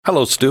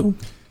Hello, Stu.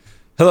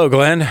 Hello,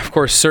 Glenn. Of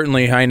course,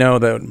 certainly I know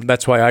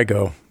that's why I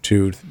go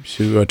to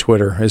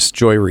Twitter. It's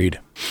Joy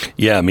Reid.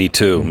 Yeah, me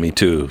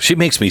too. She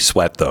makes me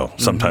sweat, though.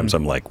 Sometimes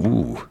I'm like,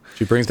 ooh.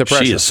 She brings the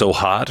pressure. She is so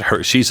hot.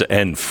 She's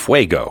en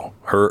fuego.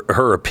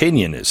 Her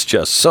opinion is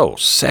just so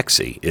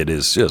sexy. It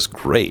is just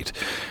great.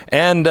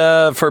 And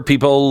for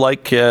people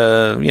like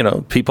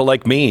people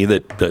like me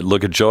that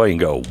look at Joy and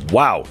go,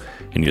 wow,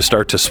 and you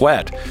start to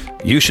sweat,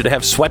 you should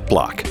have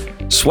Sweatblock.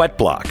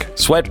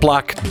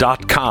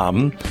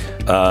 Sweatblock.com.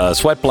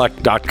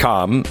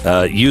 Sweatblock.com.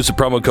 Use the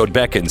promo code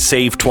Beck and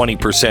save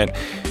 20%.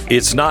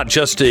 It's not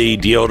just a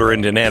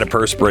deodorant and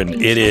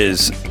antiperspirant. It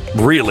is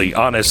really,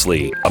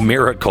 honestly, a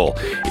miracle.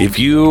 If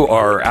you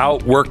are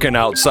out working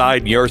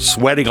outside and you're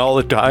sweating all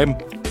the time,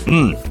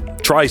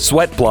 try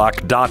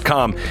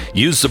sweatblock.com.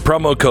 Use the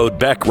promo code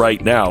Beck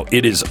right now.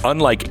 It is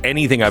unlike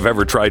anything I've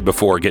ever tried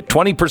before. Get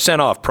 20%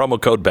 off,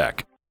 promo code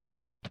Beck.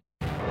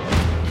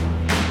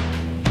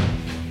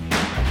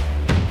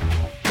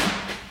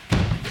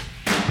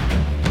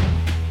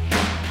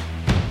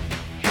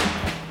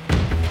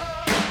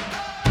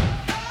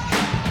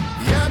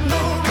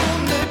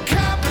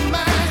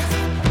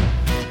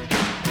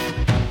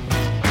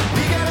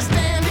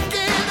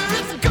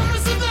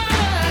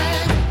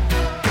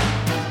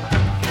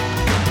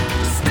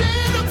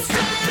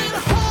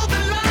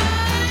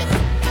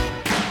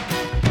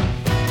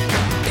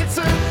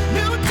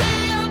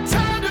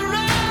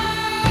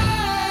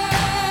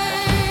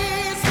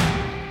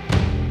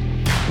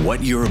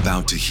 What you're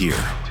about to hear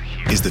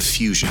is the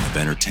fusion of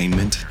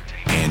entertainment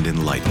and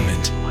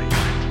enlightenment.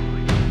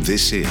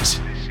 This is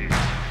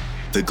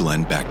the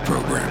Glenn Beck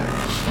Program.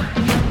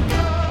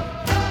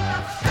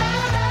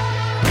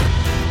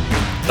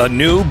 A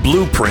new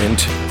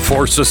blueprint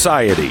for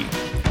society.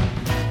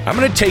 I'm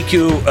going to take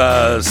you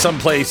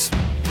someplace,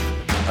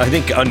 I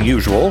think,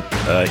 unusual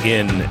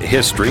in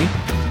history.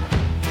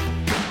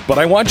 But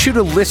I want you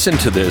to listen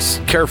to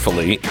this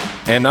carefully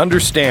and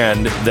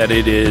understand that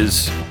it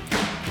is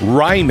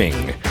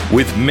rhyming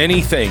with many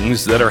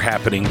things that are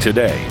happening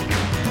today.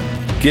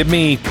 Give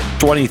me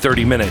 20,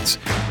 30 minutes,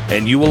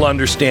 and you will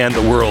understand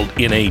the world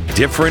in a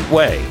different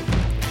way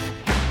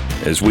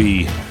as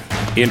we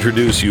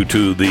introduce you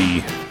to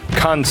the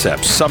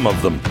concepts, some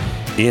of them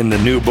in the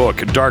new book,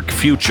 Dark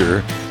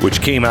Future,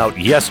 which came out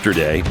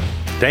yesterday.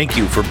 Thank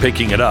you for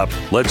picking it up.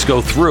 Let's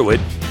go through it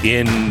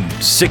in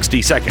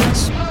 60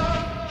 seconds.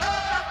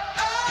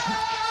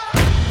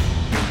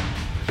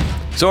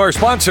 So our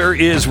sponsor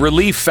is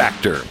Relief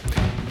Factor.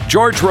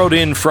 George wrote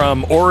in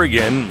from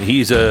Oregon.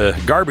 He's a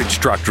garbage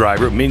truck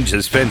driver. It means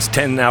he spends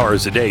 10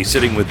 hours a day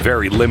sitting with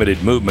very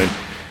limited movement.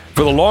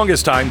 For the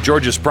longest time,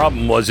 George's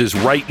problem was his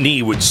right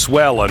knee would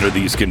swell under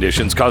these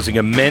conditions, causing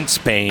immense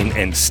pain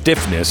and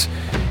stiffness.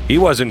 He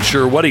wasn't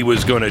sure what he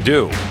was going to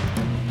do.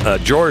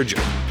 George,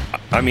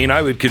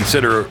 I would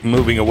consider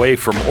moving away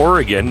from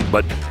Oregon,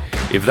 but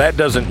if that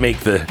doesn't make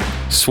the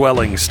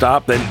swelling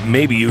stop, then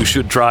maybe you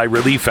should try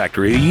Relief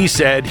Factor. He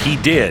said he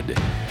did,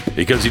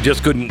 because he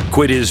just couldn't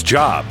quit his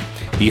job.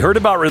 He heard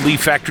about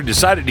Relief Factor,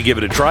 decided to give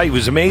it a try. He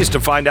was amazed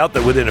to find out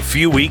that within a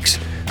few weeks,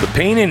 the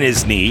pain in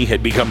his knee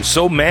had become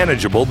so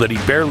manageable that he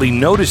barely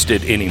noticed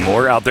it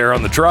anymore out there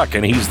on the truck,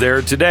 and he's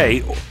there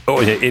today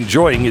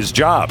enjoying his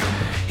job.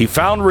 He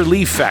found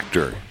Relief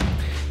Factor.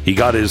 He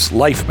got his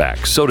life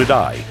back. So did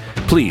I.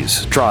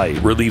 Please try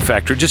Relief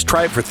Factor. Just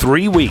try it for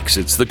 3 weeks.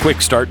 It's the quick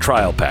start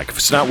trial pack. If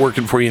it's not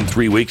working for you in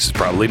 3 weeks, it's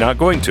probably not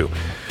going to.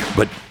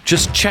 But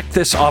just check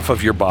this off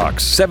of your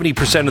box.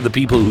 70% of the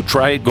people who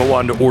try it go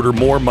on to order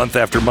more month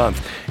after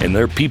month, and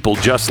they're people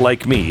just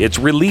like me. It's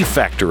Relief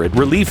Factor at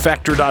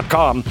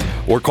relieffactor.com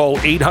or call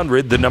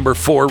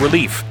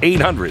 800-4-RELIEF.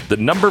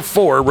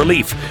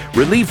 800-4-RELIEF.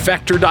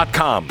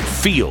 Relieffactor.com.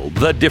 Feel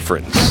the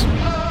difference.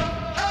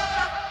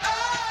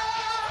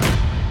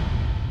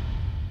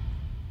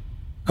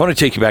 I want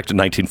to take you back to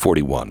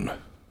 1941.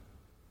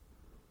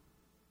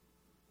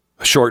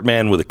 A short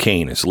man with a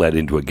cane is led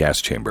into a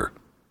gas chamber.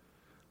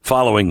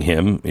 Following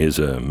him is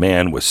a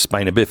man with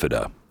spina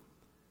bifida.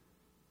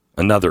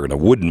 Another in a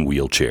wooden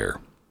wheelchair.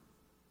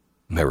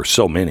 There were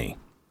so many.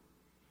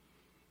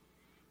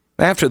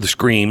 After the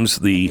screams,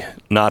 the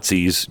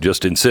Nazis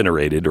just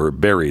incinerated or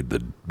buried the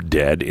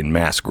dead in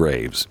mass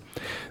graves.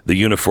 The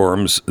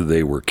uniforms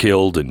they were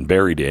killed and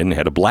buried in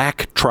had a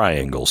black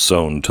triangle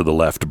sewn to the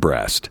left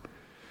breast.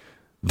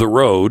 The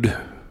road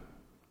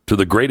to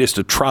the greatest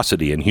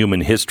atrocity in human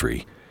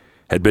history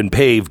had been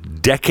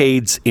paved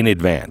decades in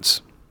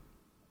advance.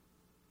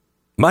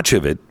 Much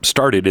of it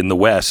started in the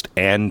West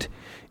and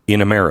in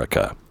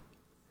America.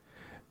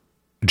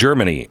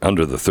 Germany,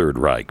 under the Third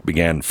Reich,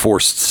 began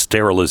forced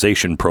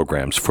sterilization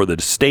programs for the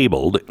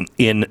disabled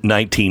in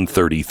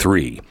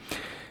 1933,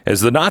 as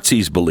the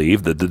Nazis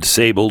believed that the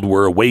disabled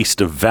were a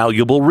waste of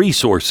valuable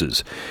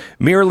resources,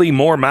 merely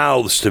more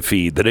mouths to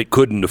feed that it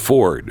couldn't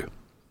afford.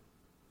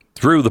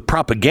 Through the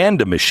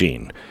propaganda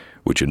machine,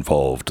 which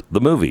involved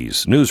the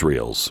movies,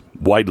 newsreels,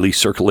 widely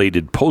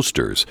circulated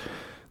posters,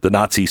 The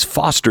Nazis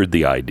fostered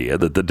the idea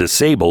that the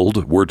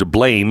disabled were to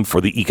blame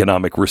for the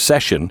economic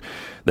recession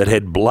that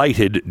had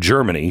blighted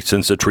Germany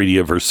since the Treaty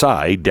of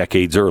Versailles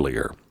decades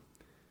earlier.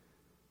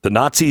 The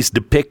Nazis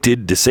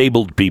depicted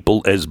disabled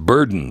people as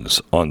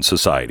burdens on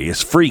society,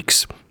 as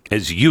freaks,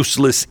 as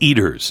useless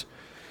eaters,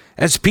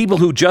 as people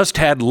who just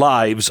had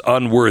lives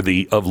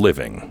unworthy of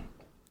living.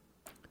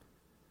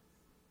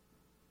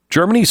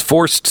 Germany's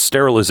forced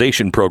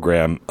sterilization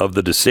program of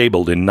the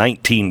disabled in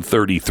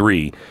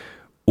 1933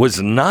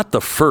 was not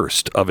the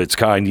first of its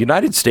kind. The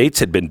United States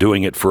had been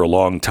doing it for a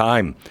long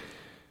time.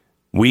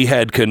 We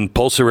had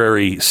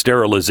compulsory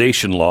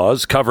sterilization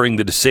laws covering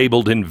the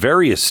disabled in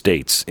various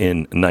states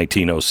in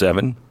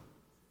 1907.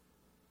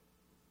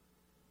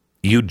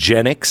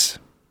 Eugenics,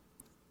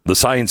 the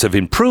science of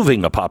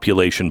improving a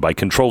population by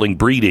controlling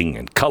breeding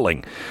and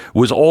culling,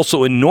 was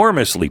also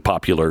enormously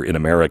popular in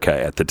America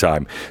at the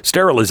time.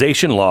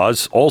 Sterilization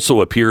laws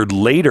also appeared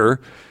later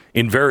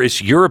in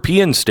various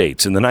European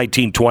states in the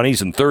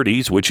 1920s and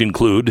 30s, which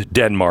include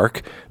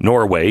Denmark,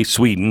 Norway,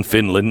 Sweden,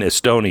 Finland,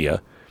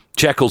 Estonia,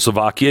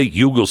 Czechoslovakia,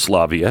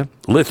 Yugoslavia,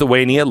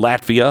 Lithuania,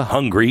 Latvia,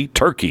 Hungary,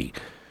 Turkey.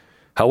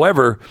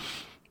 However,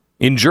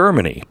 in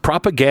Germany,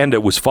 propaganda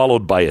was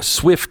followed by a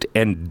swift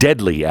and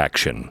deadly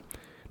action.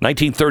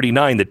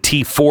 1939, the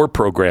T4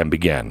 program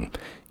began.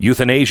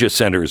 Euthanasia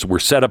centers were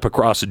set up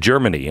across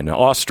Germany and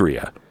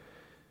Austria,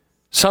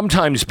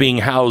 sometimes being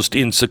housed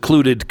in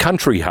secluded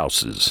country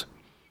houses,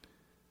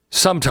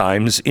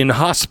 sometimes in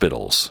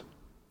hospitals,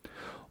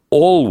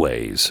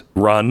 always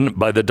run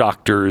by the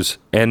doctors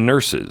and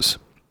nurses.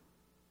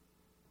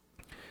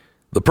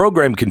 The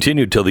program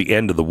continued till the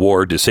end of the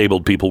war.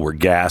 Disabled people were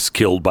gassed,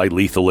 killed by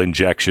lethal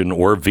injection,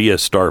 or via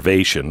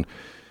starvation.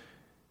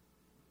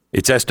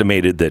 It's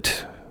estimated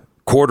that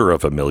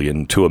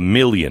 250,000 to 1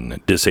 million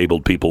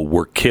disabled people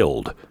were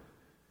killed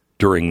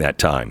during that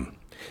time.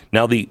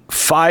 Now, the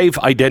 5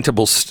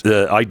 identifiable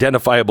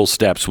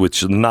steps which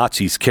the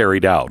Nazis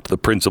carried out, the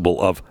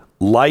principle of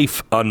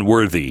life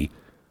unworthy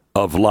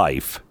of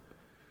life,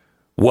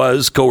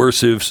 was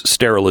coercive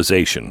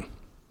sterilization.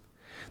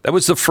 That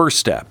was the first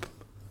step.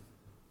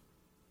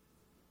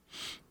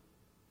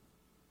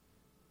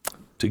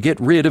 To get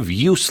rid of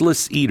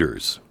useless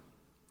eaters.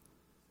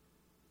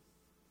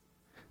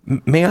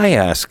 May I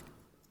ask,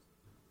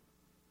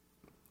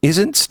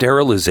 isn't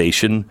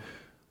sterilization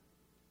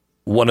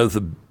one of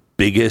the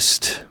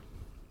biggest,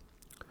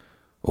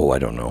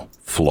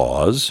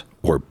 flaws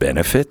or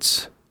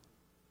benefits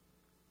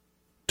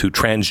to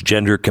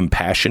transgender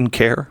compassion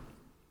care?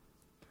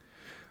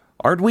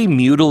 Aren't we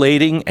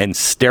mutilating and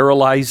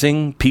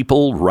sterilizing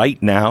people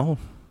right now?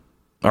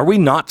 Are we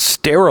not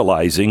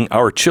sterilizing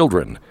our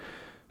children?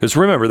 Because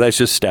remember, that's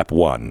just step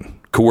 1,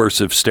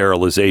 coercive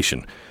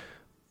sterilization.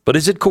 But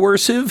is it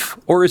coercive,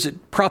 or is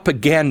it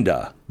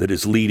propaganda that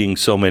is leading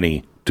so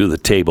many to the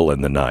table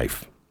and the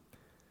knife?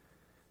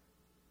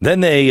 Then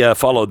they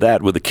followed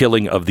that with the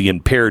killing of the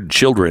impaired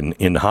children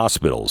in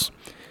hospitals.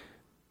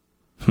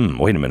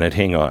 Wait a minute,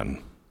 hang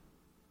on.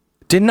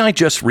 Didn't I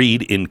just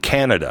read in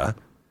Canada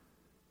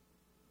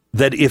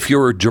that if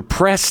you're a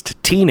depressed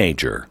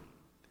teenager,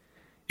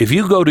 if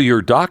you go to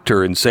your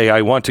doctor and say,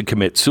 I want to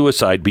commit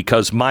suicide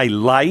because my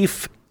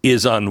life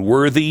is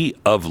unworthy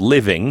of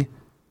living,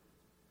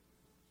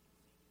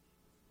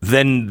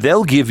 then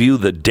they'll give you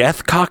the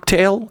death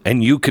cocktail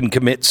and you can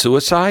commit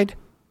suicide?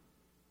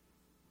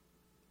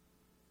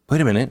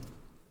 Wait a minute.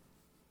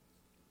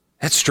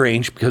 That's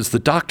strange because the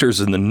doctors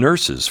and the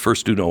nurses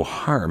first do no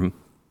harm.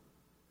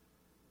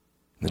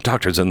 The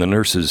doctors and the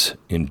nurses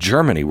in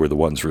Germany were the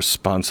ones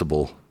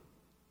responsible.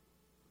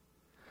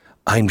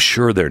 I'm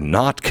sure they're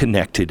not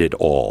connected at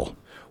all.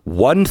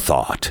 One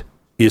thought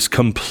is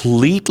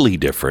completely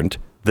different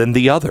than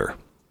the other.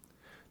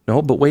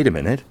 No, but wait a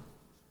minute.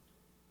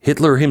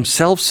 Hitler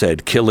himself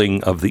said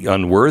killing of the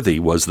unworthy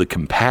was the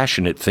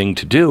compassionate thing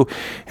to do,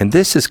 and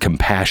this is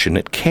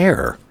compassionate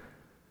care.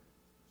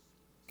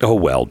 Oh,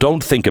 well,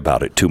 don't think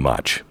about it too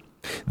much.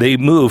 They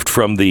moved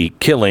from the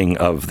killing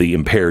of the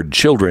impaired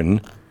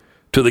children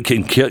to the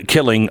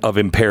killing of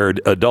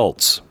impaired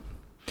adults,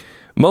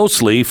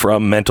 mostly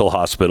from mental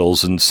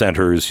hospitals and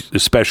centers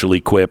especially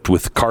equipped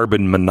with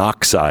carbon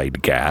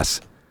monoxide gas.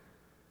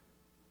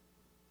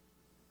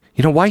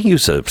 Why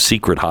use a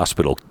secret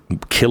hospital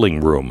killing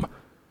room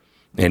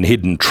and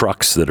hidden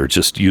trucks that are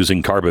just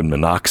using carbon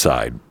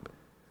monoxide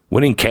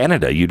when in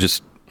Canada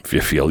if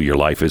you feel your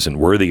life isn't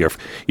worthy, or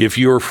if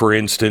you're, for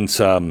instance,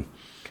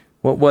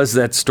 what was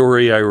that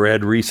story I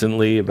read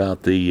recently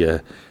about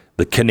the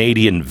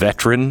Canadian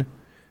veteran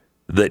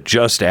that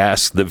just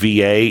asked the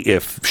VA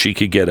if she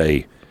could get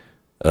a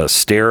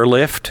stair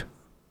lift?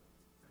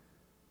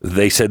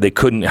 They said they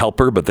couldn't help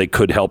her, but they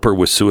could help her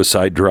with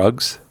suicide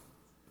drugs.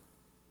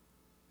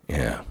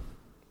 Yeah.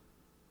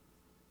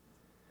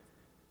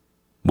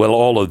 Well,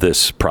 all of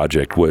this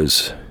project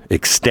was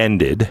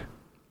extended.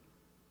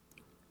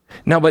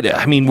 Now, but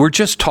we're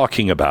just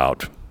talking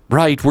about,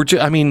 right?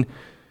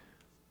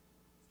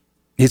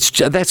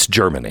 That's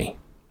Germany.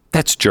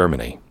 That's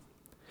Germany.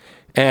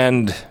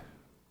 And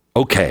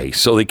Okay,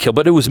 so they killed,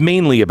 but it was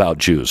mainly about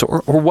Jews,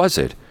 or was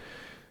it?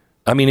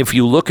 I mean, if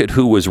you look at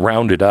who was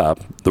rounded up,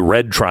 the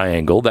Red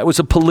Triangle, that was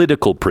a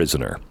political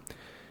prisoner.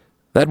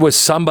 That was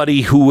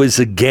somebody who was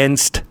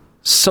against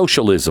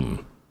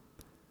socialism.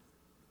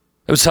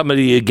 It was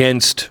somebody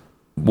against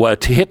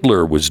what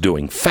Hitler was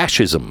doing,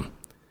 fascism.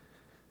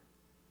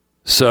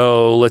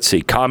 So let's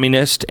see,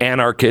 communist,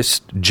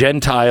 anarchist,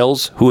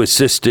 Gentiles who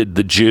assisted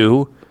the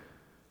Jew,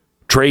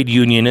 trade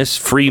unionists,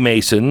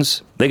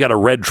 Freemasons. They got a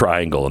red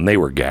triangle and they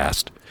were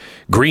gassed.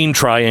 Green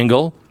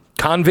triangle,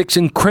 convicts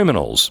and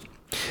criminals.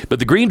 But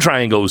the green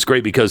triangle was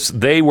great because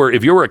they were,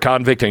 if you were a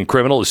convict and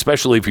criminal,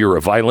 especially if you were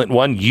a violent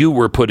one, you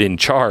were put in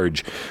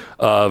charge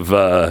of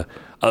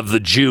the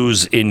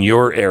Jews in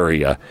your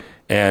area.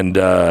 And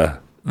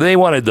they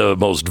wanted the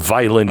most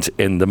violent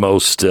and the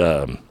most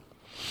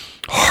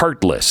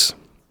heartless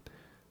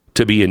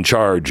to be in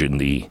charge in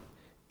the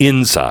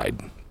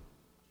inside.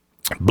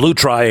 Blue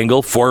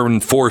triangle, foreign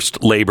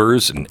forced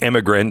laborers and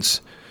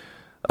immigrants.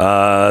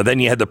 Then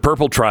you had the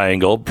purple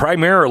triangle.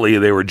 Primarily,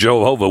 they were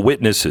Jehovah's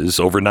Witnesses,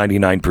 over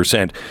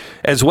 99%,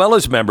 as well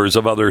as members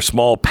of other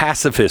small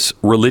pacifist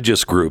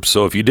religious groups.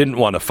 So if you didn't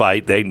want to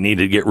fight, they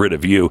needed to get rid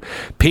of you.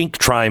 Pink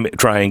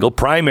triangle,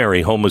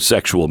 primary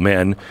homosexual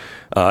men,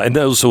 and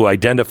those who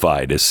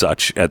identified as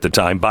such at the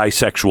time,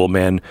 bisexual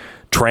men,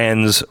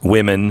 trans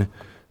women,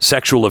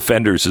 sexual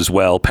offenders as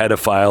well,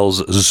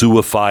 pedophiles,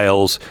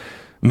 zoophiles.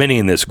 Many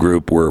in this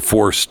group were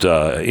forced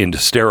into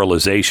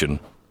sterilization.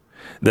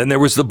 Then there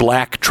was the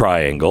black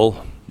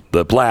triangle.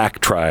 The black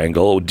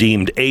triangle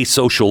deemed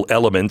asocial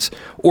elements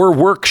or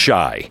work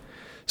shy.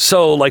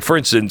 So, like, for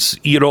instance,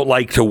 you don't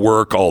like to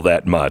work all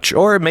that much,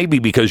 or maybe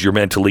because you're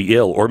mentally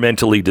ill or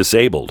mentally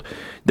disabled.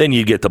 Then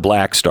you get the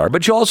black star.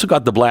 But you also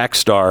got the black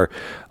star,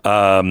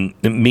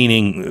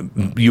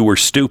 meaning you were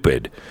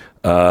stupid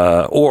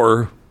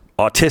or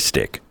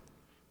autistic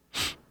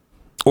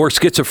or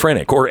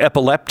schizophrenic or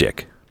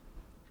epileptic.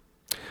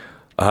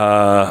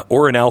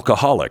 Or an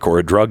alcoholic, or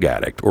a drug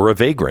addict, or a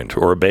vagrant,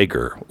 or a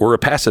beggar, or a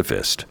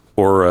pacifist,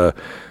 or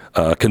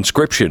a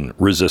conscription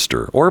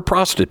resistor, or a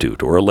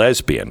prostitute, or a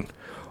lesbian,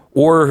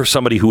 or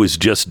somebody who is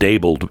just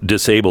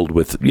disabled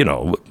with,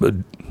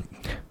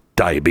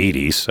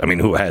 diabetes. I mean,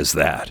 who has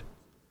that?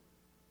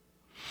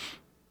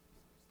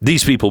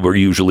 These people were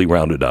usually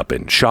rounded up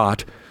and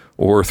shot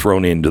or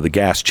thrown into the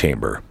gas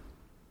chamber.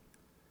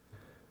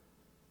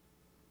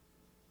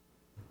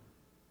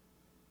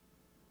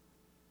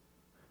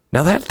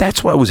 Now,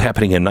 that's what was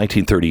happening in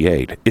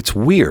 1938. It's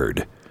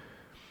weird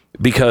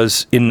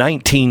because in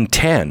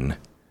 1910,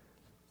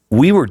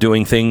 we were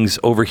doing things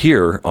over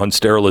here on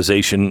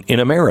sterilization in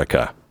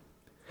America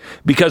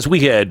because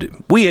we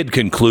had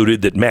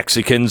concluded that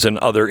Mexicans and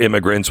other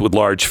immigrants with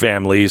large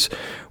families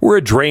were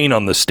a drain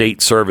on the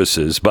state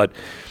services, but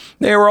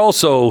they were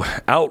also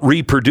out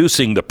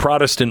reproducing the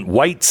Protestant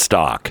white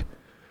stock.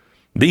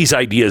 These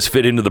ideas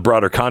fit into the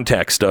broader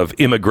context of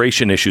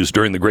immigration issues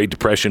during the Great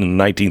Depression in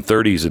the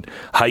 1930s and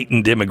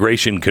heightened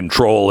immigration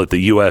control at the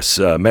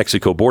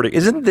U.S.-Mexico border.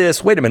 Isn't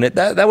this, wait a minute,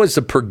 that was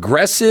the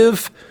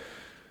progressive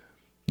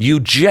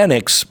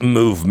eugenics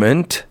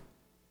movement,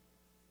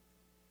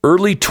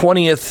 early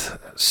 20th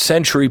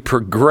century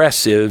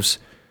progressives.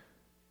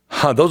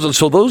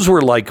 Those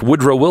were like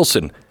Woodrow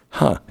Wilson.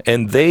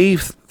 And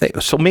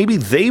so maybe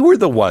they were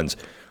the ones.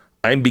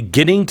 I'm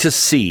beginning to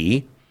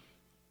see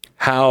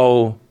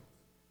how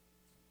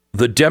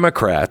the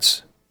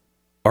Democrats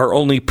are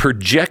only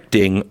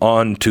projecting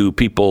onto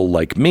people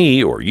like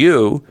me or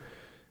you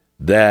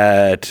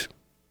that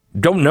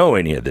don't know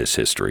any of this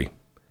history.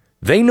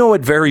 They know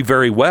it very,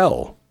 very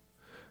well,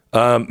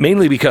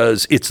 mainly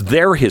because it's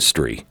their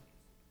history.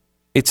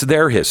 It's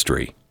their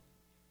history.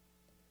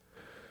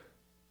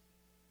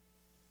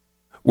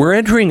 We're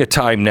entering a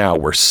time now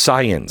where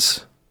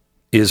science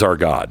is our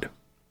God.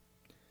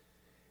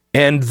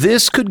 And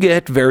this could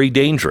get very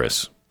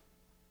dangerous.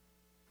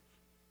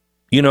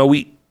 You know,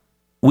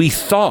 we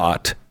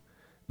thought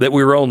that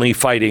we were only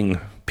fighting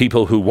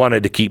people who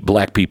wanted to keep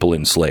black people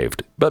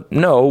enslaved. But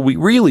no, we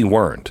really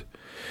weren't.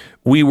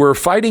 We were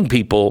fighting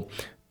people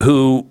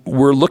who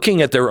were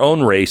looking at their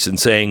own race and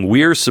saying,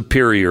 we're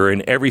superior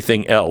and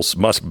everything else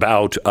must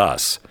bow to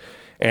us.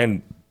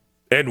 And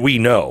we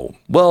know.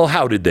 Well,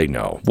 how did they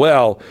know?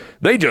 Well,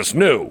 they just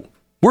knew.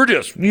 We're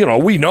just,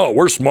 we know.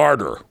 We're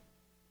smarter.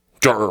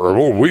 Well,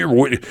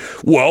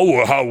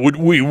 how would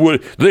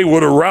they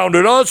would have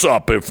rounded us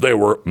up if they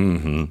were.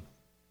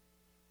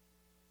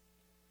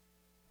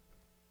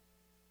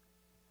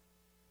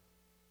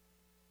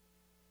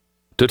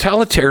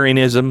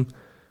 Totalitarianism,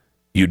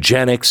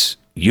 eugenics,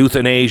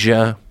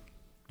 euthanasia,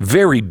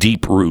 very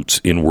deep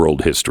roots in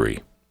world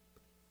history.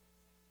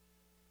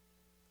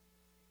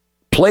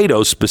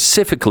 Plato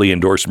specifically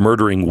endorsed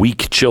murdering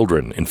weak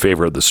children in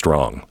favor of the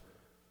strong.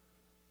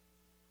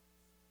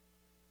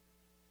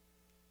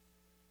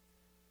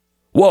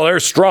 Well, they're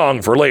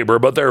strong for labor,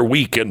 but they're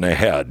weak in the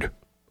head.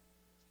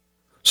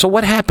 So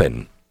what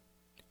happened?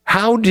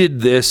 How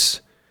did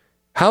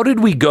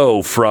we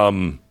go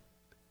from,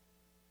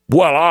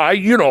 well,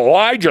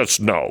 I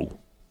just know.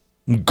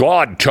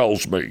 God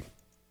tells me.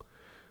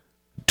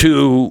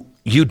 to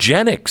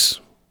eugenics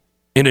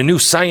in a new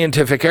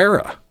scientific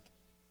era.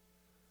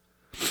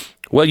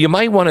 Well, you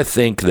might want to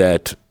think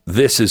that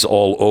this is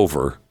all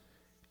over.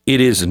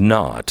 It is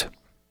not.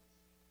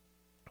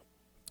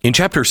 In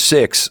chapter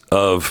 6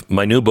 of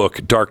my new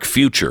book, Dark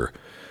Future,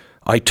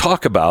 I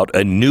talk about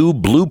a new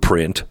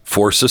blueprint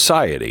for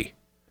society.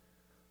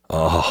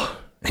 Oh,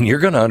 and you're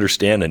going to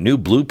understand a new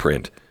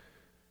blueprint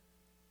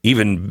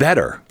even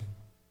better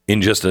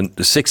in just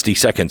 60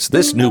 seconds.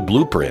 This new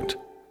blueprint.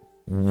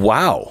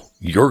 Wow,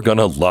 you're going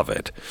to love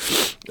it.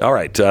 All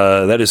right,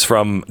 that is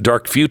from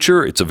Dark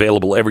Future. It's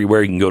available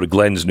everywhere. You can go to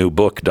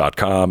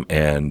glensnewbook.com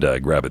and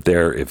grab it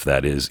there if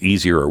that is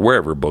easier, or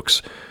wherever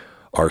books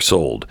are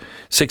sold.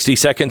 60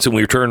 seconds and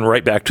we return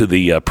right back to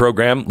the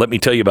program. Let me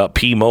tell you about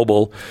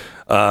P-Mobile.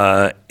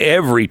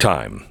 Every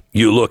time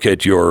you look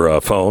at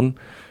your phone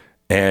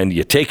and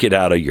you take it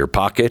out of your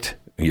pocket,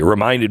 you're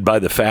reminded by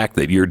the fact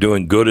that you're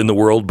doing good in the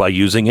world by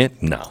using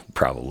it? No,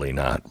 probably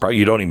not.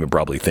 You don't even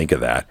probably think of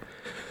that.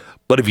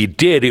 But if you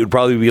did, it would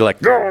probably be like,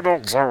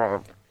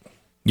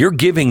 you're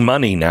giving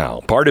money now,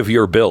 part of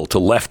your bill, to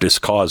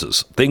leftist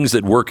causes, things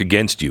that work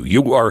against you.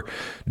 You are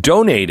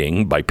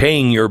donating by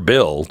paying your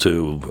bill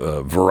to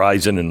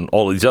Verizon and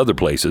all these other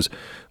places,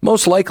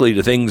 most likely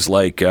to things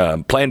like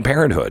Planned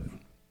Parenthood.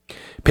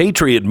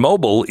 Patriot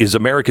Mobile is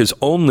America's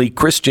only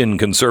Christian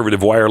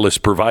conservative wireless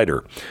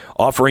provider,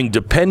 offering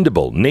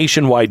dependable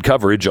nationwide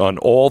coverage on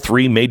all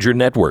three major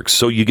networks,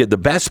 so you get the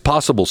best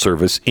possible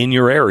service in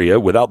your area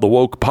without the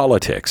woke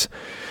politics.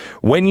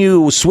 When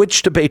you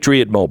switch to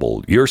Patriot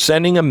Mobile, you're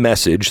sending a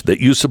message that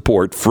you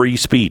support free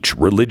speech,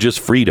 religious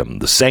freedom,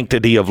 the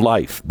sanctity of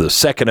life, the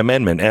Second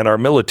Amendment, and our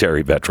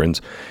military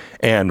veterans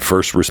and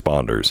first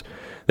responders.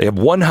 They have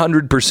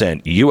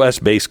 100%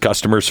 U.S.-based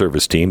customer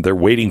service team. They're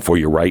waiting for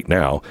you right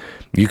now.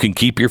 You can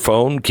keep your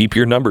phone, keep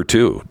your number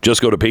too.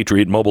 Just go to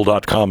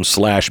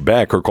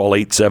patriotmobile.com/Beck or call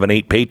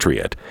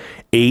 878-PATRIOT.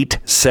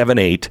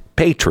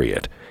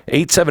 878-PATRIOT.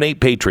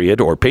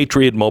 878-PATRIOT or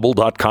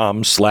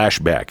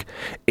patriotmobile.com/Beck.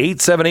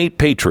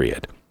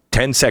 878-PATRIOT.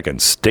 10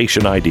 seconds.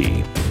 Station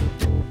ID.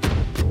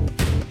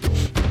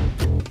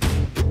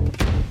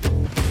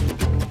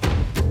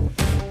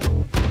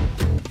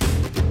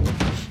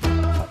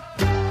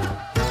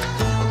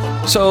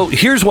 So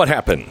here's what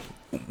happened.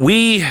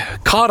 We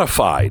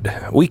codified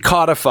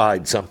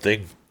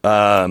something,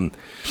 and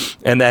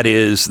that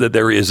is that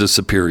there is a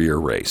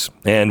superior race.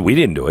 And we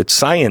didn't do it.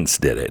 Science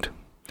did it.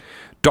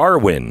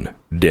 Darwin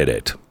did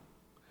it.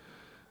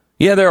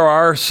 Yeah, there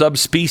are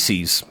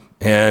subspecies,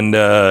 and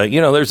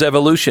there's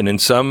evolution,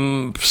 and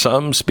some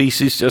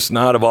species just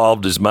not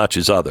evolved as much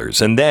as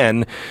others. And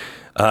then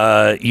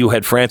you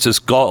had Francis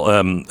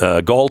Galton.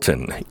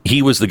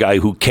 He was the guy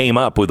who came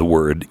up with the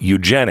word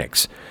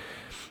eugenics.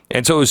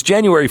 And so it was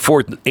January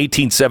 4th,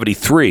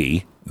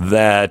 1873,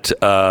 that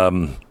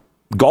Darwin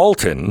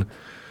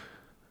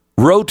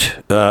wrote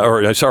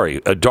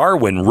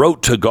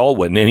to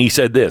Galwin, and he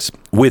said this: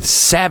 "With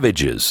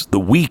savages, the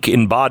weak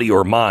in body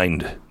or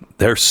mind,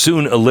 they're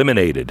soon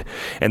eliminated,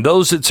 and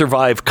those that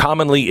survive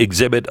commonly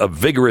exhibit a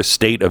vigorous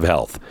state of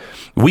health.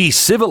 We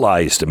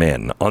civilized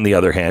men, on the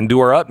other hand, do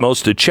our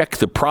utmost to check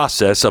the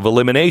process of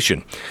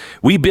elimination.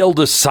 We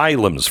build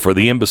asylums for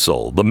the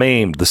imbecile, the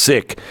maimed, the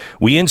sick.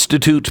 We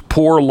institute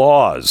poor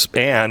laws,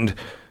 and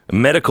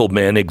medical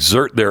men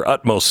exert their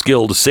utmost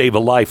skill to save a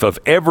life of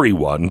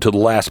everyone to the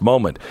last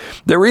moment.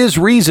 There is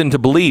reason to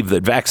believe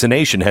that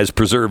vaccination has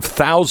preserved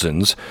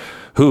thousands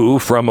who,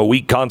 from a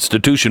weak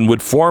constitution,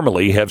 would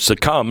formerly have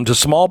succumbed to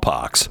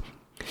smallpox.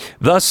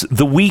 Thus,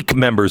 the weak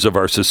members of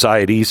our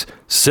societies,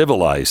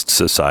 civilized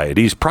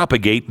societies,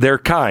 propagate their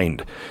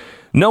kind.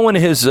 No one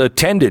has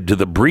attended to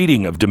the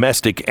breeding of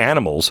domestic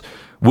animals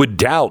would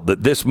doubt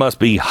that this must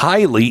be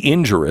highly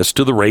injurious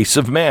to the race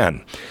of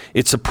man.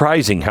 It's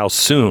surprising how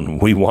soon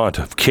we want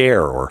of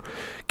care, or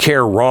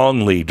care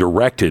wrongly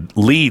directed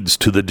leads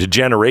to the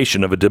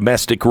degeneration of a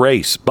domestic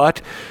race.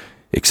 But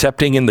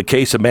excepting in the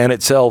case of man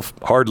itself,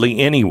 hardly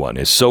anyone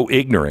is so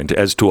ignorant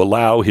as to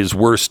allow his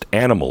worst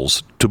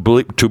animals to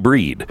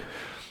breed."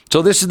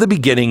 So this is the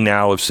beginning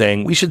now of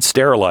saying we should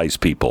sterilize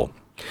people.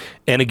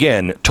 And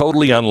again,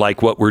 totally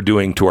unlike what we're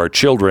doing to our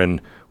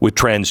children with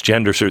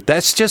transgender.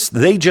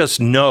 They just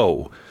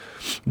know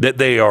that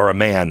they are a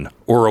man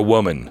or a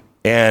woman.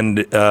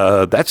 And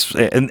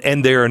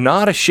and they're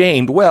not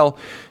ashamed. Well,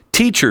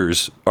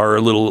 teachers are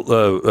a little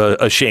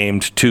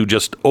ashamed to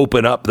just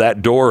open up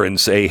that door and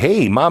say,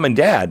 "Hey, mom and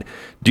dad,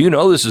 do you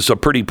know this is a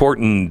pretty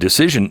important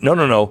decision?"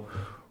 No.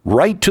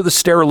 Right to the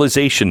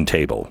sterilization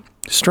table.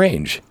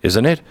 Strange,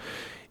 isn't it?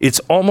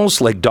 It's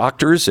almost like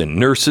doctors and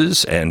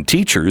nurses and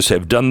teachers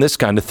have done this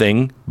kind of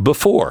thing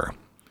before.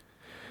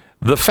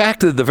 The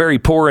fact that the very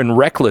poor and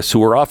reckless,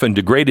 who are often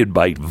degraded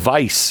by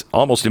vice,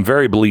 almost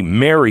invariably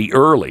marry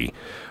early,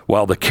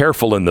 while the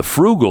careful and the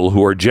frugal,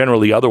 who are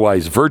generally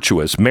otherwise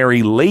virtuous,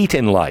 marry late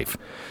in life,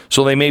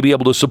 so they may be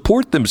able to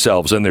support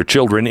themselves and their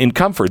children in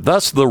comfort.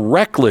 Thus, the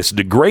reckless,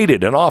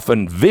 degraded, and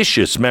often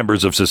vicious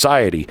members of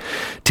society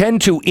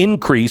tend to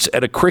increase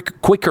at a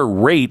quicker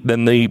rate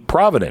than the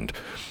provident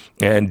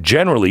and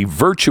generally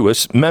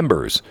virtuous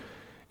members.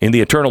 In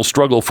the eternal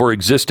struggle for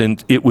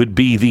existence, it would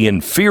be the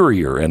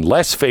inferior and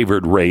less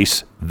favored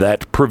race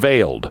that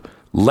prevailed.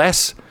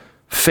 Less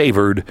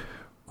favored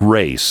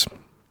race.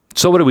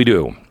 So what do we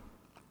do?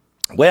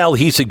 Well,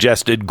 he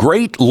suggested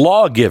great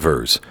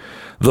lawgivers,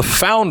 the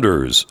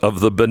founders of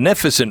the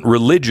beneficent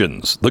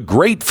religions, the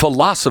great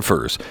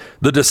philosophers,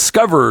 the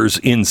discoverers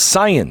in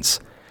science,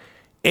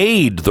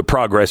 aid the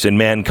progress in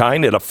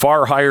mankind at a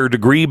far higher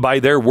degree by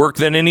their work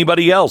than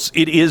anybody else.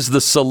 It is the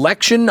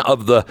selection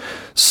of the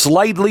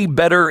slightly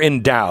better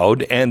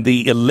endowed and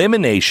the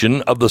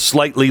elimination of the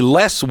slightly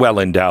less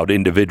well-endowed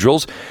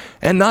individuals,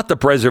 and not the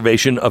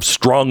preservation of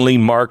strongly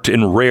marked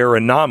and rare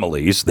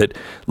anomalies that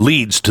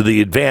leads to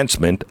the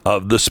advancement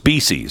of the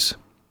species.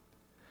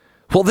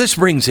 Well, this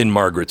brings in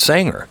Margaret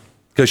Sanger,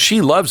 because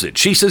she loves it.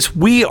 She says,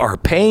 we are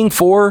paying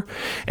for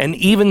and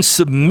even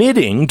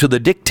submitting to the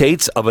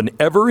dictates of an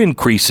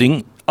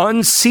ever-increasing,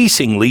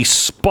 unceasingly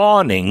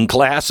spawning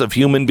class of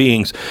human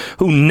beings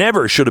who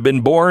never should have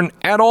been born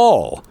at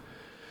all.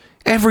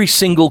 Every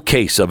single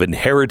case of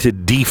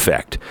inherited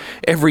defect,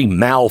 every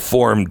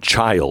malformed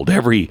child,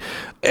 every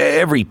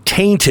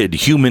tainted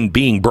human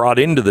being brought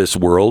into this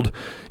world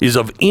is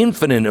of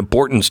infinite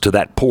importance to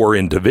that poor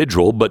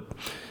individual, but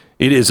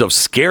it is of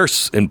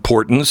scarce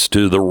importance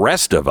to the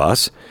rest of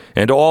us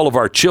and all of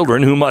our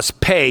children who must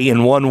pay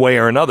in one way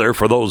or another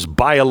for those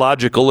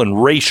biological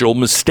and racial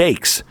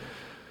mistakes.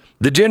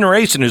 The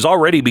generation has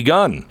already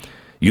begun.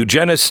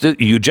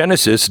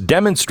 Eugenicists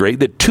demonstrate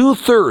that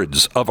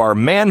 2/3 of our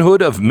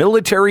manhood of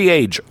military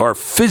age are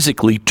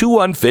physically too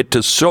unfit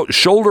to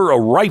shoulder a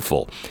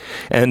rifle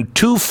and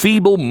too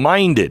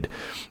feeble-minded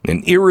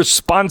and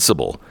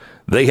irresponsible.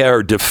 They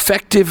are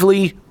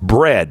defectively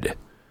bred.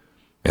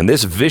 And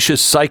this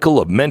vicious cycle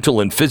of mental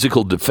and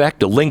physical defect,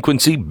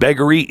 delinquency,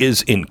 beggary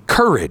is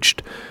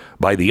encouraged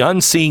by the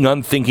unseeing,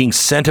 unthinking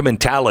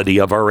sentimentality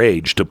of our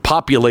age to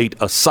populate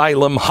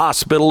asylum,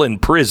 hospital,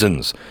 and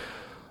prisons.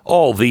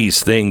 All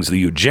these things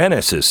the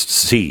eugenicist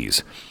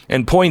sees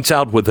and points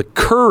out with a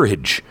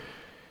courage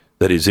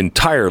that is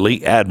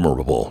entirely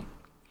admirable.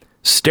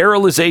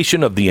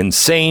 Sterilization of the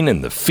insane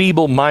and the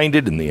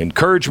feeble-minded and the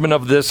encouragement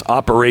of this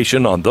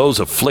operation on those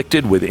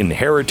afflicted with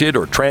inherited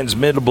or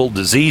transmittable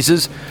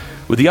diseases,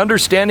 with the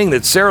understanding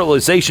that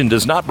sterilization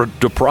does not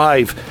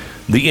deprive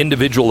the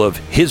individual of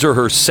his or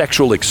her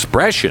sexual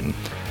expression,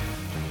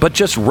 but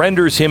just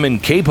renders him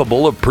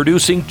incapable of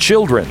producing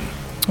children.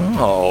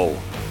 So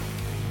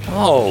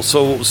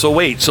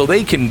wait, so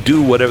they can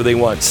do whatever they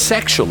want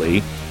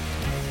sexually.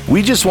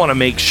 We just want to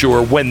make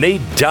sure when they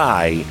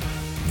die,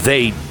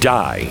 they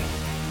die.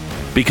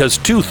 Because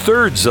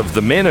 2/3 of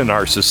the men in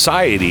our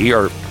society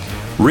are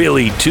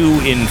really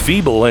too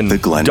enfeeble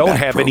and don't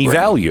have any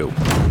value.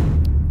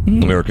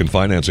 American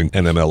Financing,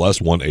 NMLS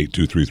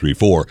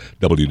 182334,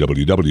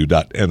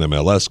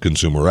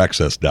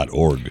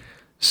 www.nmlsconsumeraccess.org.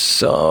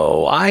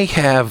 So I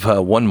have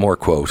one more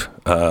quote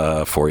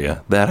for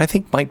you that I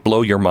think might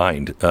blow your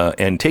mind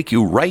and take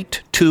you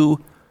right to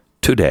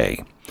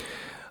today.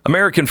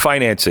 American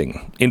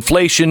financing.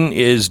 Inflation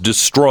is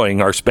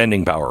destroying our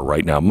spending power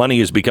right now.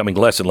 Money is becoming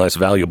less and less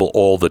valuable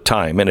all the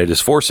time, and it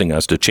is forcing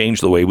us to change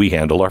the way we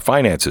handle our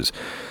finances.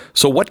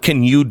 So what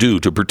can you do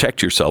to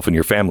protect yourself and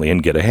your family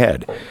and get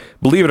ahead?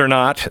 Believe it or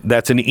not,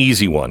 that's an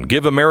easy one.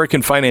 Give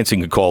American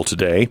Financing a call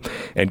today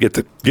and get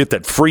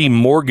that free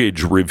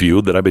mortgage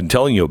review that I've been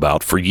telling you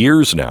about for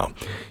years now.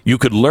 You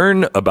could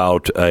learn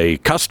about a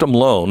custom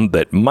loan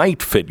that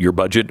might fit your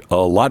budget a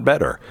lot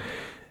better.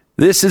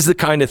 This is the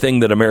kind of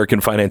thing that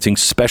American Financing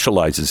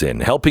specializes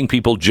in, helping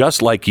people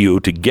just like you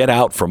to get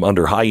out from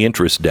under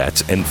high-interest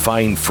debts and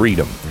find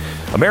freedom.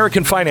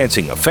 American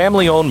Financing, a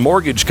family-owned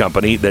mortgage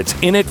company that's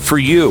in it for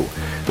you.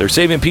 They're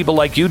saving people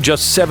like you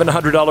just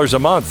 $700 a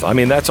month. I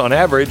mean, that's on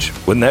average.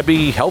 Wouldn't that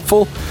be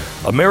helpful?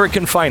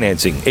 American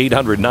Financing,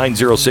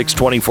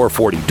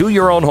 800-906-2440. Do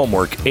your own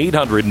homework,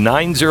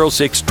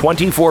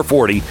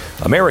 800-906-2440,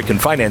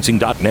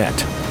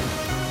 AmericanFinancing.net.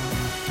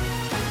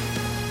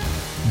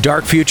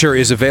 Dark Future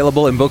is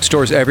available in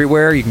bookstores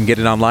everywhere. You can get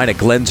it online at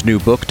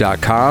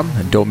glensnewbook.com.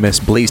 And don't miss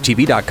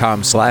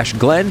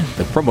blazetv.com/Glenn.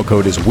 The promo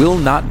code is will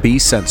not be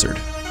censored.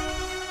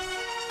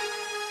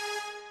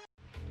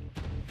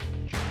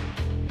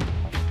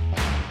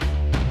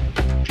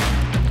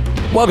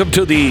 Welcome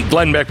to the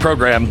Glenn Beck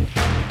program.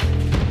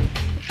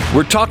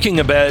 We're talking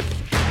about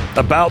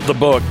the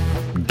book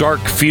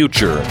Dark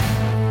Future.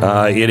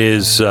 It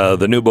is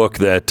the new book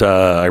that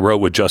I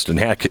wrote with Justin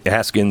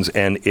Haskins,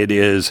 and it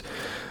is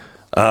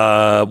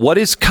what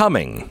is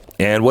coming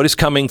and what is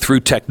coming through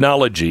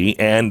technology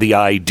and the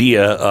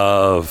idea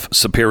of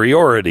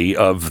superiority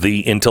of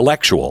the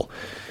intellectual.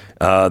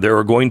 There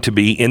are going to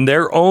be, in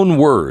their own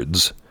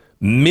words,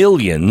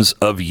 millions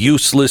of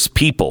useless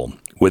people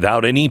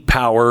without any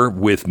power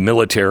with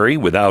military,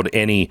 without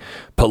any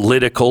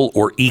political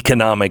or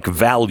economic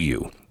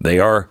value. They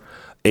are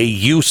a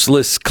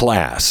useless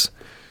class.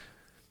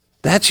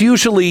 That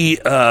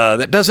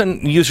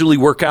doesn't usually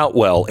work out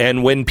well.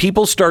 And when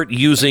people start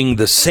using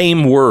the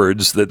same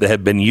words that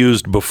have been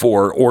used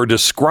before or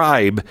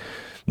describe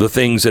the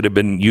things that have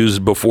been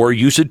used before,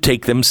 you should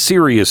take them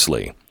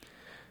seriously.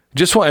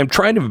 I'm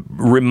trying to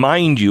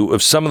remind you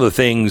of some of the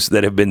things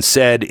that have been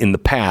said in the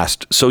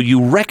past so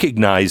you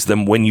recognize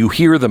them when you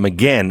hear them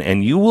again,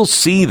 and you will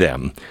see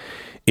them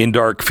in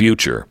dark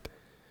future.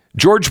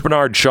 George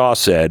Bernard Shaw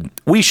said,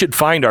 "We should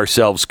find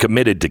ourselves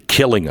committed to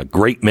killing a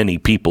great many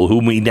people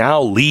whom we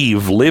now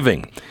leave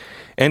living,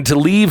 and to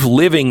leave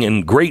living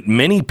a great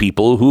many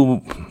people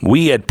who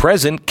we at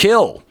present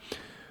kill.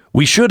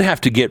 We should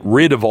have to get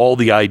rid of all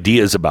the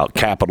ideas about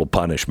capital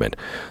punishment.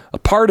 A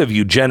part of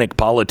eugenic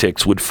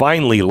politics would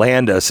finally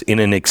land us in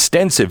an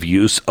extensive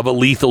use of a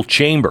lethal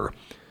chamber.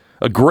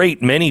 A great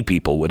many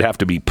people would have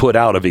to be put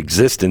out of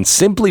existence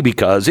simply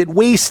because it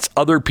wastes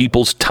other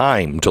people's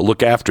time to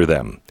look after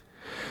them.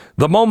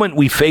 The moment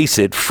we face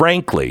it,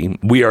 frankly,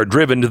 we are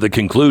driven to the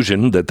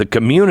conclusion that the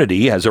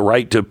community has a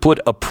right to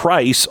put a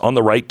price on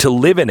the right to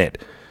live in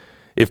it.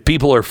 If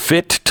people are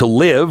fit to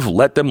live,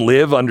 let them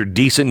live under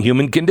decent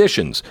human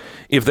conditions.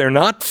 If they're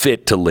not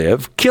fit to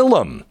live, kill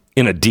them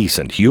in a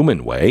decent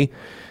human way.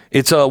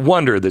 It's a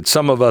wonder that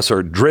some of us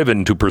are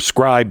driven to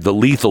prescribe the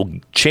lethal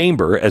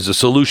chamber as a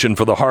solution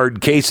for the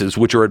hard cases,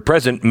 which are at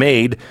present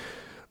made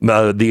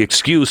the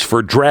excuse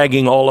for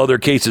dragging all other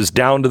cases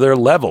down to their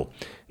level.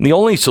 And the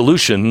only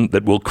solution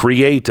that will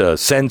create a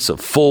sense of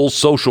full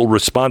social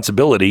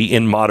responsibility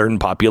in modern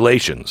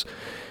populations."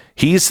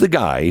 He's the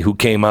guy who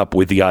came up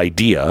with the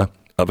idea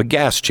of a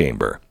gas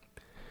chamber.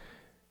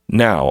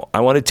 Now, I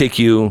want to take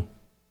you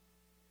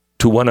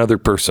to one other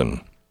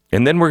person,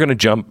 and then we're going to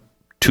jump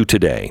to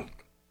today.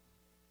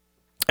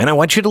 And I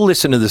want you to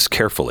listen to this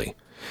carefully,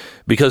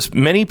 because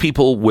many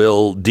people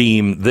will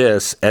deem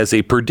this as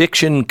a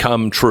prediction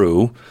come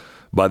true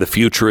by the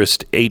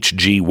futurist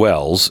H.G.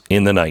 Wells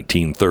in the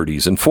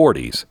 1930s and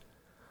 40s.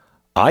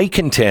 I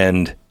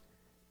contend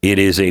it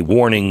is a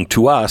warning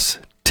to us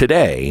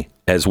today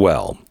as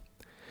well.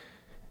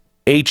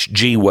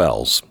 H.G.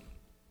 Wells,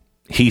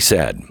 he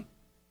said,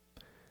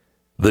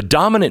 "The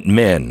dominant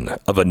men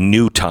of a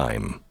new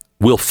time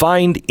will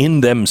find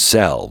in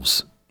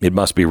themselves," it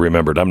must be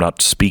remembered, I'm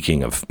not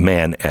speaking of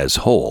man as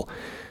whole,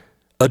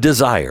 "a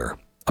desire,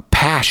 a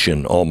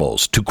passion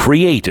almost, to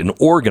create and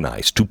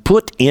organize, to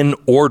put in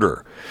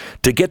order,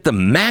 to get the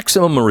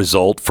maximum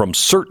result from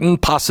certain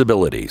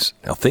possibilities."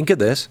 Now think of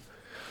this.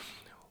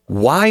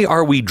 Why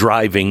are we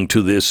driving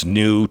to this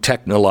new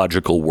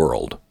technological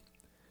world?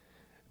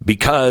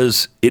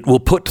 Because it will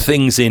put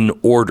things in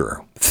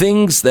order,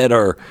 things that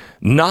are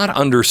not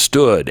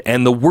understood,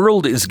 and the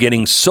world is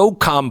getting so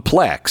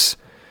complex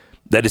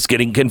that it's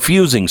getting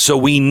confusing. So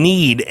we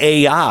need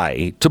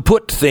AI to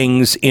put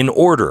things in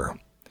order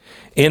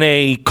in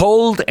a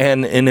cold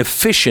and an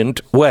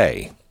efficient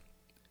way.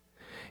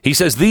 He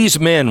says these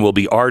men will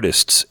be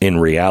artists in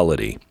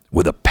reality,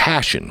 with a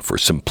passion for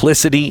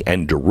simplicity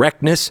and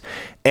directness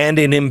and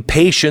an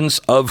impatience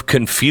of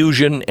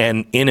confusion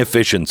and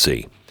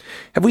inefficiency.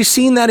 Have we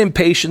seen that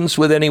impatience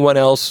with anyone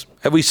else?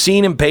 Have we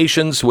seen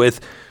impatience with,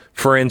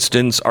 for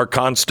instance, our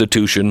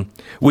Constitution,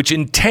 which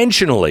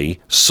intentionally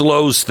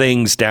slows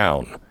things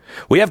down?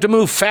 We have to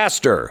move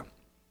faster.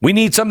 We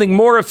need something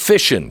more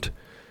efficient.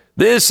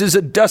 This is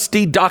a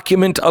dusty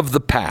document of the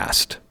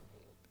past.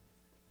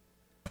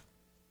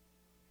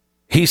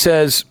 He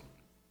says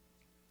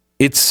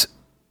it's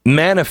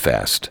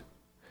manifest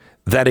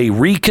that a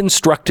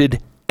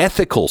reconstructed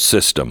ethical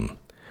system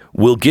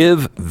will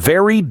give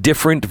very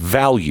different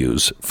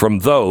values from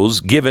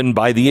those given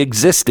by the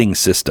existing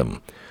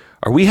system.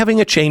 Are we having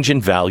a change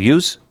in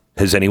values?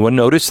 Has anyone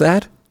noticed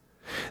that?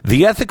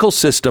 The ethical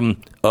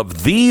system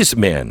of these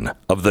men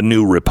of the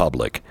new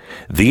republic,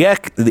 the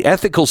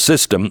ethical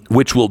system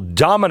which will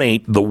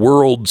dominate the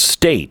world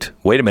state.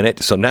 Wait a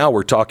minute. So now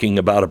we're talking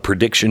about a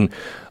prediction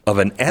of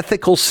an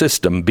ethical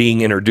system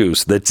being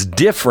introduced that's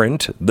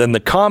different than the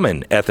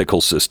common ethical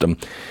system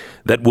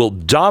that will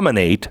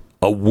dominate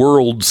a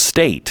world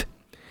state.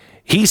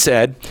 He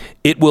said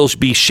it will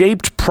be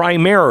shaped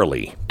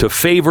primarily to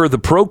favor the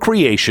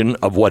procreation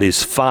of what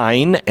is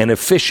fine and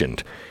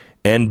efficient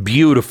and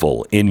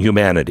beautiful in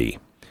humanity.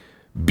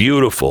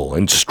 Beautiful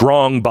and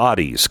strong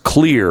bodies,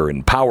 clear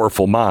and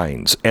powerful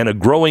minds, and a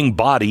growing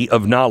body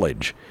of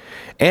knowledge.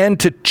 And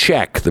to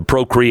check the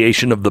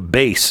procreation of the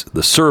base,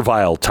 the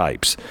servile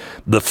types,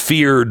 the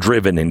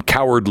fear-driven and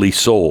cowardly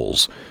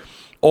souls.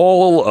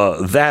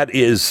 All that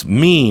is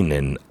mean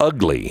and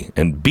ugly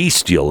and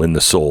bestial in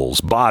the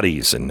souls,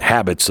 bodies, and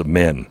habits of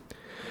men.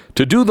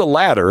 To do the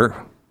latter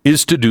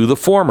is to do the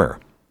former.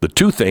 The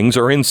two things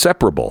are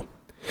inseparable.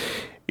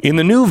 In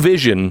the new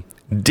vision,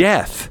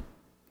 death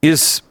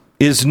is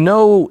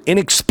no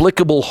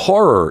inexplicable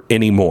horror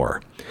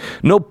anymore.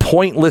 No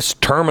pointless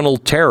terminal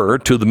terror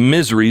to the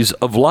miseries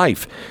of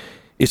life.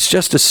 It's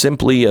just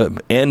simply an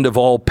end of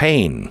all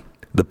pain,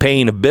 the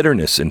pain of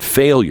bitterness and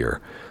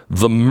failure,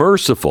 the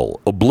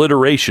merciful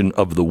obliteration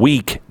of the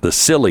weak, the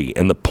silly,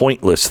 and the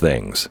pointless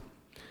things.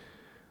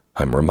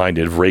 I'm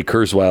reminded of Ray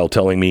Kurzweil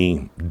telling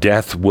me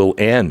death will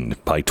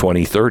end by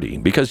 2030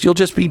 because you'll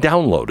just be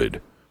downloaded.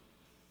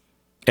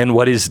 And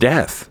what is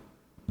death?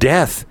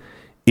 Death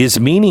is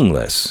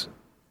meaningless.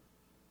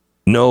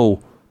 No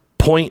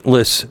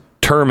pointless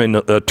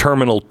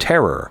terminal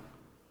terror.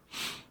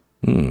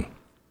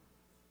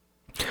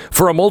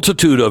 For a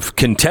multitude of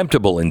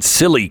contemptible and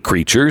silly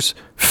creatures,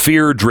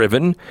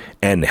 fear-driven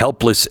and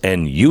helpless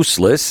and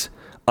useless,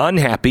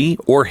 unhappy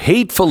or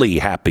hatefully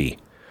happy.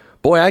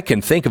 Boy, I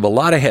can think of a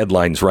lot of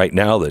headlines right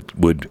now that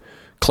would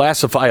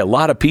classify a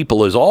lot of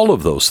people as all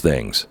of those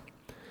things,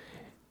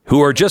 who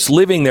are just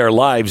living their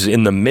lives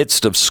in the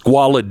midst of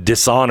squalid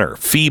dishonor,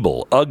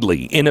 feeble,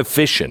 ugly,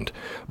 inefficient,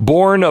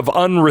 born of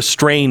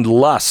unrestrained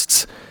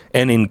lusts,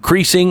 and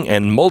increasing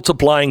and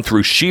multiplying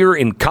through sheer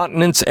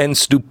incontinence and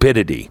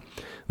stupidity.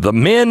 The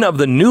men of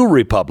the new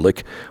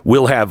republic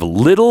will have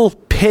little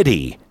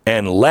pity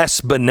and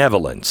less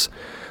benevolence.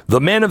 The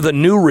men of the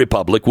new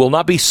republic will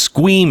not be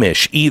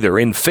squeamish either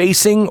in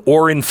facing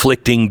or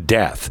inflicting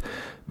death,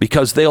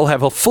 because they'll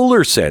have a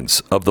fuller sense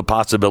of the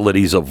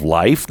possibilities of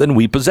life than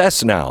we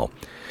possess now.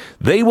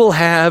 They will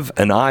have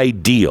an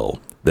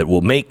ideal that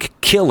will make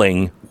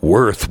killing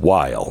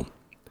worthwhile.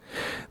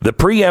 The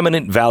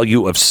preeminent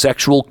value of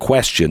sexual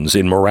questions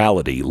in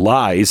morality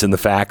lies in the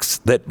facts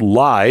that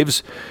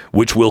lives,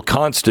 which will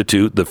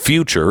constitute the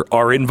future,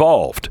 are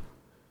involved.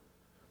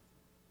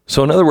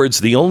 So in other words,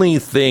 the only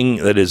thing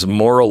that is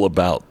moral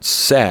about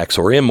sex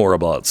or immoral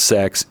about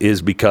sex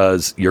is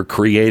because you're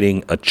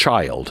creating a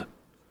child.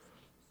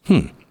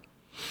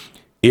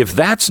 If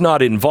that's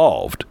not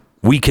involved,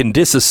 we can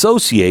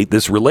disassociate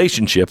this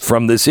relationship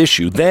from this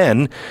issue.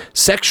 Then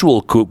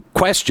sexual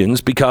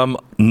questions become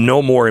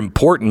no more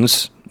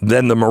importance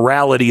than the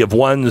morality of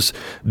one's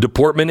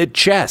deportment at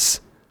chess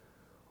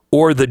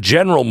or the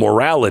general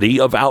morality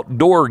of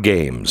outdoor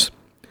games.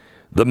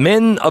 The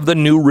men of the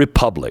new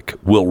republic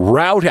will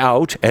rout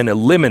out and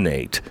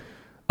illuminate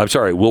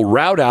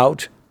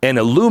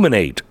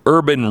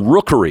urban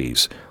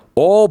rookeries,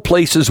 all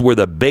places where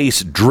the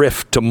base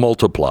drift to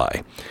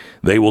multiply.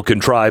 They will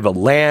contrive a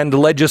land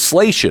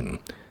legislation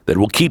that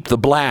will keep the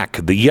black,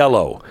 the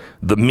yellow,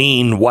 the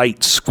mean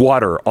white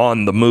squatter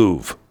on the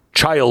move.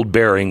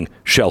 Childbearing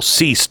shall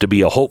cease to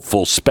be a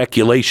hopeful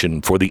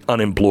speculation for the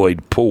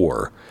unemployed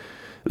poor.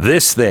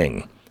 This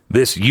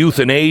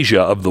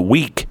euthanasia of the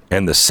weak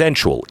and the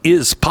sensual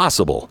is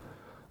possible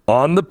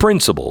on the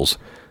principles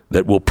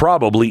that will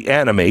probably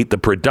animate the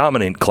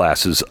predominant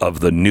classes of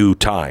the new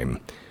time.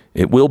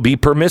 It will be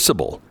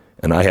permissible,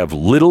 and I have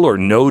little or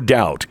no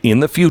doubt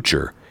in the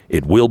future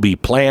it will be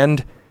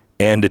planned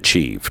and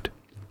achieved.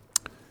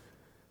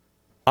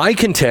 I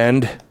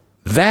contend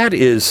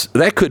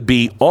that could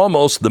be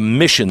almost the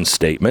mission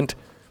statement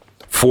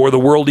for the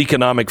World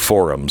Economic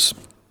Forum's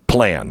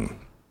plan.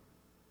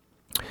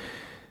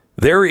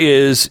 There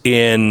is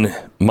in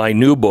my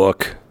new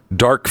book,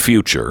 Dark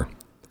Future,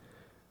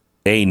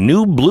 a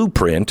new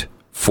blueprint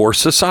for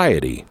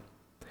society.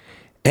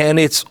 And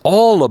it's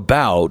all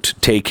about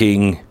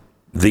taking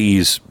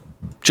these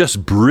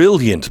just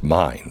brilliant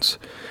minds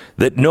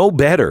that know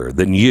better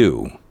than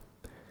you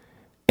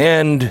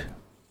and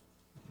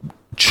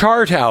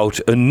chart out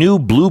a new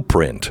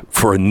blueprint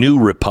for a new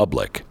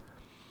republic.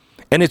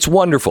 And it's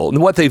wonderful.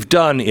 And what they've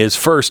done is,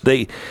 first,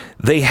 they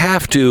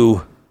have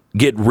to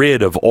get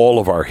rid of all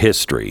of our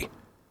history.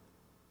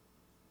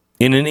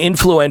 In an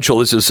influential,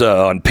 this is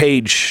on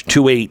page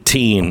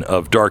 218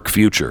 of Dark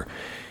Future.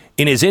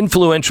 In his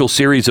influential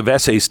series of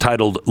essays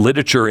titled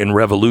Literature and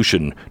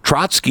Revolution,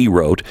 Trotsky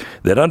wrote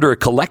that under a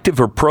collective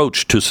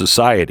approach to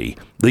society,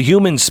 the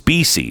human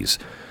species,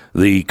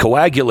 the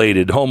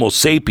coagulated Homo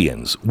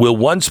sapiens, will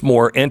once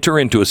more enter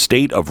into a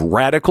state of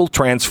radical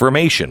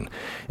transformation,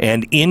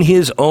 and in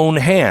his own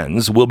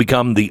hands will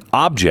become the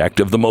object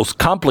of the most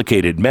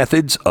complicated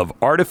methods of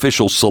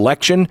artificial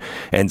selection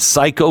and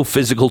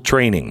psychophysical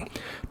training.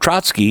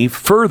 Trotsky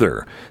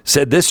further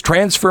said this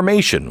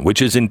transformation,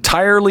 which is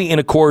entirely in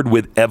accord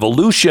with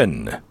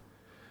evolution,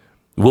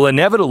 will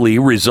inevitably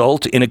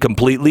result in a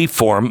completely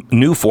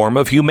new form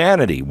of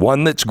humanity,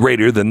 one that's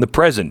greater than the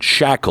present,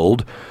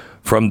 shackled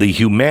from the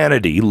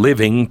humanity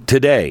living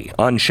today,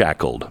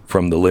 unshackled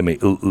from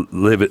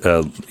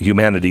the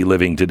humanity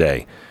living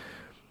today.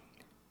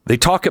 They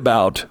talk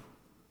about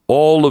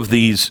all of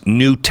these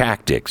new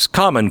tactics.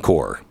 Common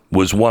Core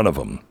was one of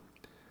them.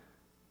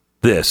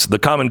 The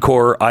Common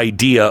Core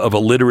idea of a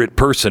literate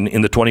person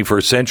in the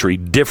 21st century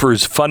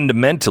differs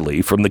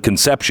fundamentally from the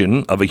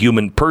conception of a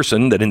human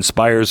person that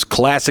inspires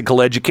classical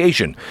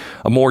education,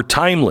 a more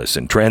timeless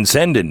and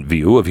transcendent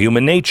view of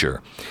human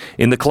nature.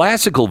 In the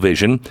classical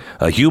vision,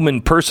 a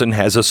human person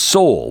has a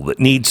soul that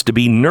needs to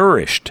be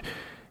nourished,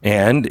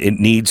 and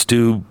it needs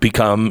to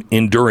become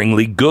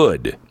enduringly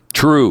good,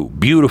 true,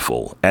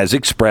 beautiful, as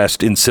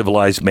expressed in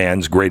civilized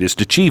man's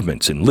greatest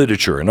achievements in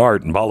literature and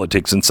art and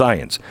politics and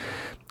science.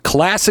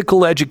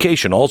 Classical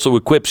education also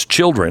equips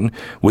children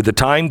with the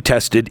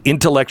time-tested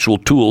intellectual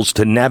tools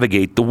to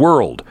navigate the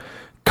world.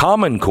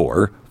 Common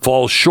Core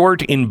falls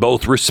short in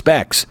both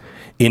respects,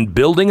 in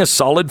building a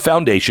solid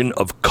foundation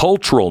of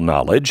cultural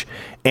knowledge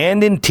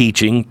and in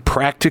teaching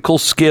practical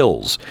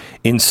skills.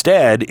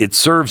 Instead, it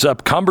serves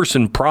up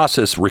cumbersome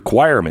process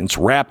requirements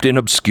wrapped in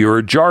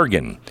obscure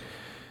jargon.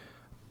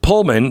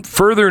 Pullman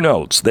further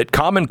notes that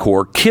Common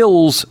Core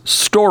kills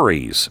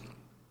stories.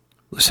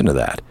 Listen to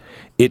that.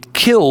 It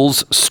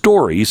kills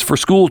stories for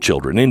school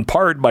children, in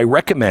part by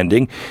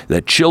recommending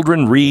that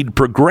children read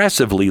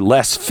progressively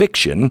less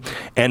fiction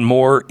and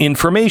more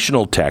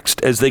informational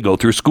text as they go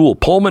through school.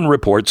 Pullman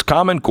reports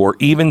Common Core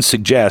even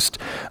suggests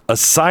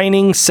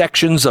assigning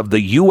sections of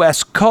the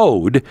U.S.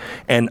 Code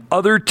and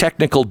other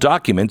technical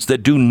documents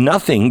that do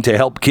nothing to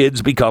help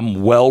kids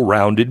become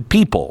well-rounded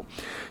people.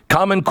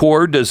 Common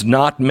Core does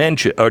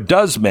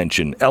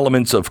mention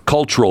elements of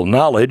cultural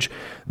knowledge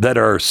that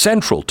are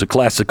central to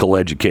classical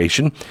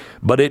education,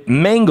 but it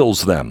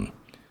mangles them.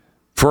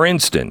 For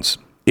instance,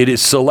 it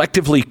is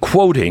selectively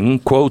quoting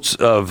quotes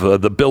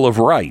of the Bill of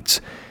Rights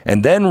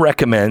and then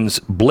recommends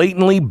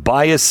blatantly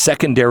biased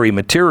secondary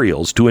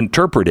materials to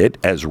interpret it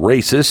as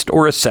racist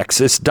or a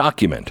sexist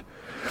document.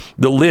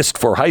 The list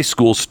for high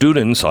school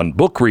students on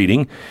book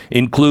reading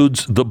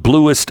includes The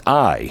Bluest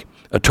Eye,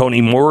 a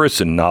Toni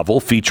Morrison novel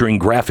featuring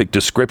graphic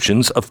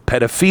descriptions of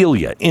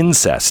pedophilia,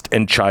 incest,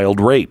 and child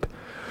rape.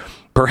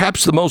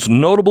 Perhaps the most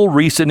notable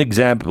recent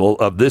example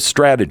of this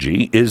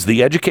strategy is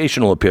the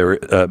educational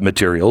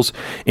materials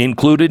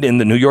included in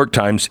the New York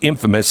Times'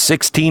 infamous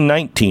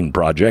 1619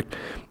 Project,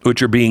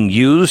 which are being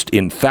used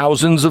in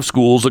thousands of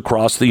schools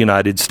across the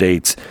United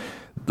States,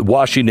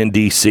 Washington,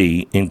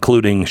 D.C.,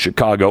 including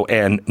Chicago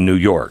and New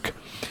York.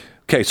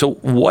 Okay, so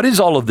what is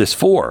all of this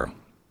for?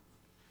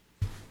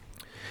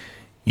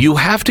 You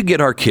have to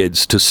get our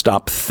kids to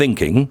stop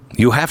thinking.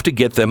 You have to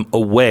get them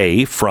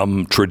away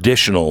from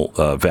traditional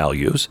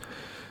values,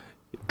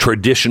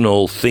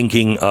 traditional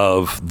thinking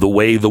of the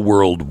way the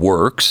world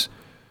works.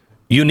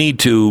 You need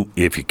to,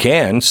 if you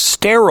can,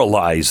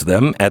 sterilize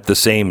them at the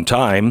same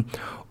time,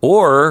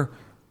 or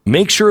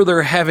make sure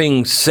they're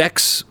having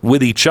sex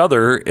with each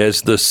other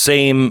as the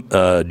same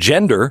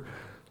gender,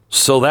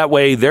 so that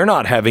way they're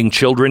not having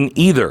children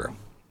either.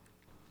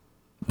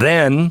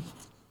 Then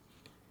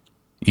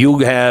you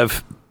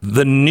have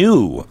the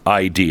new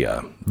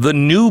idea, the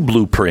new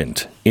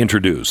blueprint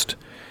introduced.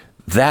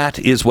 That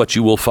is what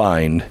you will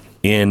find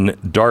in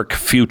Dark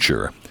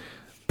Future.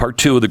 Part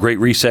 2 of The Great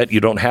Reset. You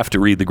don't have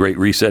to read The Great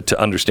Reset to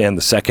understand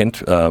the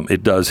second.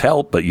 It does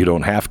help, but you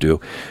don't have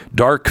to.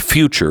 Dark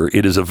Future.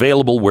 It is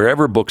available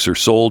wherever books are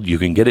sold. You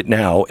can get it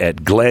now at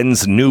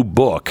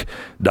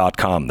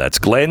glensnewbook.com. That's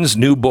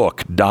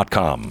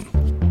glensnewbook.com.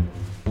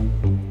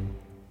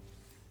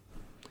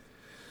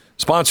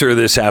 Sponsor of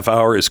this half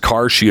hour is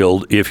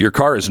CarShield. If your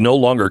car is no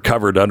longer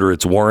covered under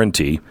its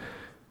warranty,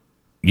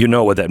 you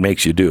know what that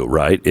makes you do,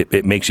 right?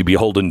 It makes you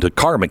beholden to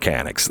car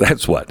mechanics.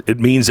 That's what. It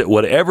means that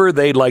whatever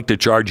they'd like to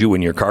charge you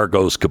when your car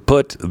goes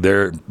kaput,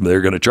 they're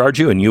going to charge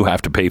you and you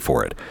have to pay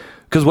for it.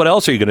 Because what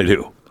else are you going to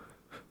do?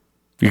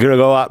 You're going to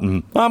go out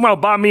and, I'm going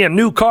to buy me a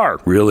new car.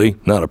 Really?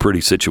 Not a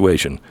pretty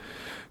situation.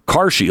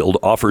 CarShield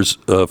offers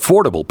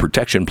affordable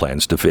protection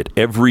plans to fit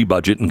every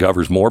budget and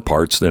covers more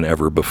parts than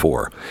ever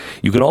before.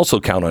 You can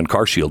also count on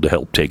CarShield to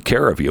help take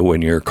care of you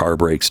when your car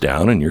breaks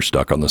down and you're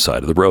stuck on the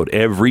side of the road.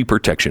 Every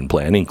protection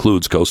plan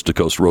includes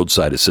coast-to-coast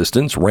roadside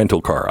assistance,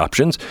 rental car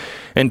options,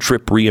 and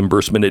trip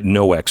reimbursement at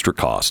no extra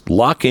cost.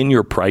 Lock in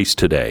your price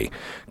today.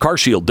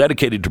 CarShield,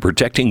 dedicated to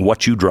protecting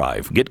what you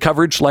drive. Get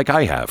coverage like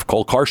I have.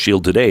 Call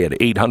CarShield today at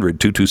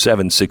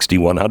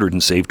 800-227-6100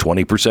 and save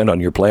 20% on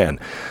your plan.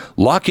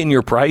 Lock in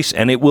your price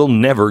and it will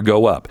never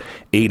go up.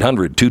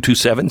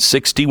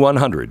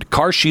 800-227-6100.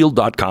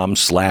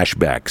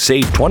 carshield.com/Beck.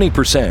 Save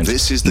 20%.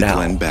 This is the now.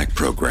 Glenn Beck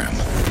Program.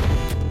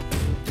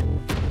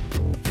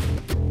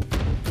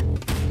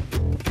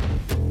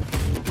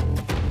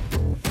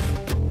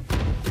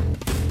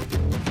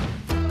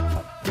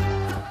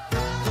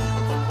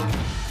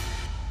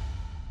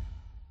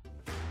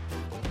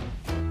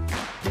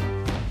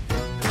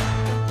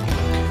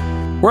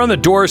 We're on the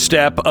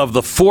doorstep of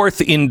the fourth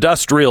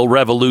industrial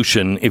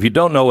revolution. If you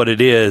don't know what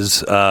it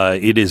is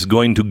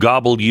going to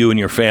gobble you and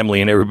your family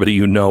and everybody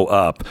you know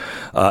up.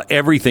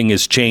 Everything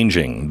is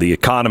changing. The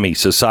economy,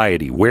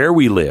 society, where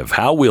we live,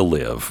 how we'll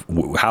live,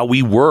 how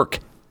we work,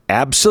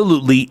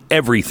 absolutely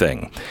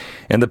everything.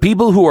 And the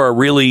people who are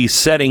really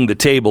setting the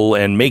table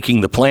and making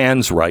the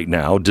plans right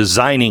now,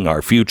 designing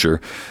our future,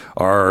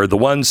 are the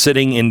ones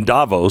sitting in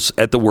Davos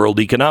at the World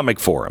Economic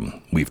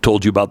Forum. We've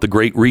told you about the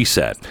Great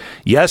Reset.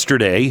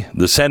 Yesterday,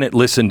 the Senate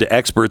listened to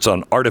experts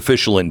on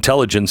artificial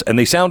intelligence, and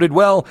they sounded,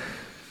 well,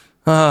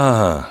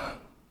 have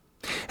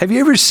you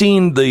ever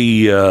seen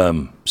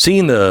the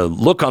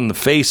look on the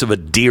face of a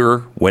deer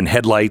when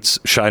headlights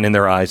shine in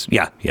their eyes?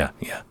 Yeah.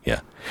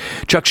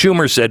 Chuck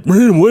Schumer said,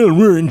 well,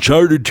 we're in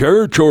uncharted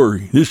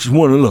territory. This is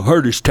one of the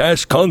hardest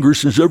tasks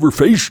Congress has ever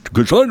faced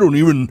because I don't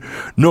even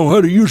know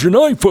how to use an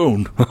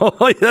iPhone.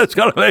 That's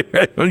going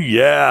to be,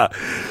 yeah,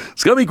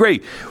 it's going to be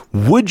great.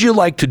 Would you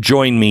like to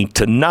join me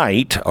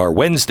tonight, our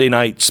Wednesday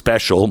night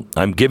special?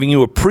 I'm giving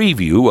you a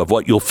preview of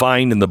what you'll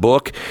find in the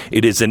book.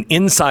 It is an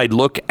inside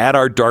look at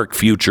our dark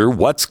future,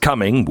 what's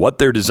coming, what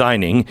they're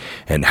designing,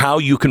 and how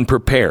you can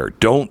prepare.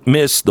 Don't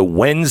miss the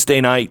Wednesday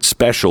night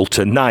special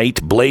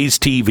tonight, Blaze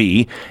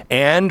TV,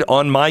 and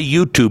on my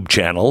YouTube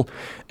channel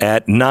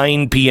at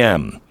 9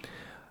 p.m.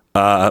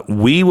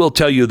 we will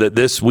tell you that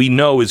this we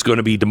know is going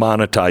to be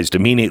demonetized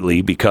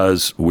immediately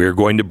because we're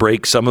going to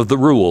break some of the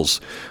rules.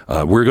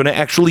 We're going to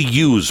actually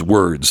use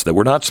words that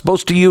we're not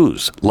supposed to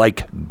use,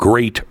 like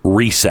Great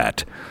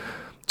Reset.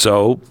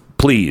 So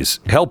please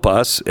help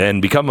us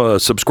and become a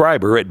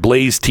subscriber at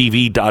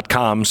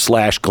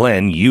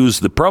blazetv.com/Glenn.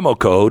 Use the promo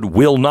code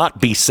will not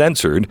be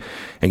censored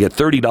and get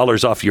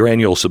 $30 off your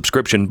annual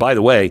subscription. By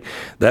the way,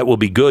 that will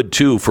be good,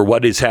 too, for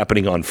what is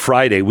happening on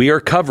Friday. We are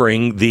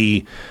covering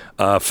the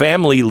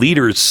Family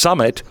Leaders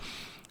Summit,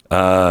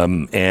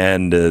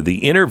 and the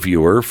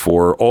interviewer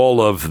for all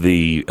of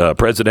the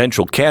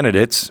presidential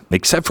candidates,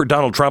 except for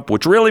Donald Trump,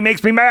 which really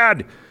makes me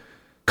mad.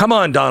 Come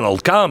on,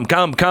 Donald. Come.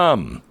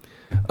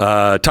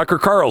 Tucker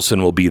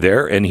Carlson will be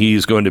there, and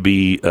he's going to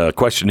be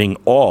questioning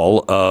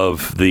all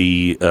of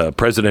the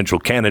presidential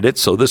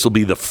candidates. So this will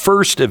be the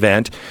first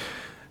event,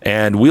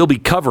 and we'll be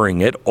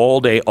covering it all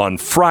day on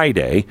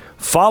Friday.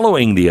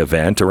 Following the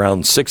event,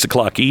 around 6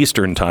 o'clock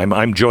Eastern time,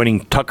 I'm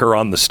joining Tucker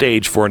on the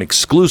stage for an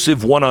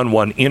exclusive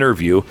one-on-one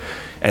interview,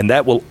 and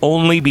that will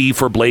only be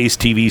for Blaze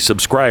TV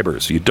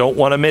subscribers. You don't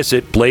want to miss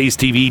it.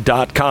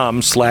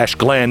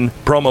 blazetv.com/Glenn.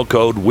 Promo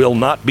code will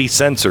not be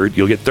censored.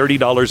 You'll get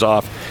 $30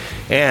 off,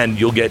 and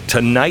you'll get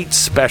tonight's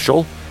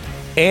special,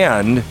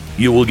 and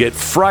you will get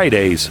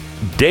Friday's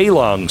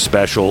day-long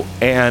special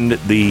and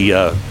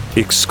the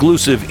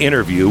exclusive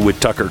interview with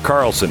Tucker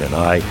Carlson and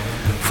I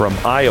from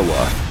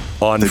Iowa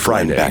on the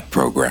Friday. Glenn Beck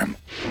Program.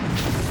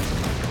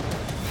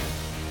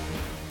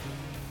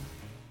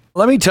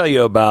 Let me tell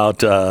you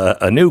about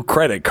a new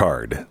credit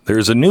card.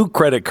 There's a new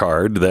credit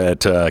card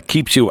that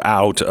keeps you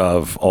out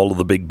of all of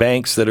the big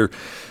banks that are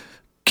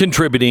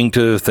contributing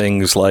to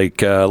things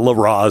like La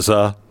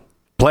Raza,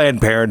 Planned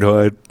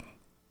Parenthood.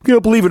 You know,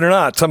 believe it or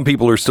not, some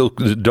people are still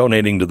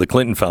donating to the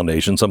Clinton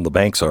Foundation. Some of the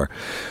banks are.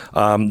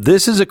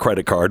 This is a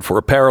credit card for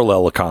a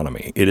parallel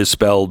economy. It is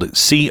spelled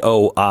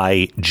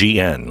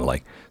COIGN,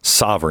 like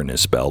sovereign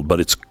is spelled, but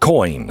it's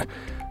coin.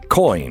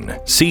 Coin,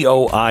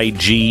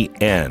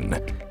 COIGN.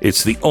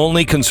 It's the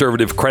only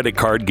conservative credit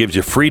card, gives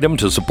you freedom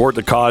to support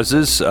the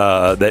causes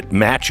that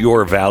match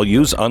your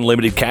values,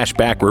 unlimited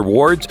cashback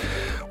rewards,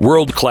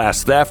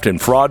 world-class theft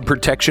and fraud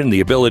protection,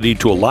 the ability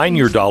to align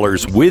your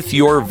dollars with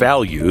your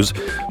values,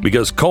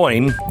 because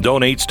Coin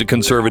donates to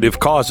conservative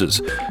causes.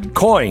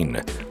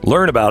 Coin.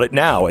 Learn about it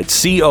now at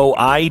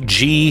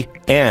COIGN,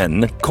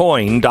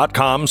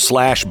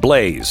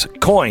 coin.com/Blaze.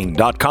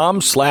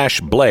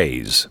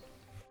 Coin.com/Blaze.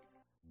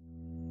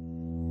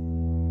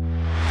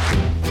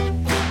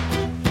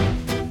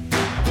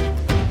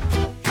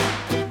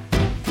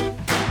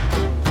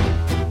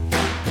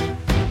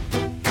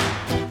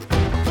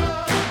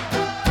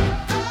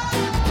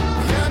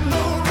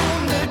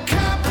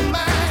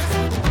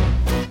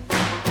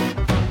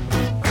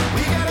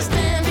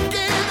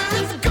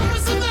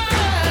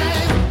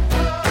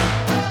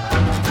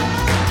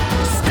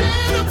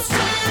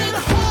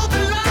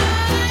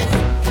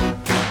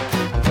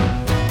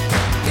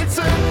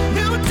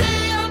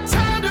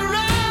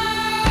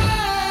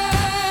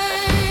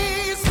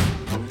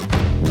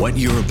 What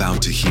you're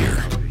about to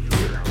hear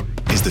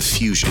is the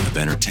fusion of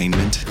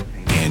entertainment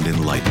and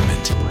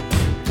enlightenment.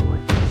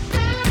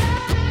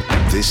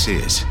 This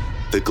is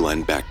the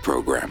Glenn Beck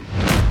Program.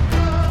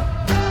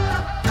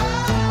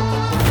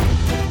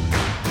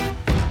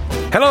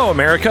 Hello,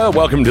 America.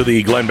 Welcome to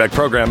the Glenn Beck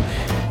Program.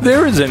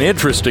 There is an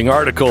interesting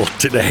article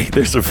today.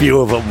 There's a few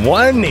of them.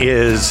 One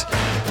is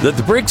that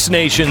the BRICS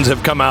nations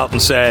have come out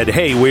and said,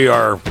 hey,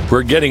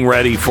 we're getting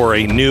ready for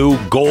a new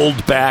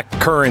gold-backed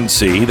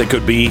currency that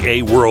could be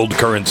a world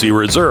currency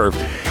reserve.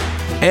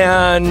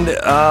 And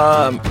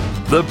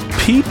the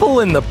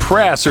people in the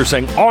press are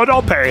saying, oh,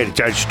 don't pay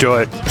attention to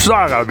it. It's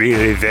not going to be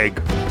anything.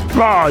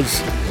 Oh,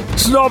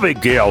 it's no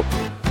big deal.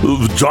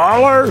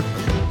 Dollar?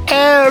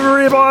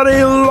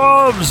 Everybody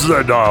loves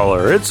the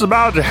dollar. It's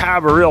about to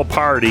have a real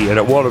party, and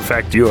it won't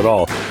affect you at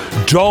all.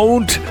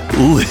 Don't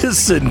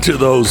listen to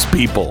those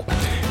people.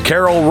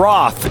 Carol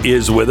Roth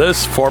is with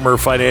us, former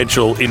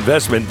financial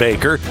investment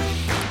banker.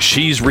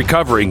 She's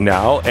recovering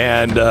now,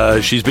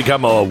 and she's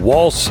become a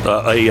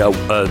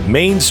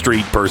Main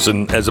Street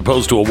person as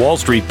opposed to a Wall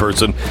Street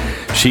person.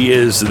 She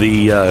is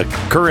the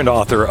current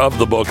author of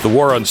the book, The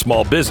War on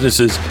Small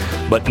Businesses.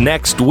 But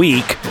next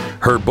week,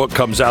 her book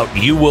comes out,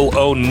 You Will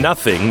Own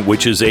Nothing,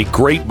 which is a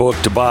great book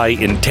to buy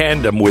in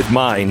tandem with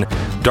mine,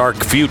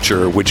 Dark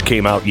Future, which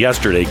came out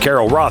yesterday.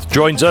 Carol Roth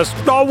joins us.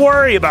 Don't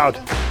worry about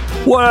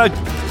what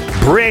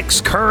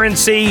BRICS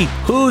currency.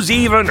 Who's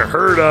even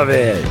heard of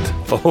it?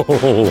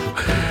 Oh,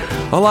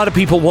 a lot of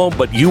people won't,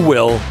 but you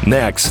will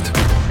next.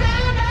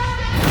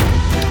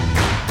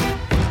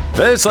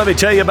 First, let me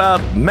tell you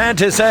about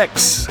Mantis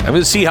X. I'm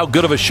going to see how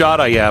good of a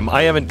shot I am.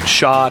 I haven't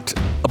shot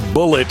a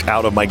bullet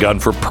out of my gun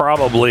for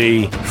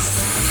probably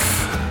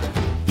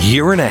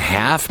year and a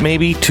half,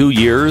 maybe 2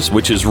 years,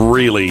 which is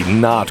really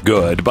not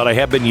good. But I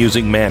have been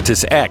using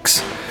Mantis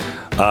X.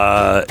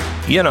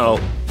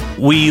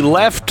 we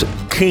left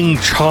King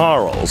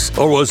Charles,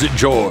 or was it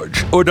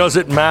George, or does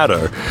it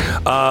matter?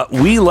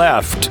 We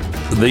left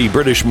the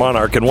British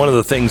monarch, and one of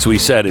the things we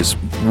said is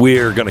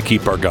we're going to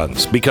keep our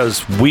guns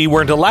because we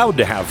weren't allowed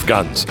to have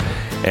guns,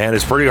 and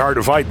it's pretty hard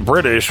to fight the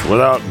British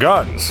without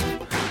guns.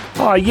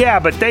 Oh yeah,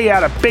 but they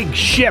had a big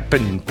ship,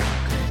 and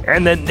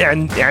then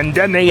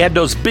they had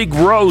those big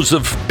rows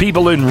of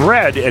people in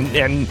red,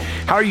 and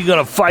how are you going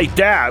to fight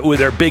that with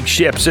their big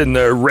ships and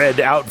their red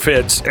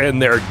outfits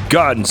and their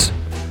guns?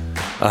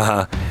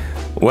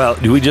 Well,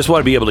 do we just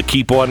want to be able to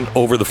keep one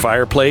over the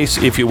fireplace,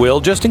 if you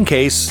will, just in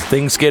case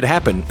things can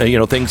happen?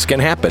 Things can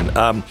happen.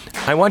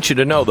 I want you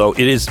to know, though,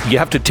 you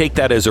have to take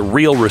that as a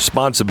real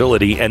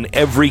responsibility, and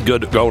every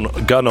good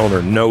gun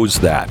owner knows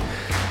that.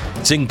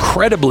 It's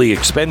incredibly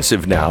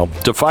expensive now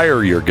to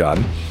fire your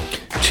gun.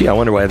 Gee, I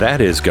wonder why that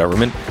is,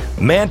 government.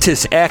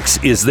 Mantis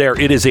X is there.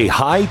 It is a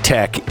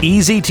high-tech,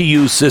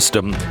 easy-to-use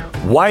system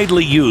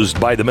widely used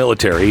by the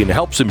military and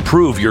helps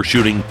improve your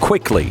shooting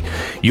quickly.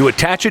 You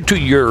attach it to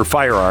your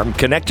firearm,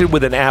 connect it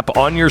with an app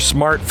on your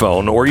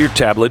smartphone or your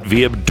tablet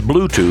via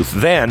Bluetooth.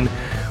 Then,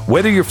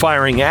 whether you're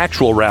firing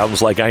actual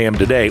rounds like I am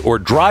today or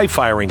dry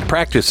firing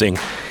practicing,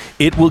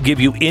 it will give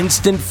you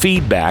instant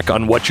feedback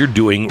on what you're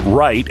doing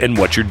right and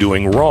what you're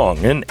doing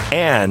wrong.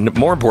 And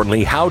more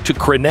importantly, how to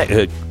correct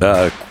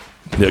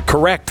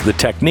the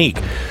technique,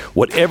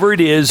 whatever it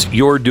is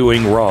you're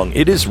doing wrong.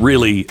 It is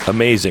really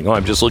amazing.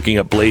 I'm just looking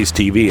at Blaze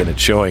TV and it's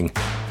showing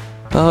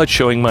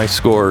my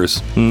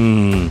scores.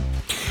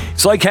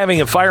 It's like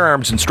having a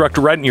firearms instructor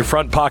right in your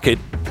front pocket.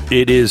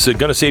 It is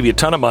going to save you a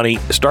ton of money.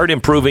 Start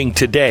improving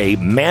today.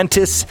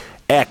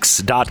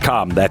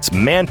 MantisX.com. That's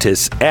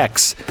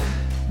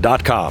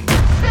MantisX.com.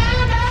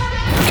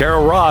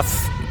 Carol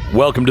Roth,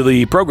 welcome to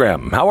the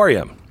program. How are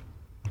you?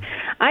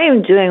 I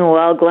am doing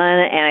well, Glenn,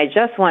 and I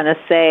just want to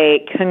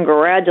say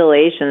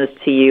congratulations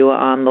to you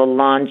on the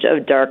launch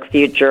of Dark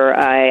Future.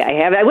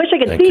 I wish I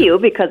could see you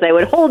because I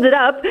would hold it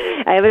up.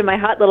 I have it in my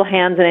hot little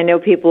hands, and I know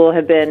people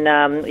have been,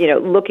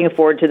 looking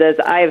forward to this.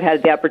 I've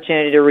had the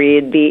opportunity to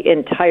read the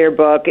entire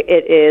book.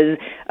 It is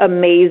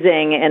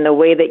amazing, and the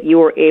way that you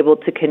were able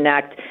to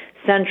connect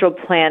central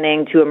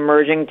planning to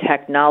emerging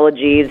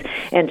technologies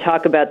and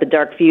talk about the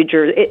dark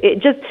future.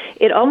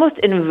 It almost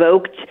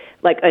invoked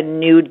like a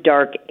new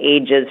dark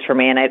ages for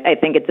me, and I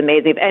think it's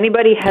amazing. If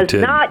anybody has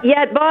not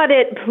yet bought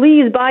it,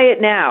 please buy it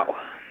now.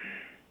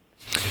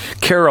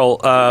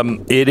 Carol,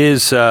 it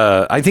is,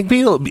 I think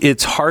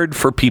it's hard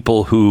for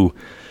people who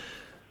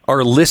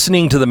are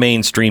listening to the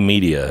mainstream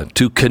media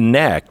to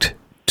connect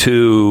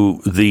to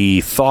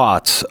the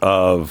thoughts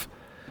of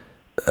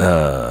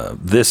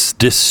this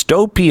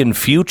dystopian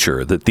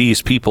future that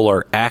these people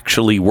are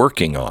actually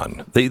working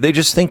on. They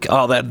just think,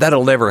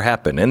 that'll never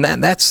happen. And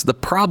that's the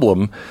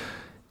problem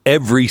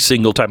every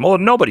single time. Oh,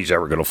 nobody's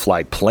ever going to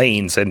fly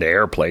planes into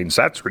airplanes.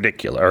 That's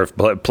ridiculous.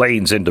 Or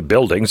planes into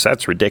buildings.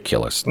 That's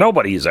ridiculous.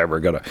 Nobody's ever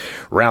going to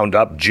round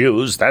up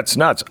Jews. That's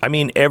nuts. I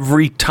mean,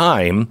 every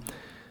time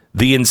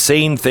the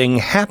insane thing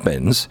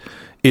happens,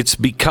 it's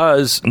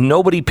because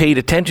nobody paid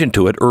attention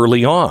to it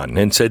early on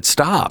and said,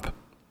 stop.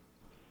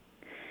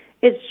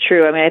 It's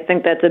true. I mean, I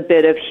think that's a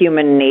bit of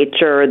human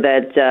nature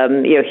that,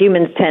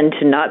 humans tend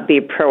to not be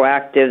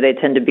proactive. They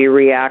tend to be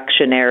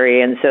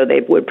reactionary, and so they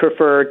would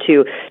prefer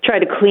to try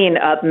to clean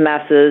up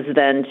messes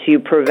than to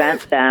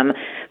prevent them.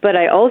 But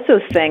I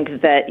also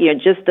think that,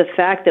 just the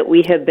fact that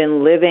we have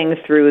been living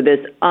through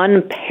this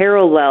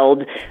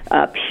unparalleled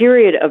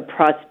period of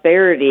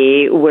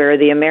prosperity where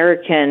the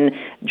American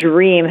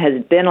dream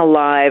has been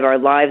alive, our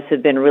lives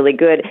have been really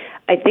good,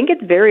 I think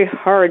it's very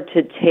hard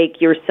to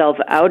take yourself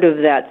out of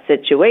that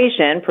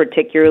situation,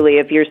 particularly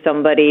if you're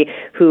somebody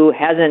who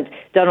hasn't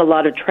done a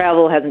lot of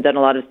travel, hasn't done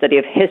a lot of study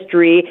of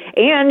history,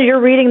 and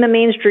you're reading the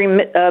mainstream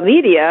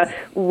media,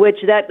 which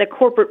the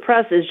corporate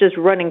press is just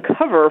running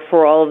cover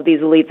for all of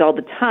these elites all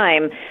the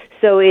time.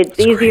 So it's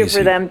easier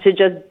for them to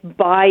just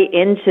buy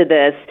into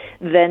this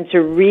than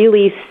to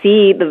really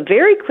see the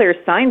very clear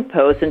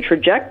signposts and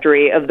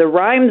trajectory of the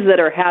rhymes that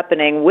are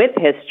happening with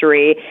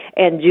history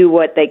and do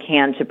what they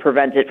can to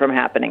prevent it from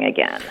happening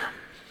again.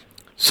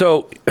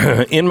 So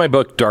in my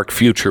book, Dark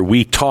Future,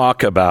 we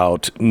talk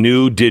about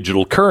new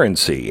digital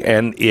currency,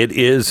 and it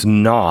is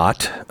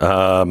not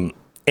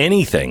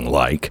anything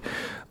like,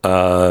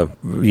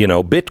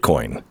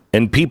 Bitcoin.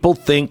 And people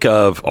think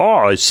of,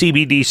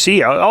 CBDC,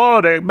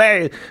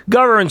 the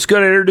government's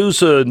going to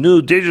introduce a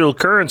new digital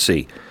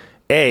currency.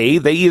 A,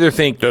 they either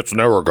think that's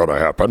never going to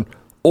happen,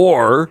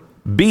 or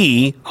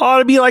B,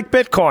 it'll be like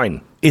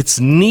Bitcoin.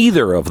 It's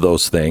neither of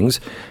those things.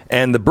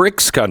 And the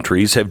BRICS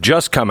countries have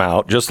just come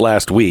out just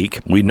last week.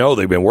 We know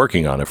they've been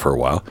working on it for a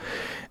while,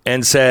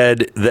 and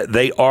said that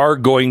they are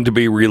going to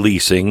be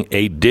releasing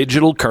a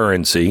digital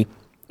currency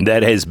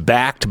that is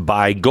backed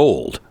by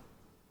gold.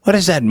 What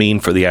does that mean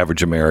for the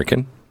average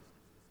American?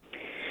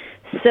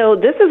 So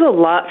this is a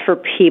lot for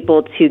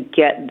people to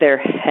get their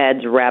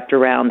heads wrapped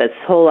around, this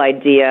whole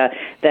idea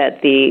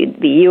that the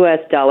U.S.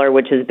 dollar,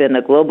 which has been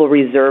the global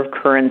reserve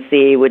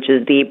currency, which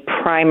is the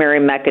primary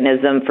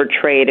mechanism for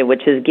trade and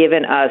which has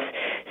given us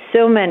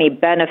so many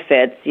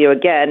benefits.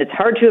 Again, it's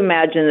hard to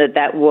imagine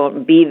that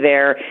won't be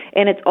there,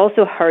 and it's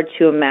also hard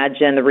to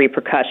imagine the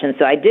repercussions.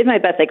 So I did my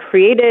best. I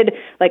created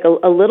like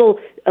a little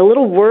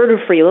word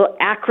for you, a little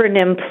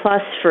acronym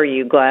plus for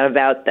you, Glenn,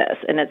 about this,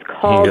 and it's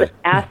called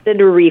acid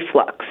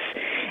reflux.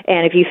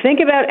 And if you think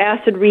about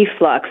acid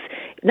reflux,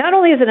 not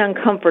only is it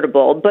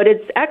uncomfortable, but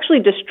it's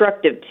actually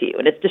destructive to you.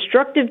 And it's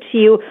destructive to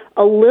you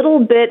a little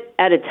bit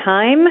at a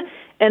time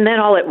and then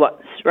all at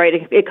once, right?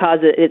 It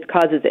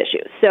causes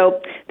issues.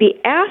 So the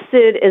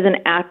ACID is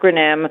an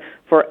acronym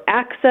for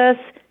access,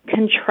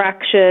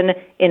 contraction,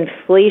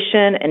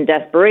 inflation, and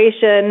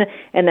desperation,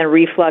 and then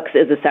reflux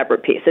is a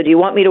separate piece. So do you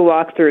want me to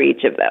walk through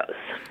each of those?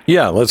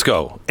 Yeah, let's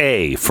go.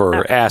 A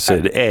for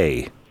acid,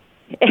 A.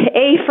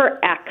 A for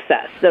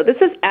access. So this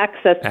is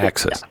access to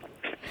stuff.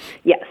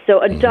 Yes.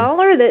 So a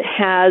dollar that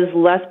has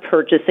less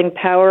purchasing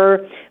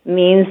power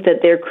means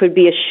that there could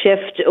be a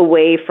shift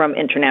away from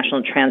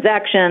international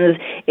transactions.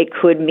 It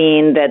could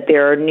mean that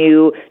there are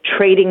new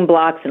trading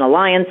blocks and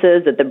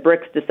alliances, that the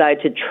BRICS decide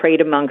to trade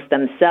amongst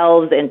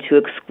themselves and to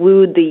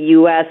exclude the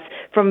U.S.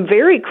 from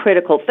very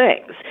critical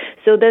things.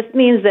 So this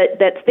means that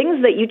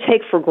things that you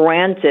take for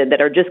granted that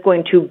are just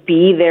going to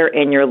be there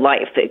in your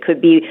life. It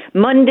could be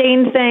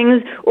mundane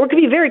things, or it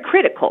could be very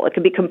critical. It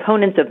could be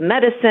components of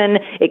medicine.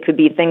 It could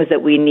be things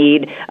that we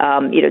need,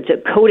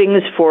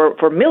 coatings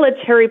for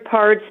military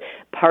parts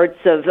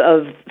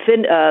of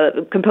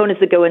components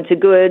that go into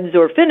goods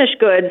or finished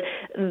goods.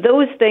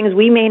 Those things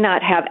we may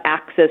not have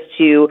access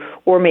to,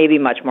 or maybe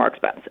much more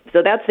expensive.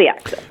 So that's the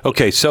access.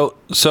 Okay,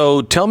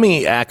 so tell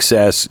me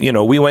access.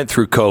 We went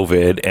through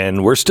COVID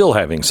and we're still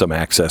having some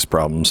access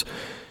problems.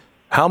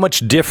 How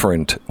much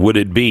different would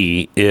it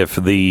be if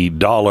the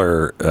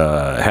dollar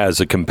has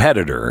a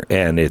competitor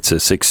and it's a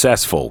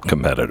successful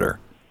competitor?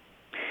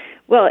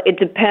 Well, it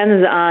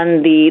depends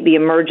on the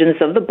emergence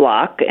of the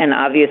bloc, and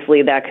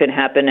obviously that could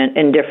happen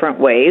in different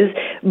ways.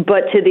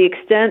 But to the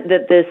extent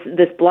that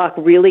this bloc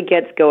really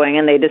gets going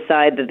and they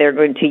decide that they're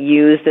going to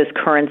use this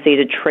currency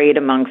to trade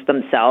amongst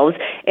themselves,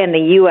 and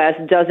the U.S.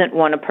 doesn't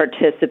want to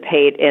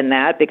participate in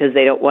that because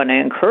they don't want to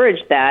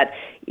encourage that,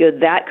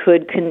 that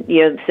could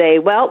say,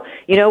 well,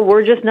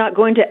 we're just not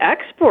going to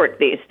export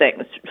these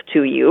things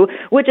to you,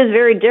 which is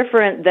very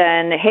different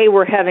than, hey,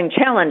 we're having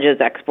challenges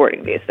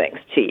exporting these things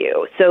to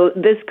you. So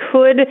this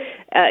could,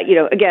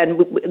 again,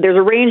 there's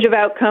a range of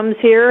outcomes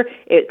here.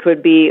 It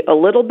could be a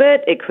little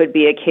bit, it could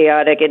be a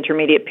chaotic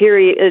intermediate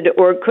period,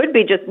 or it could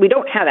be just we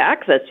don't have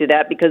access to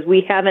that because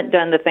we haven't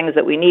done the things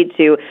that we need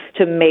to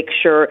make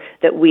sure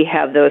that we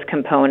have those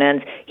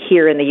components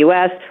here in the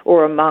U.S.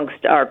 or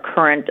amongst our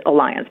current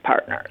alliance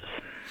partners.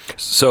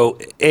 So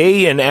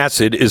A in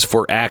acid is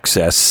for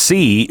access.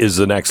 C is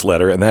the next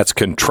letter, and that's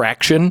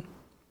contraction?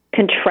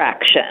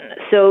 Contraction.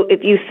 So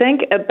if you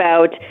think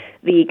about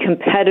the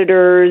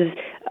competitors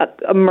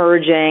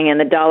emerging and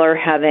the dollar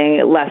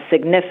having less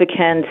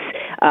significance,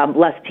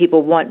 less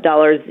people want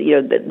dollars,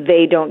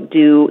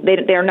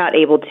 they're not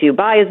able to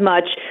buy as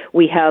much.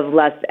 We have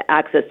less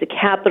access to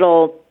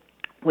capital.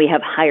 We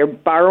have higher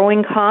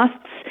borrowing costs.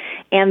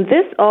 And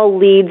this all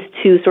leads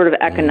to sort of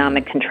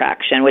economic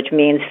contraction, which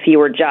means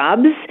fewer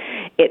jobs.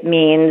 It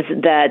means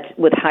that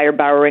with higher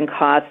borrowing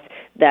costs,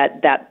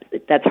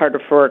 that's harder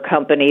for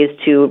companies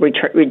to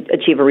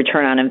achieve a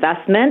return on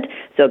investment.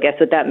 So guess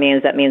what that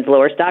means? That means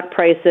lower stock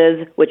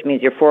prices, which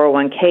means your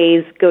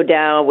 401ks go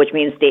down, which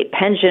means state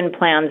pension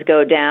plans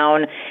go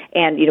down.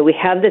 And, we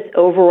have this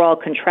overall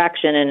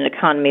contraction in an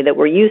economy that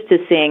we're used to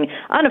seeing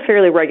on a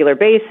fairly regular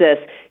basis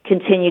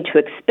continue to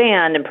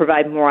expand and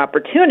provide more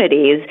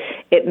opportunities.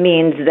 It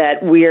means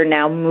that we are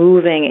now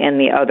moving in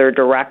the other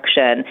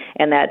direction.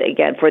 And that,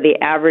 again, for the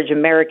average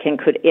American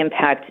could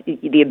impact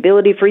the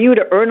ability for you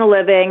to earn a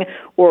living,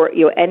 or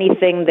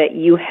anything that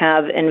you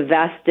have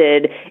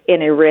invested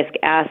in a risk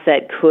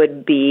asset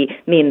could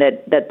mean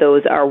that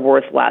those are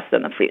worth less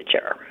in the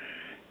future.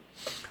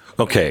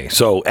 Okay,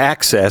 so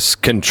access,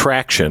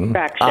 contraction.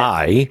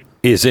 I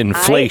is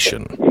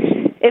inflation.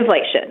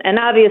 Inflation. And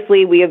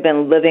obviously we have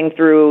been living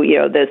through,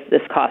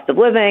 this cost of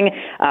living.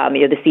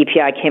 The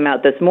CPI came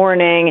out this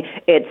morning.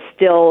 It's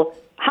still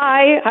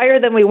higher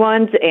than we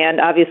want, and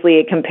obviously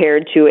it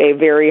compared to a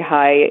very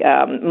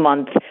high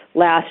month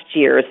last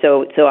year.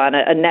 So on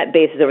a net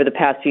basis over the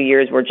past few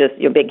years, we're just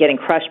getting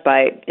crushed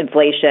by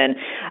inflation.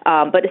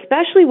 But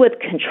especially with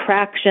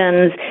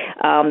contractions,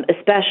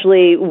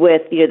 especially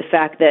with the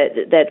fact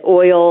that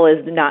oil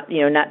is not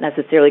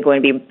necessarily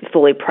going to be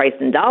fully priced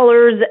in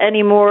dollars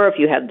anymore. If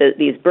you have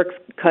these BRICS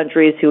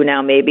countries who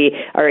now maybe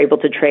are able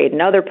to trade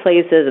in other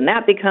places, and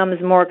that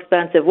becomes more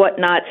expensive,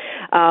 whatnot.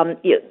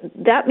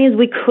 That means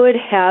we could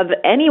have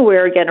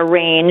anywhere, again, a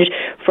range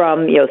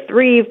from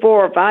 3,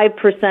 4,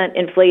 5%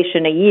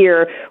 inflation a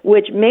year,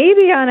 which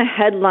maybe on a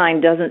headline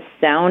doesn't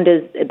sound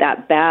as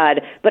that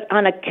bad, but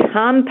on a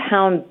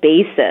compound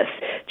basis,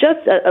 just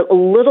a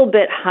little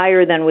bit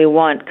higher than we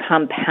want,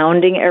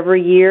 compounding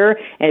every year.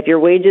 And if your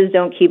wages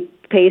don't keep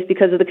pace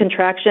because of the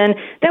contraction,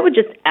 that would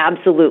just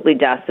absolutely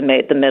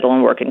decimate the middle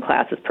and working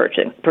classes'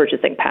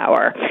 purchasing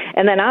power.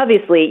 And then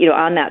obviously,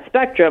 on that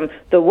spectrum,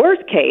 the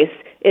worst case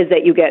is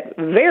that you get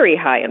very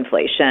high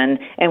inflation,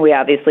 and we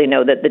obviously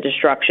know that the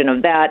destruction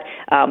of that,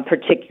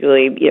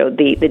 particularly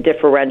the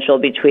differential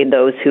between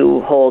those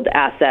who hold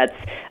assets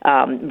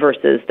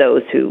versus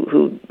those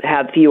who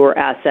have fewer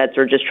assets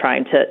or just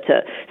trying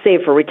to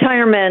save for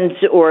retirement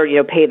or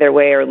pay their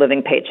way or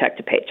living paycheck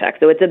to paycheck.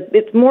 So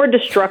it's more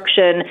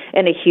destruction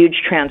and a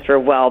huge transfer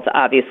of wealth,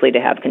 obviously, to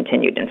have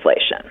continued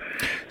inflation.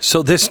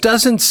 So this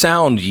doesn't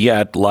sound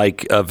yet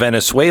like a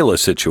Venezuela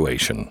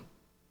situation.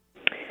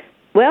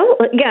 Well,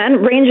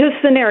 again, range of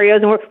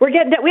scenarios, and we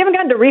haven't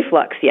gotten to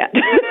reflux yet.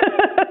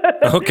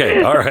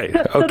 Okay, all right,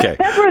 okay. So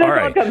that's where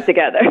this all comes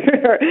together.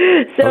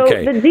 So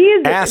okay. The D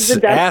is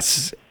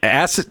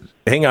acid.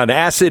 Hang on,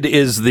 acid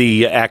is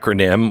the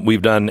acronym.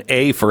 We've done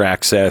A for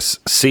access,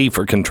 C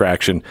for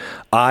contraction,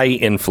 I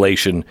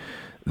inflation.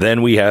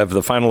 Then we have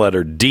the final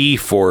letter D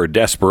for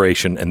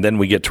desperation, and then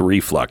we get to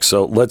reflux.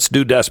 So let's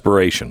do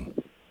desperation.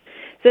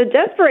 So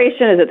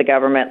desperation is at the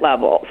government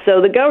level.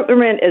 So the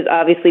government is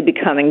obviously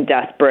becoming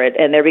desperate,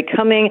 and they're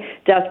becoming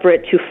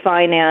desperate to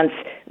finance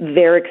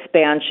their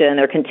expansion,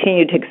 their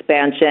continued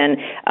expansion,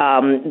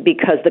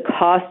 because the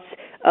costs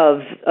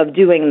of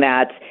doing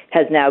that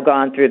has now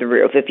gone through the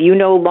roof. If you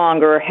no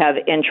longer have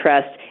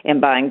interest in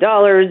buying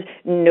dollars,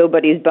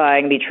 nobody's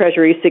buying the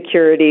Treasury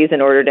securities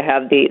in order to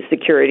have the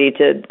security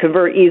to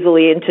convert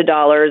easily into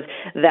dollars.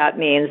 That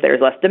means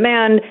there's less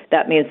demand.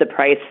 That means the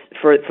price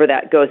for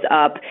that goes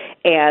up,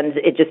 and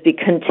it just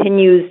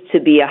continues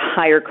to be a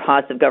higher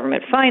cost of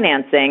government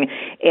financing,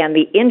 and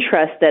the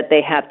interest that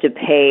they have to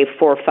pay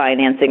for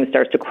financing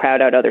starts to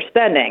crowd out other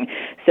spending.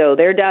 So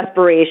their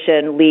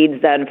desperation leads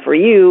then for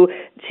you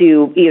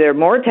to either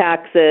more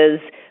taxes,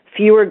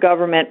 fewer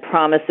government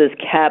promises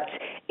kept,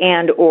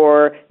 and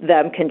or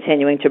them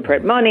continuing to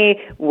print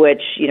money,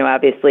 which,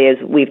 obviously, as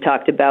we've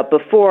talked about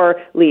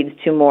before, leads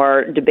to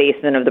more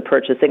debasement of the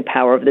purchasing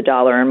power of the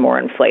dollar and more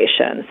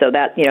inflation. So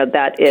that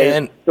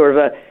is sort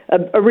of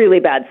a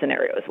really bad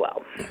scenario as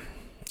well.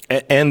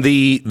 And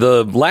the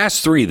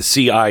last three, the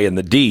C, I, and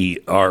the D,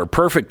 are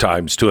perfect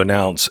times to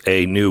announce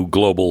a new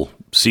global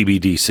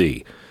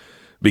CBDC.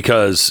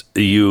 Because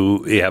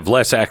you have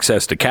less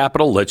access to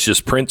capital. Let's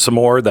just print some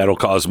more. That'll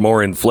cause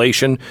more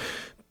inflation.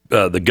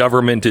 The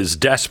government is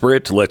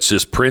desperate. Let's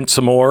just print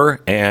some more.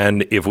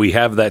 And if we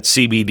have that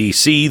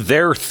CBDC,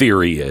 their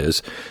theory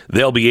is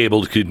they'll be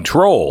able to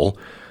control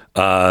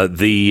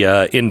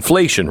the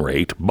inflation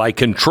rate by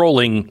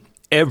controlling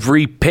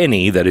every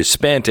penny that is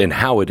spent and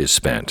how it is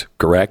spent.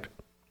 Correct?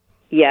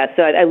 Yeah,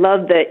 so I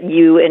love that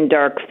you and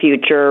Dark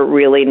Future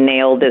really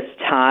nail this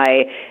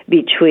tie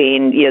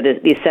between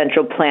the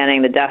central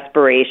planning, the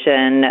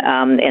desperation,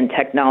 and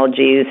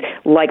technologies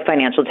like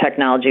financial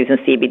technologies and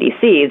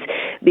CBDCs.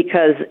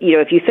 Because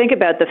if you think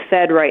about the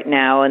Fed right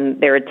now and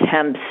their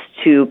attempts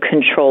to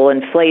control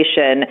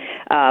inflation,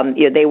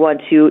 they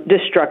want to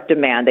destruct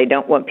demand. They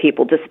don't want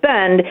people to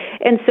spend,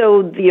 and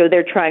so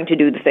they're trying to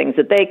do the things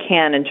that they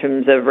can in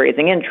terms of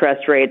raising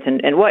interest rates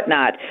and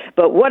whatnot.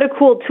 But what a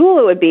cool tool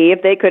it would be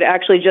if they could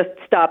actually just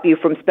stop you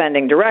from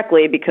spending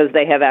directly because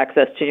they have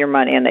access to your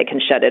money and they can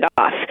shut it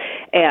off.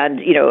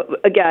 And,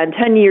 again,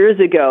 10 years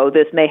ago,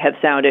 this may have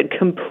sounded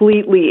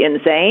completely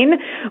insane,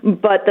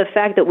 but the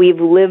fact that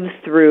we've lived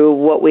through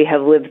what we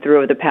have lived through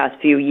over the past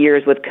few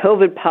years with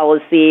COVID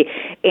policy,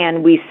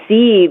 and we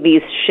see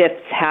these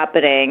shifts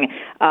happening,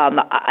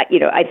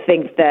 I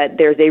think that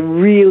there's a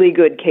really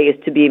good case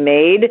to be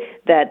made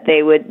that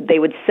they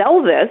would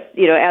sell this,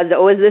 as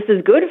this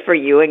is good for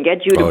you and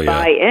get you to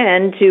buy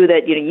into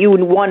that, you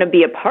would want to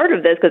be a part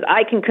of this because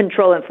I can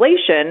control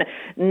inflation,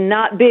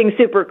 not being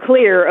super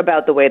clear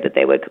about the way that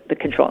they would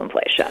control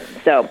inflation.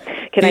 So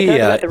can I talk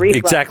about the reflux?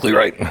 Exactly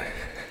right.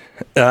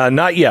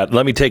 Not yet.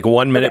 Let me take a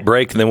 1 minute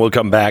break and then we'll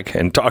come back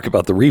and talk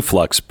about the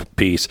reflux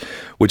piece,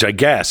 which I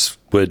guess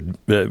would,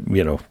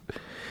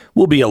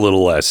 will be a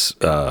little less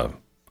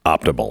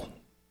optimal,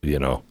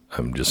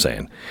 I'm just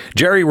saying.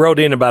 Jerry wrote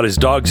in about his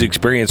dog's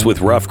experience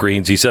with Rough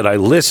Greens. He said, I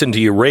listened to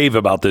you rave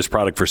about this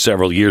product for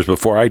several years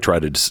before I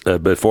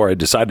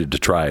decided to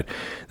try it.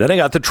 Then I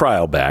got the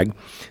trial bag.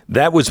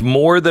 That was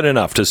more than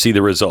enough to see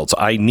the results.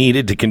 I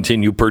needed to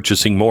continue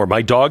purchasing more.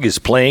 My dog is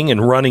playing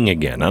and running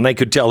again, and I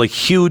could tell a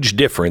huge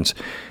difference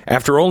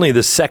after only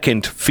the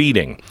second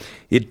feeding.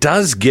 It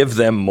does give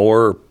them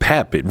more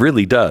pep. It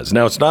really does.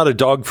 Now, it's not a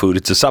dog food.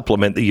 It's a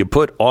supplement that you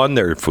put on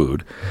their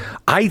food.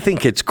 I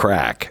think it's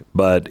crack,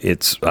 but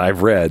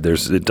I've read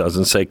it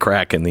doesn't say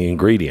crack in the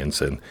ingredients,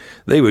 and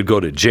they would go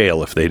to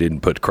jail if they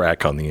didn't put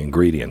crack on the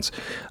ingredients.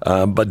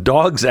 But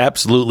dogs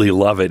absolutely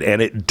love it, and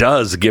it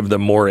does give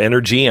them more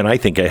energy and I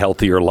think a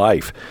healthier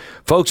life.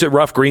 Folks at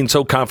Rough Greens,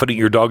 so confident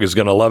your dog is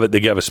going to love it, they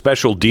have a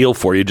special deal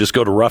for you. Just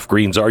go to Rough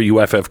Greens,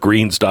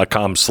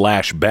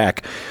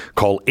 ruffgreens.com/Beck.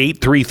 Call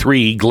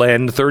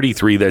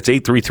 833-GLEN-33. That's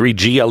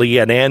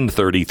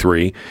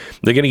 833-GLENN-33.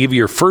 They're going to give you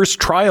your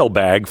first trial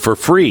bag for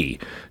free.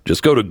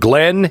 Just go to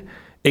Glenn,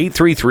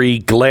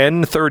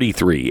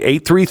 833-GLEN-33,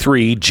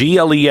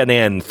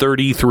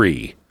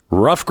 833-GLENN-33,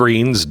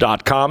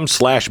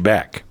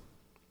 roughgreens.com/Beck.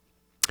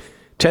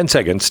 10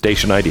 seconds,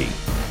 station ID.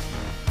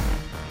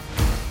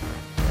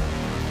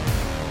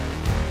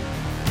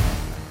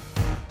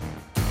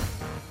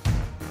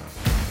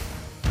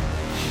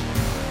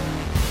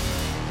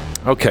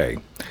 Okay.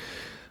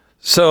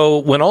 So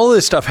when all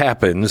this stuff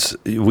happens,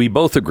 we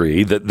both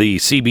agree that the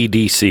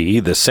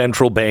CBDC, the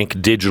central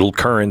bank digital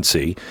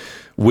currency,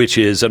 which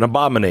is an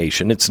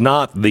abomination. It's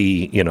not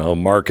the,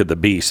 mark of the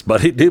beast,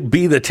 but it'd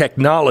be the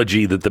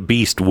technology that the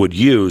beast would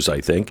use,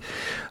 I think.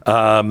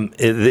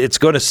 It's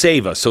going to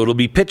save us. So it'll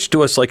be pitched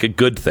to us like a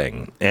good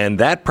thing. And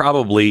that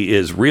probably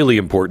is really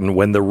important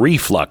when the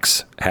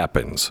reflux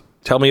happens.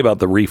 Tell me about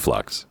the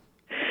reflux.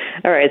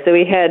 All right, so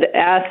we had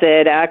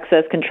acid,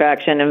 access,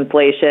 contraction,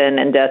 inflation,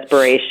 and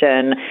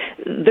desperation.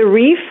 The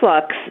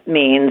reflux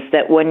means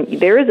that when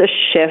there is a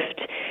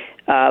shift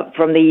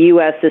from the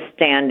U.S.'s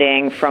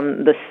standing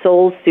from the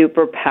sole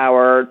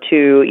superpower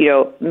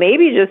to,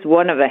 maybe just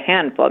one of a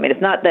handful. I mean,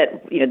 it's not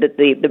that, that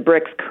the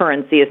BRICS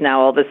currency is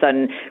now all of a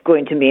sudden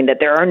going to mean that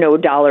there are no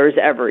dollars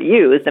ever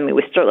used. I mean,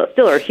 we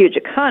still are a huge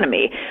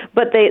economy,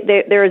 but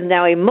there is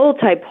now a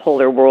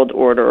multipolar world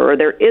order, or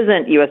there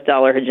isn't U.S.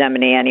 dollar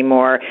hegemony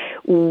anymore.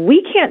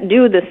 We can't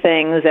do the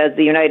things as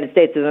the United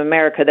States of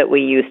America that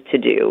we used to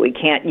do. We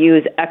can't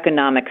use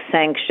economic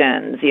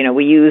sanctions. We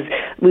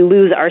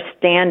lose our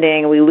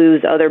standing. We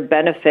lose other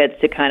benefits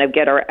to kind of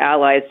get our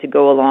allies to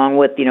go along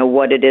with,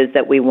 what it is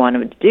that we want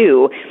them to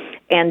do.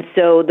 And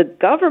so the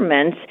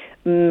government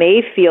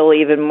may feel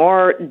even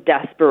more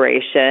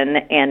desperation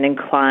and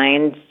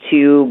inclined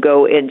to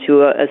go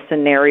into a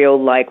scenario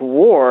like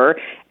war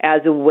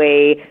as a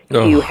way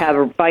to have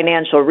a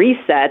financial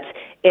reset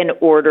in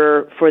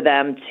order for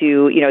them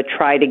to,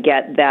 try to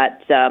get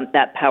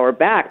that power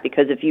back.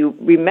 Because if you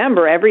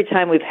remember, every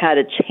time we've had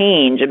a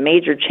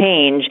major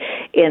change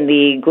in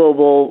the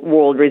global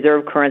world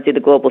reserve currency, the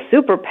global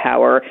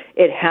superpower,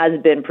 it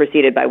has been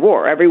preceded by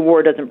war. Every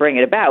war doesn't bring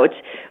it about,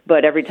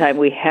 but every time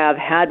we have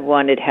had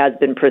one, it has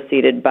been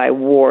preceded by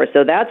war.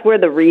 So that's where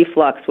the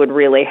reflux would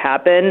really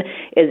happen,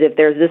 is if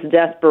there's this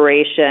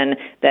desperation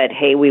that,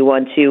 hey, we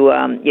want to,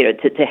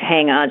 to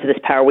hang on to this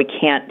power, we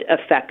can't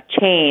affect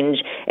change,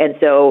 and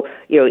so,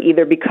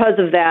 either because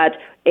of that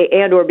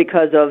and or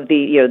because of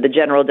the, the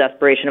general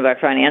desperation of our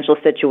financial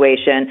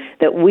situation,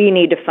 that we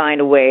need to find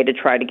a way to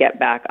try to get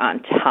back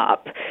on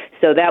top.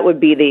 So that would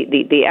be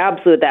the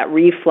absolute, that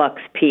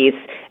reflux piece.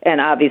 And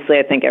obviously,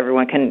 I think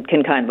everyone can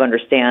kind of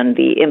understand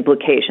the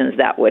implications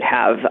that would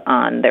have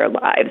on their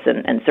lives.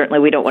 And certainly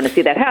we don't want to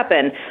see that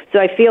happen. So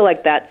I feel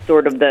like that's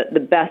sort of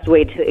the best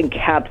way to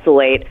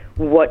encapsulate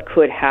what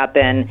could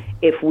happen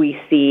if we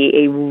see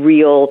a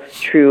real,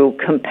 true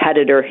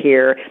competitor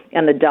here,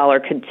 and the dollar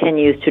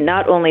continues to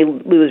not only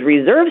lose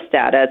reserve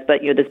status,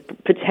 but this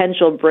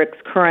potential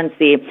BRICS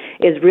currency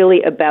is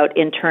really about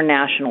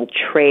international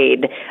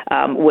trade,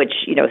 which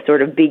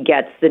sort of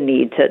begets the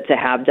need to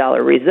have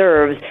dollar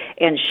reserves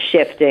and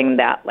shifting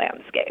that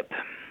landscape.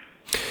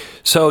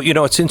 So,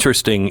 it's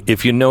interesting,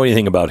 if you know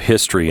anything about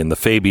history and the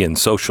Fabian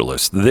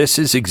socialists, this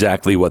is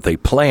exactly what they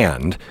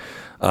planned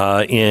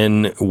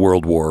in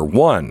World War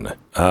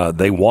I.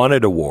 They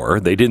wanted a war.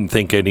 They didn't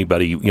think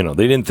anybody,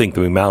 they didn't think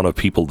the amount of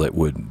people that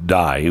would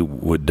die.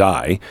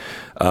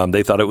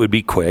 They thought it would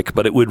be quick,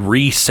 but it would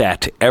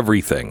reset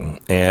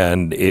everything,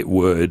 and it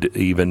would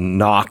even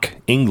knock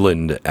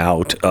England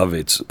out of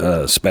its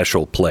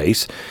special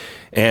place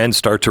and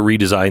start to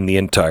redesign the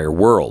entire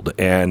world.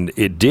 And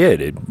it did.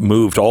 It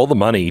moved all the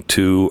money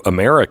to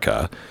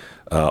America.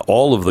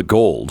 All of the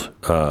gold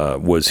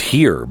was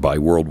here by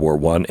World War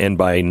I, and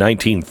by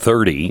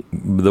 1930,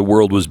 the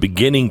world was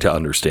beginning to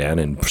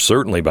understand, and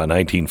certainly by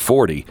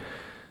 1940,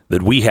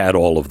 that we had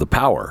all of the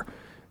power.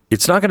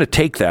 It's not going to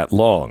take that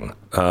long.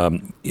 I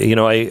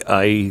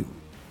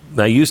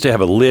used to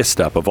have a list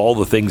up of all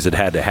the things that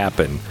had to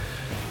happen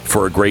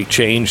for a great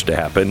change to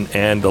happen,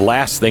 and the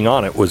last thing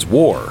on it was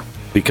war.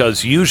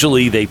 Because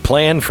usually they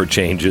plan for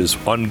changes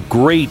on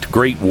great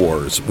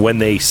wars. When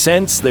they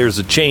sense there's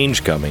a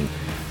change coming,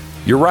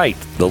 you're right.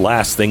 The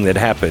last thing that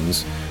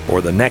happens,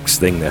 or the next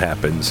thing that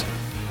happens,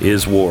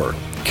 is war.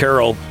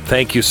 Carol,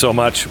 thank you so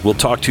much. We'll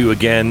talk to you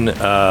again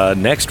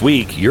next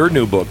week. Your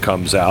new book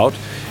comes out.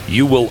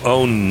 You Will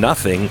Own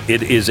Nothing.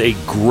 It is a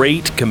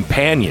great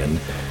companion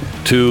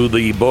to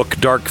the book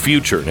Dark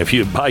Future. And if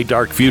you buy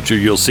Dark Future,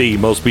 you'll see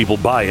most people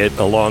buy it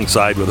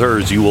alongside with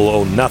hers, You Will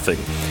Own Nothing.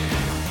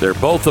 They're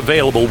both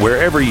available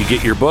wherever you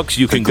get your books.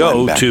 You can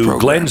go to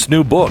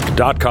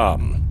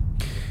glensnewbook.com.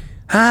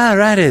 All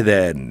righty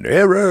then.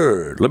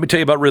 Let me tell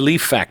you about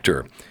Relief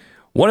Factor.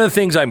 One of the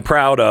things I'm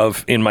proud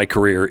of in my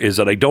career is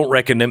that I don't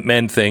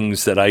recommend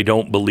things that I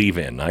don't believe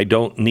in. I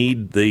don't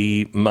need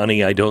the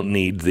money. I don't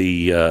need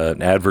the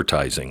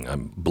advertising.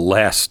 I'm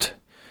blessed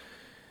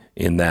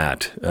in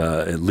that,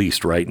 at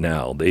least right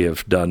now. They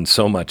have done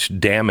so much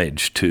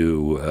damage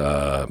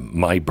to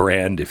my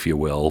brand, if you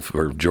will,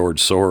 for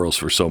George Soros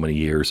for so many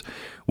years.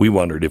 We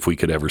wondered if we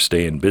could ever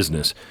stay in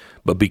business.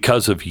 But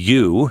because of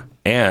you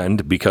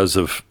and because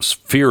of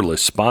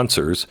fearless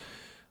sponsors,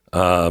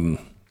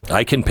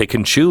 I can pick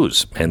and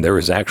choose. And there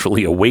is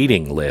actually a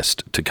waiting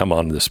list to come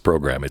on this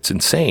program. It's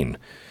insane.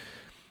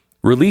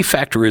 Relief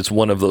Factor is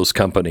one of those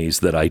companies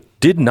that I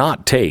did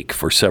not take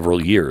for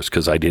several years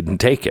because I didn't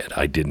take it.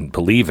 I didn't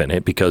believe in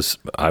it because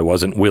I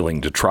wasn't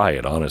willing to try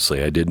it,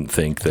 honestly. I didn't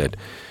think that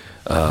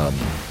an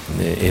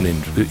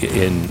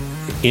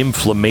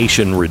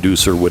inflammation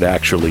reducer would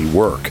actually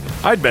work.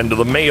 I'd been to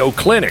the Mayo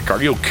Clinic.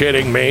 Are you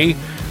kidding me?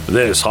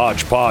 This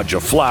hodgepodge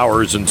of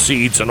flowers and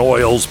seeds and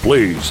oils,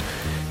 please.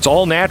 It's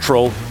all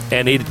natural,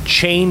 and it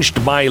changed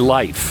my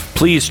life.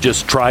 Please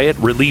just try it.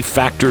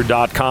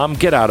 ReliefFactor.com.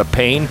 Get out of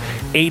pain.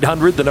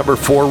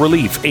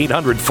 800-4-RELIEF.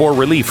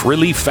 800-4-RELIEF.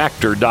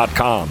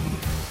 ReliefFactor.com.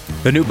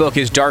 The new book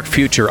is Dark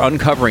Future,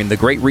 Uncovering the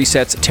Great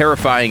Reset's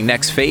Terrifying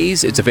Next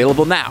Phase. It's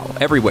available now,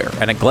 everywhere,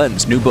 and at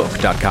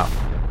glensnewbook.com.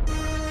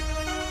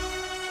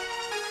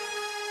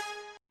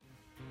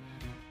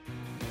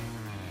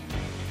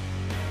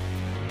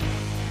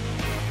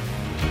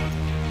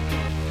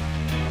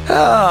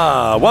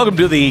 Welcome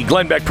to the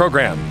Glenn Beck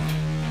program.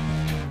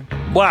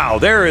 Wow,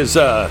 there's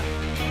a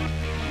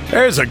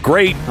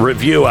great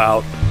review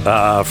out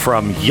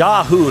from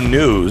Yahoo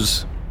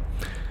News.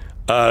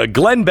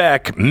 Glenn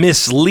Beck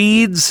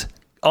misleads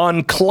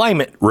on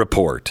climate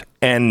report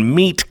and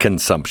meat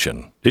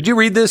consumption. Did you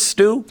read this,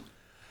 Stu?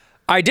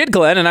 I did,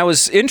 Glenn, and I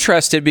was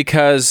interested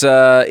because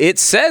it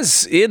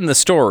says in the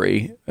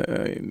story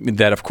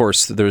that, of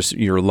course,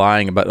 you're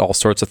lying about all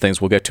sorts of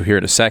things we'll get to here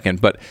in a second,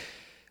 but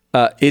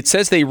it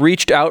says they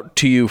reached out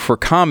to you for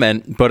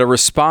comment, but a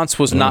response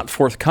was not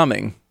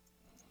forthcoming.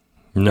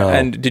 No.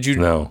 And did you?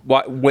 No.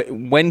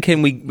 When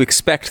can we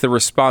expect the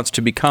response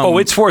to become? Oh,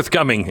 it's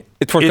forthcoming.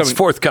 It's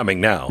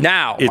forthcoming now.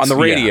 Now on the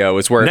radio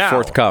is where it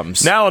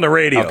forthcomes. Now on the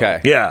radio.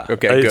 Okay. Yeah.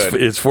 Okay. Good.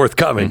 It's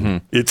forthcoming.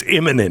 Mm-hmm. It's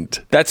imminent.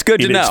 That's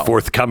good to know. It's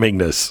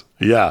forthcomingness.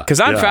 Yeah. Because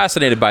I'm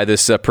fascinated by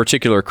this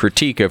particular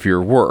critique of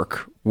your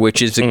work,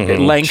 which is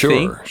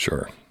lengthy.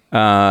 Sure.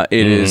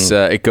 It is.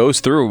 It goes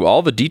through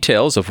all the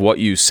details of what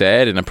you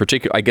said, and in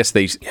particular, I guess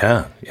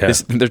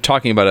they're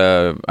talking about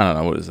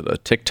a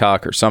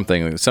TikTok or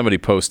something. Somebody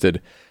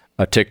posted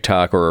a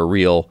TikTok or a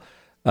reel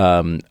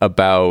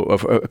about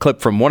a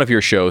clip from one of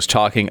your shows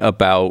talking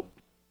about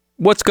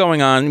what's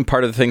going on.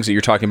 Part of the things that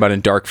you're talking about in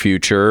Dark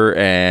Future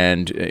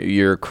and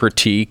your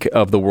critique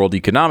of the World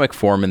Economic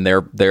Forum and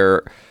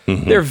their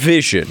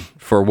vision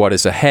for what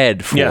is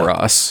ahead for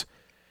us.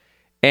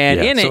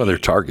 And in some of their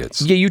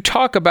targets. Yeah, you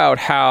talk about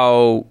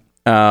how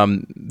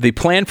the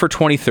plan for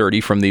 2030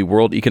 from the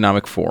World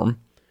Economic Forum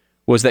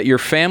was that your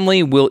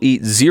family will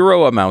eat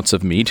 0 amounts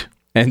of meat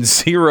and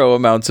 0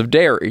 amounts of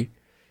dairy.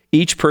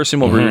 Each person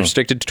will be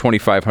restricted to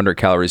 2,500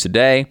 calories a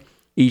day.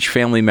 Each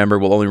family member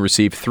will only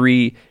receive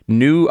 3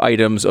 new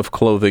items of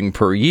clothing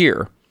per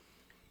year.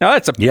 Now,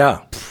 that's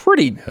a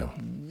pretty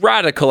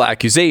radical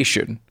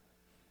accusation.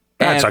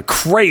 That's a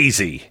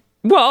crazy...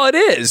 Well, it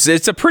is.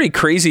 It's a pretty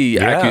crazy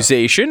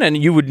accusation, and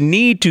you would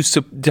need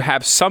to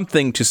have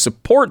something to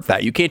support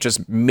that. You can't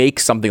just make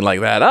something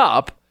like that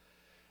up.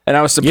 And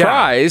I was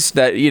surprised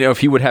that,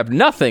 if you would have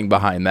nothing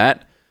behind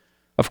that.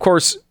 Of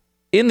course,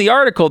 in the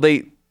article,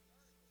 they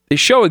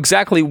show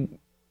exactly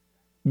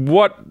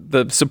what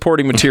the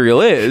supporting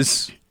material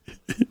is.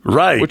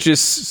 Right, which is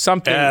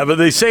something. But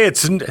they say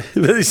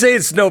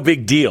it's no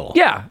big deal.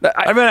 Yeah,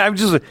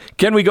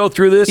 Can we go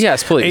through this?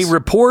 Yes, please. A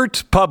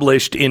report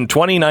published in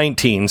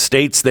 2019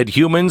 states that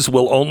humans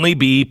will only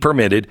be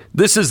permitted.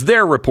 This is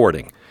their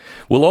reporting.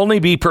 Will only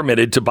be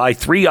permitted to buy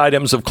 3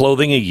 items of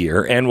clothing a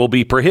year and will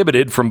be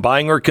prohibited from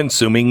buying or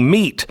consuming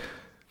meat.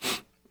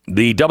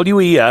 The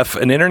WEF,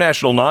 an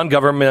international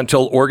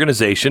non-governmental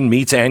organization,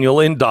 meets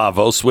annually in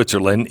Davos,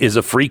 Switzerland, is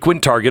a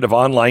frequent target of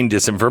online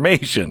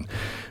disinformation.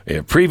 They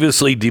have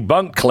previously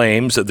debunked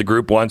claims that the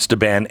group wants to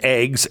ban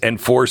eggs and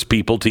force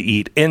people to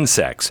eat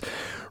insects.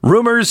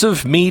 Rumors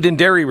of meat and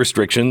dairy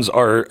restrictions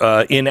are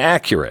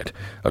inaccurate,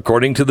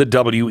 according to the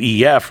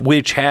WEF,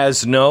 which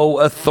has no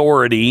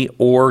authority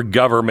or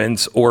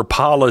governments or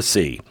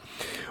policy.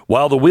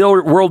 While the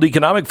World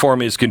Economic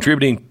Forum is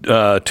contributing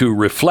to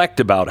reflect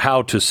about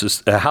how to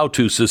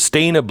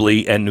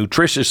sustainably and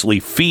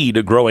nutritiously feed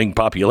a growing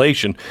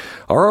population,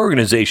 our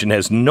organization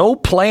has no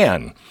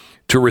plan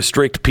to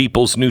restrict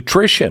people's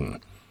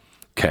nutrition.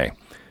 Okay.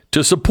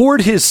 To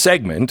support his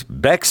segment,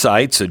 Beck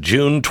cites a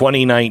June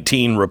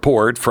 2019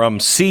 report from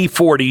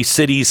C40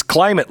 Cities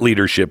Climate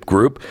Leadership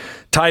Group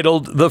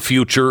titled The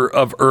Future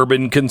of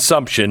Urban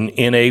Consumption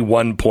in a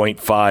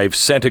 1.5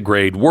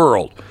 Centigrade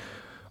World,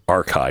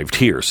 archived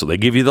here. So they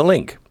give you the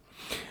link.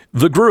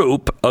 The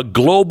group, a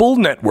global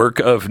network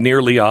of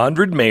nearly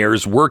 100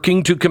 mayors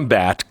working to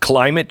combat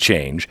climate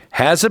change,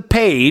 has a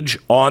page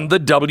on the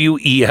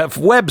WEF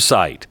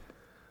website.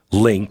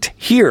 Linked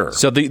here.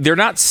 So they're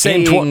not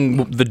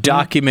saying the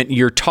document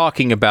you're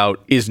talking about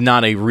is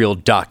not a real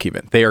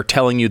document. They are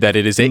telling you that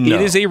it is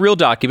a real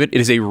document.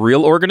 It is a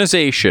real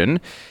organization.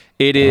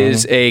 It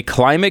is a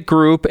climate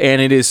group,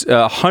 and it is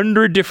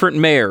 100 different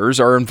mayors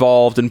are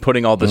involved in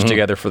putting all this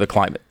together for the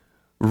climate.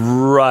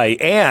 Right,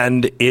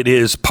 and it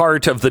is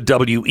part of the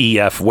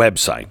WEF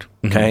website.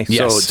 Okay,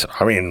 yes. So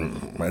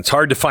it's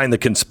hard to find the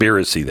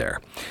conspiracy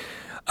there.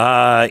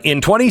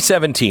 In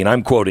 2017,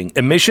 I'm quoting,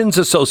 emissions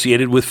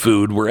associated with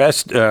food were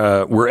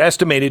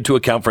estimated to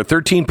account for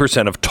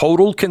 13% of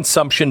total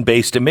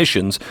consumption-based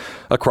emissions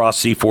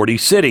across C40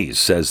 cities,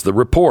 says the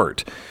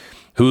report.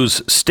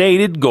 whose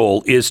stated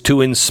goal is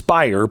to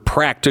inspire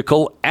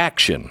practical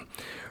action.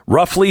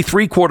 Roughly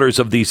 3/4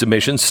 of these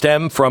emissions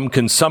stem from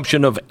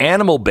consumption of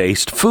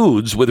animal-based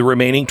foods, with the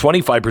remaining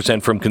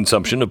 25% from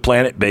consumption of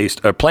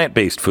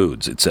plant-based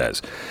foods, it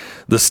says.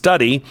 The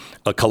study,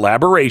 a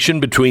collaboration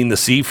between the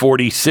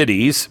C40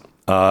 cities,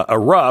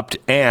 Erupt,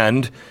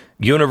 and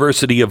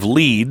University of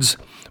Leeds,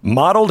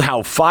 modeled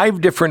how 5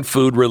 different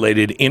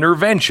food-related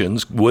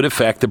interventions would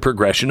affect the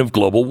progression of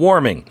global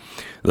warming.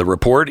 The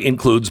report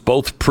includes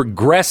both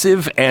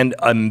progressive and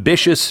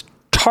ambitious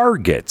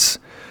targets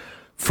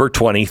for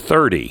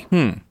 2030.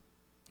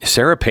 Is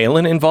Sarah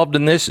Palin involved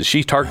in this? Is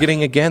she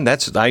targeting again?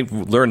 I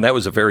learned that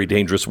was a very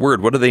dangerous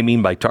word. What do they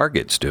mean by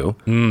targets, Stu?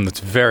 That's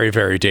very,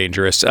 very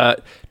dangerous.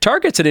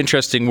 Target's an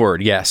interesting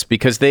word, yes,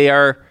 because they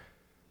are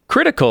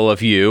critical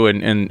of you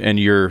and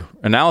your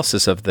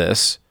analysis of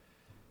this,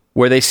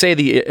 where they say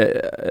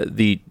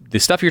the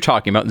stuff you're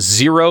talking about,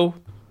 0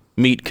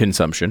 meat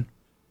consumption,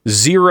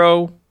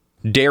 0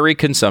 dairy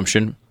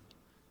consumption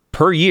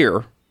per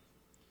year,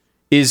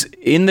 is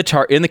in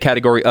the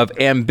category of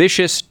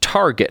ambitious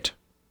target.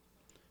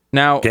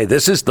 Now, okay,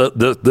 this is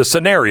the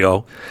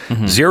scenario.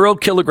 0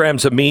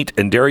 kilograms of meat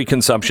and dairy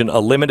consumption, a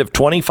limit of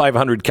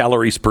 2,500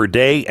 calories per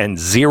day, and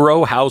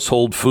 0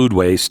 household food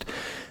waste.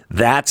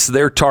 That's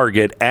their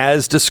target,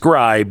 as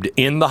described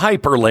in the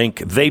hyperlink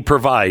they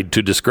provide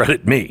to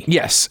discredit me.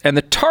 Yes, and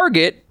the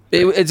target,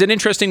 it's an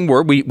interesting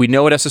word. We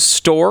know it as a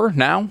store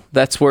now.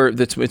 That's where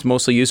it's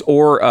mostly used,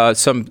 or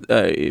some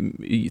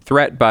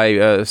threat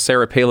by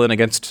Sarah Palin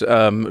against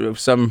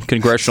some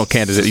congressional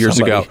candidate years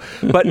ago.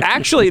 But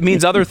actually, it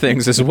means other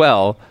things as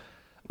well.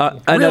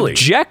 An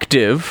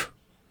objective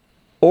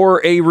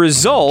or a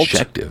result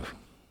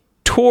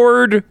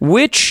toward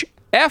which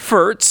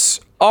efforts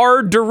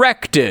are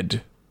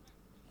directed.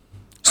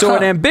 So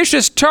an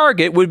ambitious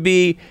target would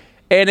be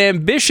an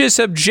ambitious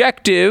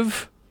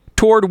objective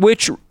toward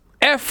which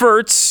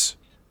efforts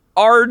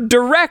are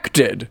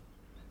directed,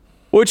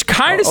 which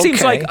kind of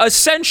seems like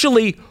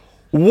essentially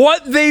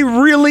what they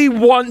really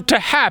want to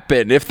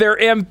happen. If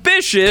they're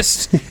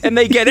ambitious and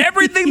they get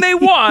everything they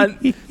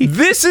want,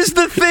 this is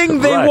the thing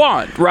they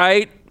want,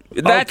 right?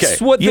 That's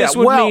what this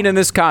would mean in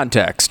this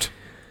context.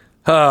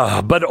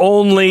 But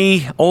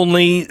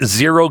only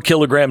 0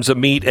 kilograms of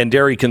meat and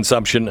dairy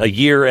consumption a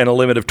year, and a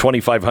limit of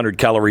 2,500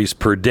 calories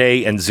per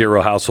day, and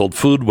 0 household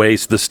food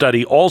waste. The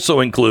study also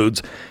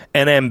includes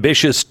an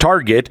ambitious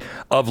target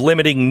of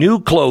limiting new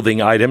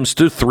clothing items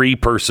to 3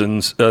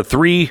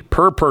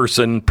 per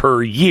person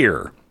per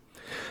year.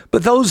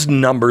 But those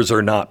numbers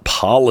are not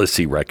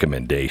policy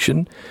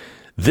recommendation.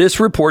 This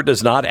report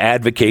does not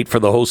advocate for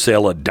the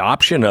wholesale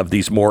adoption of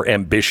these more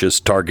ambitious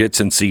targets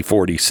in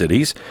C40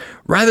 cities.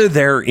 Rather,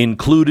 they're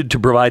included to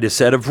provide a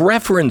set of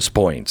reference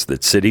points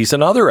that cities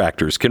and other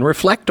actors can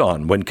reflect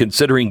on when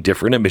considering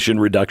different emission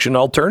reduction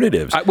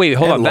alternatives. Wait,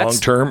 hold on.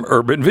 Long-term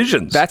urban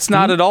visions. That's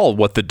not at all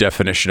what the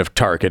definition of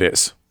target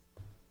is.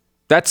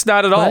 That's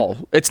not at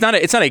all. It's not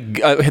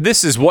a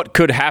this is what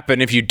could happen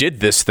if you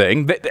did this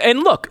thing. And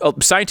look,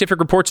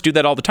 scientific reports do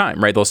that all the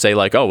time, right? They'll say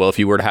like, oh, well, if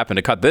you were to happen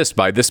to cut this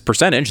by this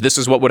percentage, this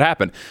is what would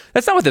happen.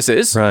 That's not what this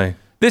is. Right.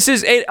 This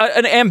is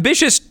an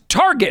ambitious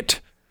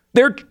target.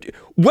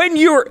 When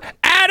you're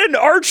at an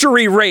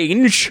archery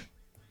range,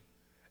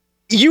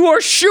 you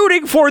are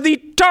shooting for the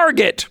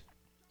target.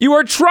 You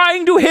are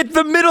trying to hit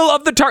the middle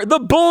of the target, the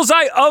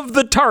bullseye of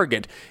the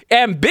target.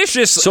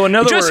 Ambitious. So in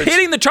other words,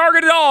 hitting the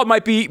target at all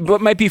might be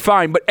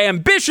fine, but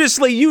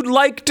ambitiously, you'd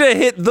like to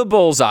hit the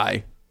bullseye.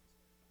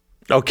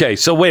 Okay,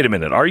 so wait a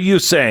minute. Are you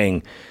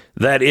saying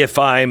that if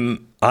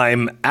I'm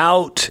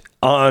out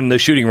on the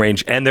shooting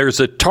range and there's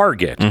a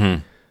target,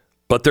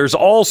 but there's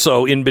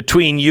also in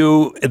between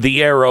you,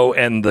 the arrow,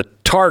 and the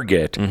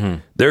target,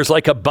 there's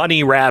like a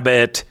bunny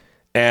rabbit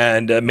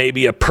and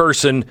maybe a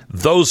person,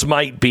 those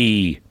might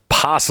be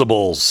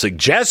possible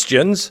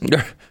suggestions,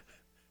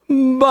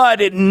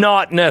 but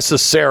not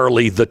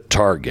necessarily the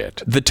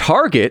target. The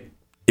target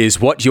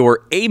is what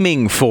you're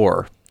aiming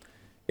for.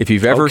 If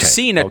you've ever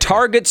seen a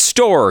Target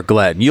store,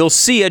 Glenn, you'll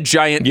see a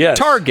giant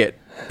target.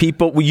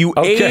 People, you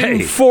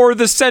aim for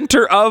the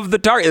center of the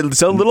target.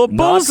 It's a little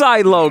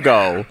bullseye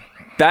logo.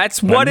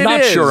 That's what it is. I'm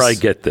not sure I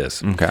get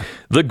this. Okay.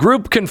 The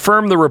group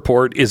confirmed the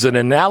report is an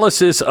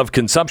analysis of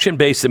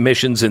consumption-based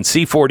emissions in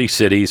C40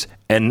 cities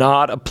and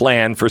not a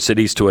plan for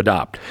cities to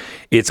adopt.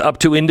 It's up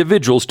to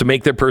individuals to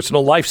make their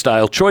personal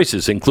lifestyle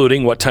choices,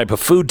 including what type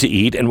of food to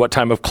eat and what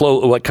type of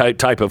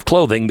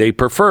clothing they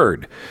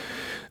preferred.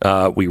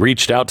 We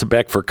reached out to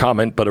Beck for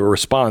comment, but a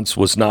response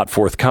was not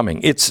forthcoming.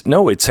 It's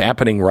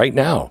happening right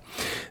now.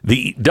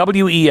 The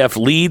WEF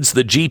leads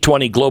the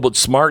G20 Global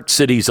Smart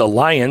Cities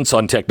Alliance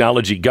on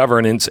technology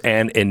governance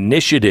and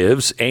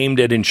initiatives aimed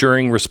at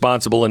ensuring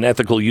responsible and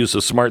ethical use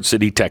of smart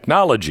city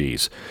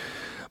technologies.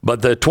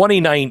 But the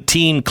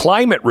 2019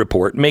 climate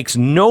report makes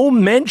no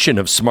mention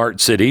of smart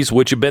cities,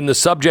 which have been the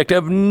subject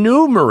of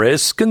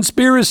numerous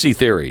conspiracy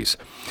theories.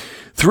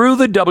 Through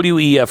the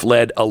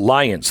WEF-led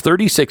Alliance,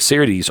 36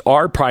 cities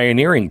are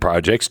pioneering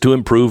projects to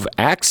improve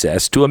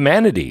access to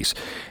amenities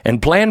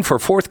and plan for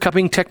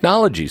forthcoming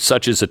technologies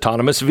such as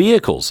autonomous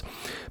vehicles.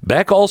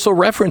 Beck also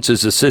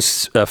references a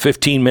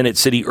 15-minute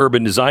city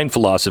urban design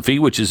philosophy,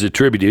 which is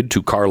attributed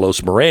to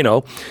Carlos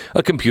Moreno,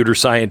 a computer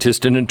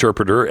scientist and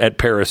interpreter at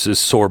Paris's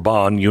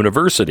Sorbonne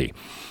University.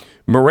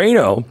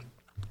 Moreno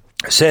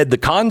said the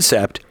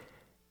concept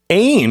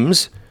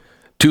aims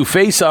to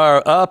face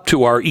up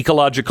to our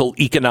ecological,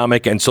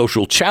 economic, and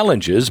social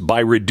challenges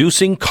by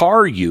reducing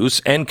car use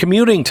and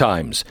commuting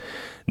times.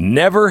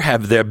 Never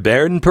have there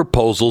been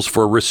proposals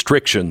for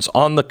restrictions.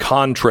 On the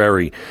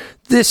contrary,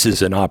 this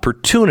is an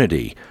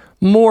opportunity.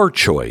 More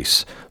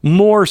choice,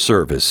 more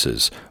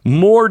services,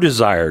 more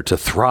desire to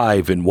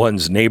thrive in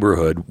one's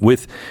neighborhood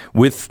with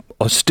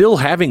still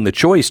having the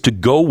choice to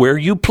go where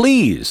you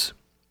please.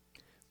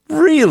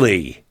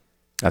 Really?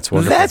 That's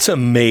wonderful. That's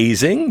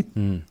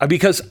amazing.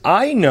 Because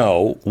I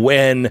know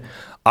when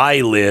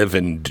I live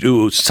and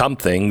do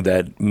something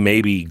that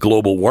maybe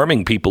global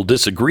warming people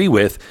disagree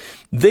with,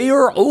 they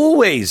are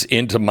always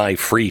into my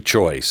free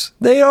choice.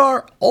 They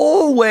are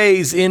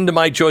always into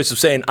my choice of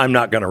saying, I'm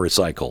not going to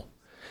recycle.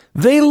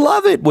 They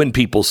love it when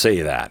people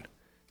say that.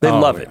 They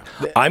love it.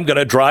 I'm going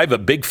to drive a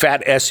big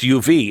fat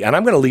SUV and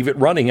I'm going to leave it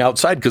running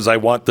outside because I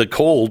want the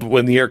cold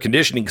when the air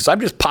conditioning, because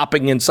I'm just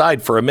popping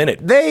inside for a minute.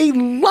 They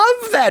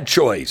love that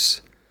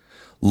choice.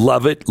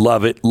 Love it,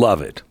 love it,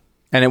 love it.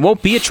 And it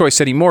won't be a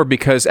choice anymore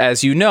because,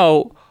 as you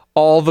know,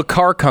 all the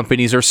car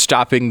companies are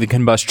stopping the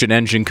combustion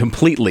engine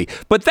completely.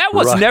 But that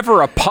was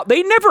never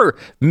they never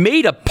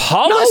made a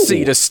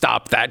policy to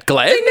stop that,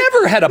 Glenn. They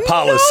never had a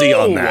policy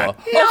on that.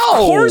 No. Of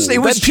course,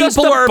 it was just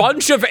a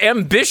bunch of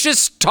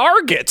ambitious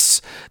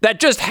targets that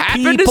just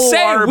happened to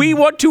say we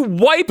want to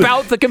wipe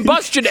out the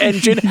combustion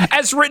engine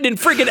as written in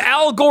friggin'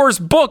 Al Gore's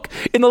book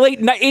in the late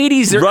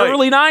 80s or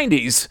early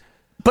 90s.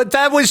 But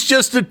that was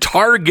just a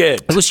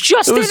target. It was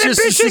just an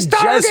ambitious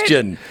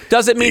suggestion.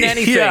 Doesn't mean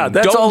anything. Yeah,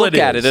 that's Don't all look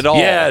at it at all.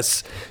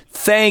 Yes.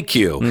 Thank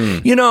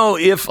you. You know,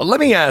 let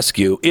me ask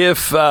you,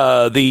 if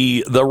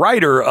the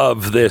writer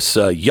of this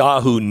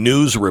Yahoo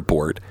News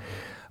report,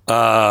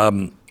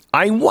 I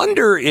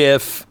wonder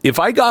if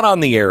I got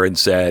on the air and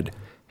said,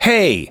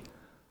 hey,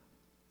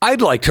 I'd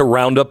like to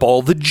round up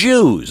all the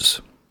Jews.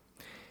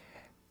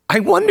 I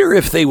wonder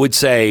if they would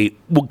say,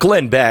 well,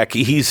 Glenn Beck,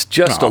 he's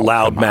just a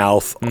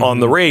loudmouth on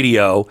the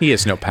radio. He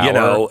has no power. You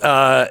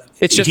know,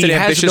 it's just an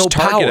ambitious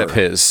target of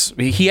his.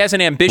 He has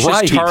an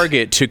ambitious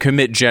target to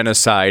commit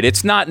genocide.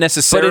 It's not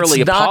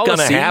necessarily a policy. But it's not going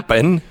to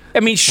happen. I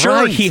mean,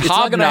 sure, he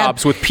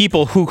hobnobs with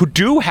people who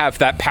do have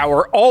that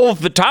power all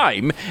the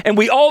time. And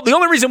the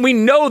only reason we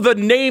know the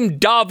name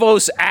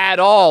Davos at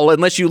all,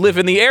 unless you live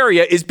in the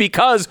area, is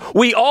because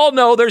we all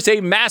know there's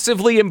a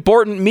massively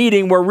important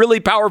meeting where really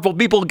powerful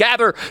people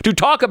gather to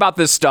talk about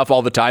this stuff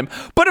all the time.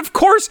 But of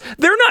course,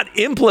 they're not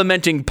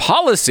implementing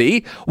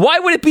policy. Why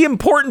would it be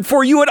important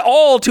for you at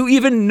all to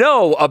even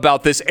know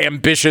about this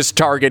ambitious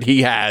target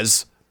he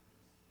has?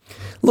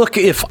 Look,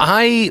 if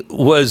I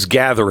was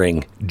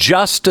gathering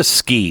just to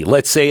ski,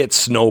 let's say at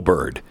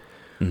Snowbird,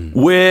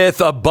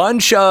 with a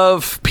bunch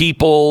of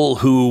people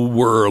who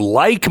were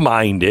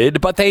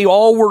like-minded, but they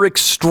all were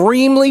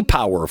extremely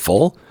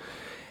powerful,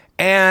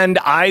 and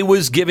I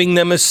was giving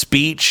them a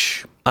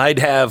speech, I'd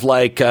have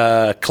like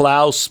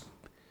Klaus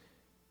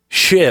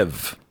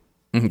Schiff.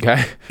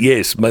 Okay.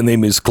 Yes, my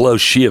name is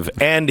Klaus Schiff,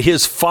 and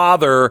his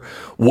father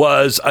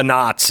was a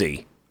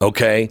Nazi,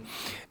 okay?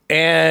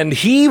 And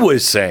he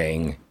was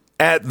saying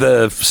at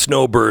the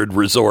Snowbird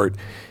Resort,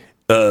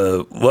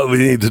 what we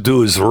need to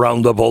do is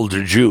round up all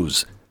the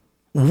Jews.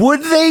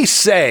 Would they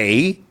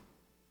say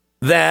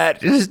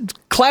that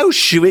Klaus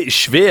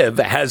Schwab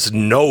has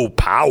no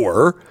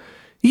power?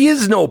 He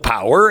has no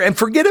power, and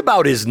forget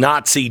about his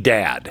Nazi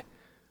dad.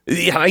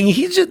 I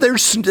mean,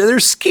 they're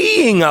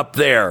skiing up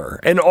there,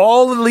 and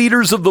all the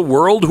leaders of the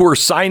world who are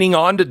signing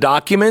on to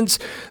documents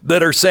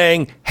that are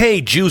saying, hey,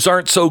 Jews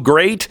aren't so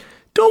great,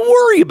 don't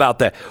worry about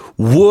that.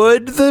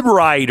 Would the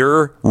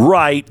writer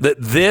write that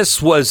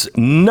this was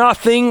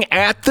nothing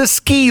at the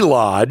ski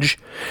lodge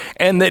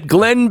and that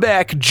Glenn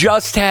Beck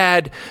just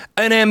had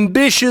an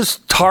ambitious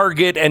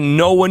target and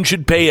no one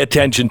should pay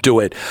attention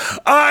to it?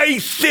 I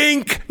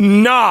think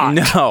not.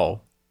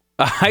 No.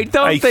 I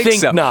don't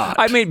think so. Not.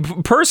 I mean,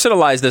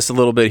 personalize this a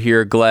little bit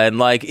here, Glenn.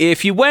 Like,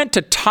 if you went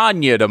to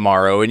Tanya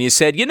tomorrow and you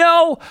said, you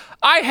know,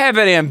 I have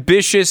an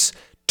ambitious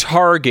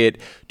target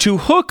to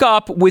hook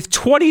up with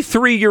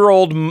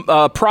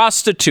 23-year-old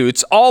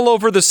prostitutes all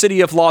over the city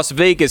of Las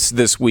Vegas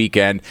this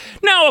weekend.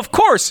 Now, of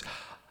course,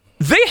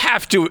 they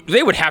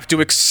would have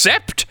to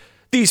accept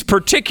these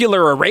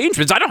particular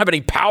arrangements. I don't have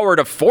any power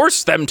to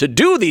force them to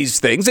do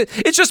these things.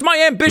 It's just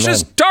my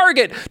ambitious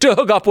target to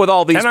hook up with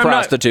all these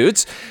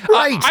prostitutes.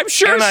 I'm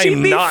sure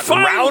she'd be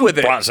fine with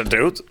it.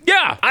 Prostitutes.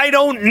 Yeah. I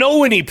don't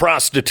know any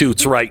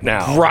prostitutes right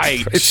now.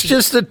 Right. It's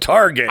just a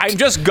target. I'm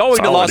just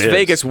going to Las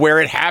Vegas where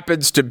it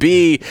happens to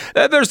be.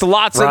 There's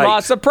lots and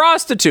lots of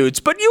prostitutes,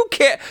 but you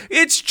can't.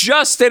 It's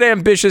just an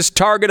ambitious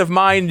target of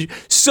mine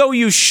so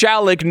you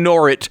shall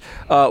ignore it,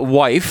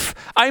 wife.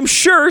 I'm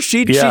sure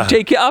she'd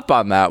take you up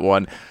on that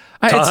one.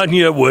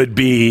 Tanya would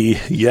be,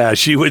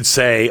 she would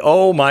say,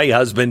 oh, my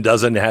husband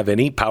doesn't have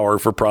any power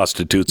for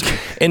prostitutes.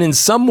 And in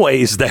some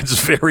ways,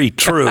 that's very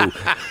true.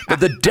 But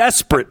the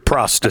desperate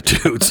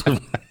prostitutes,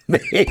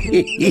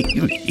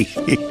 maybe.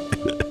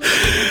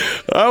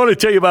 I want to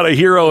tell you about a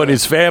hero and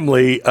his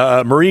family,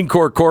 Marine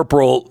Corps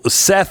Corporal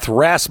Seth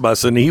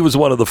Rasmussen. He was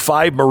one of the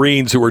 5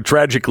 Marines who were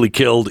tragically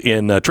killed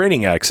in a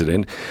training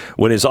accident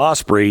when his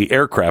Osprey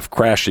aircraft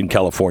crashed in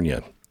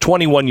California.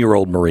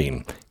 21-year-old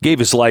Marine, gave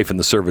his life in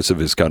the service of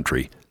his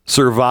country,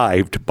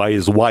 survived by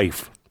his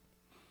wife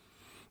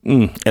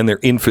and their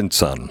infant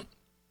son.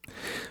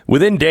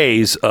 Within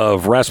days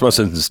of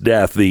Rasmussen's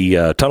death,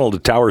 the Tunnel to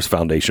Towers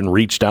Foundation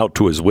reached out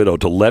to his widow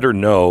to let her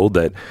know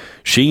that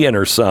she and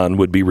her son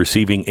would be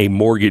receiving a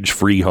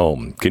mortgage-free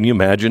home. Can you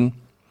imagine?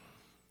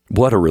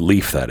 What a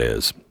relief that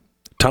is.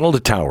 Tunnel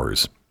to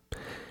Towers.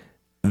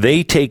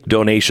 They take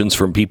donations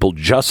from people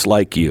just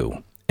like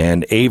you,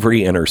 and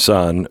Avery and her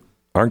son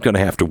aren't going to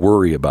have to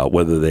worry about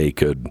where they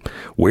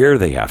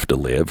have to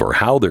live or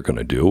how they're going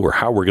to do or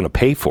how we're going to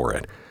pay for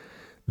it.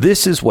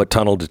 This is what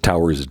Tunnel to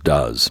Towers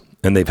does.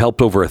 And they've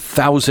helped over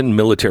 1,000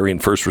 military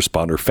and first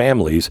responder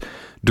families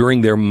during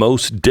their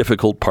most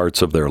difficult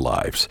parts of their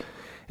lives.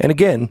 And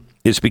again,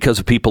 it's because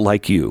of people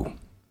like you.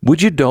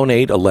 Would you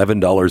donate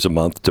 $11 a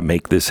month to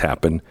make this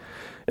happen?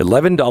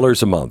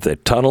 $11 a month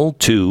at Tunnel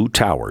to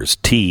Towers,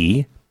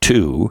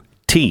 T2T.org.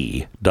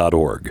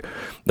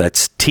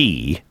 That's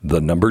T, the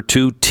number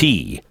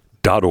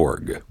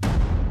 2T.org.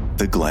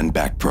 The Glenn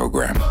Beck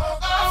Program.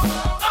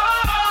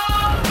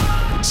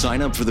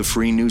 Sign up for the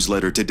free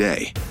newsletter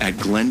today at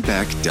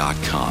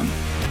glennbeck.com.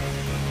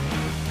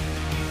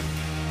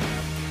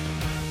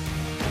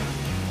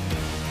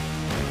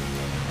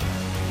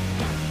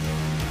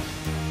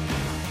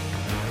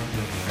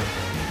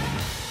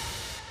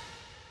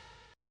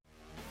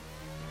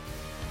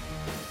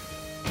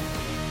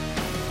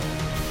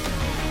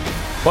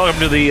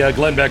 Welcome to the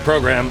Glenn Beck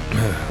Program.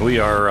 We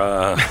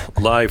are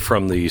live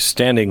from the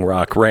Standing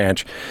Rock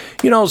Ranch.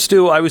 You know,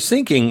 Stu, I was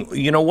thinking,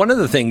 one of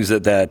the things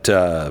that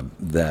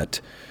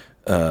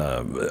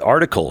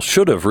article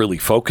should have really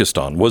focused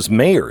on was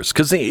mayors,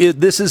 because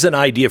this is an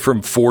idea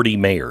from 40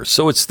 mayors.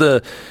 So it's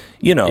the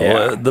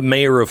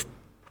mayor of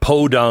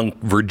Podunk,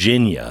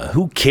 Virginia.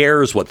 Who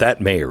cares what that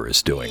mayor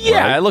is doing?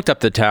 Yeah, right? I looked up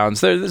the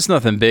towns. There's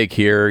nothing big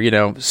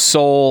here.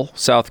 Seoul,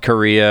 South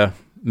Korea,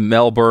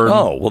 Melbourne.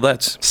 Oh, well,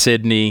 that's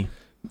Sydney.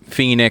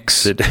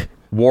 Phoenix,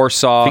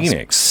 Warsaw,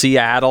 Phoenix.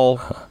 Seattle,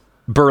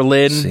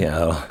 Berlin,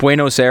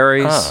 Buenos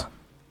Aires,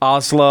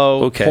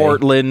 Oslo,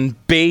 Portland,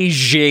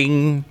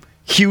 Beijing,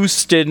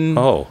 Houston,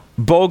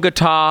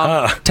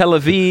 Bogota, Tel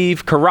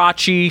Aviv,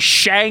 Karachi,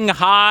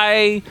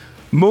 Shanghai,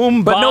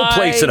 Mumbai. But no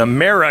place in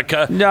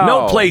America.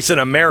 No place in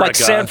America. Like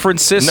San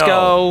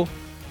Francisco.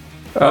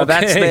 No.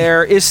 That's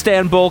there.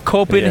 Istanbul,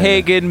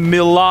 Copenhagen,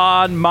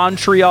 Milan,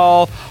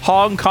 Montreal,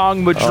 Hong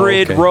Kong,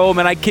 Madrid, Rome,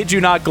 and I kid you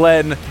not,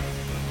 Glenn,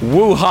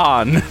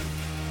 Wuhan.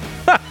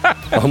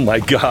 Oh, my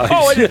gosh.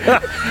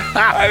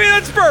 I mean,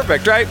 that's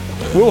perfect, right?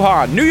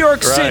 Wuhan, New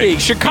York City,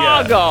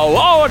 Chicago,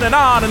 on and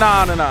on and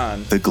on and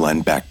on. The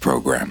Glenn Beck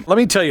Program. Let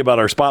me tell you about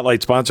our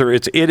spotlight sponsor.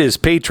 It is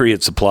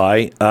Patriot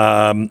Supply.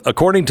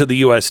 According to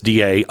the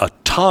USDA, a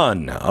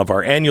ton of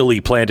our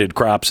annually planted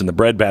crops in the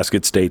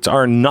breadbasket states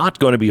are not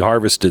going to be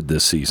harvested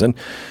this season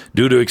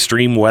due to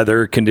extreme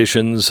weather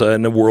conditions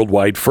and a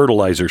worldwide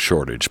fertilizer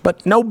shortage.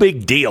 But no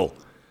big deal.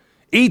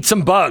 Eat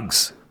some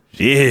bugs.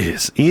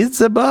 Yes, eat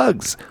the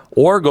bugs.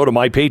 Or go to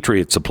My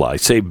Patriot Supply.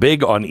 Save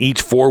big on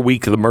each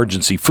 4-week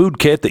emergency food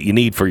kit that you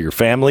need for your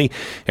family.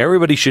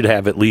 Everybody should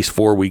have at least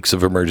 4 weeks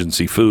of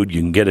emergency food.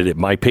 You can get it at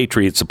My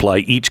Patriot Supply.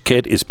 Each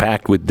kit is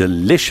packed with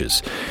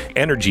delicious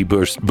energy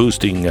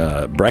boosting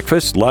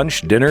breakfast,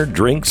 lunch, dinner,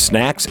 drinks,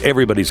 snacks.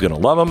 Everybody's going to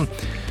love them.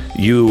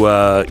 You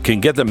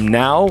can get them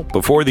now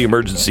before the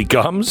emergency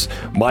comes.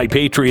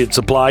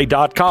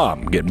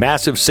 MyPatriotSupply.com. Get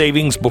massive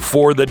savings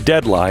before the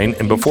deadline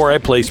and before I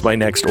place my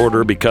next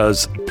order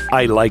because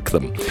I like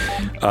them.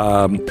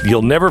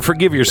 You'll never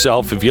forgive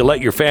yourself if you let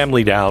your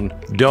family down.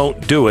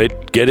 Don't do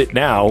it. Get it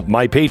now.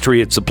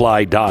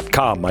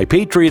 MyPatriotSupply.com.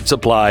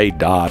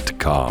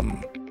 MyPatriotSupply.com.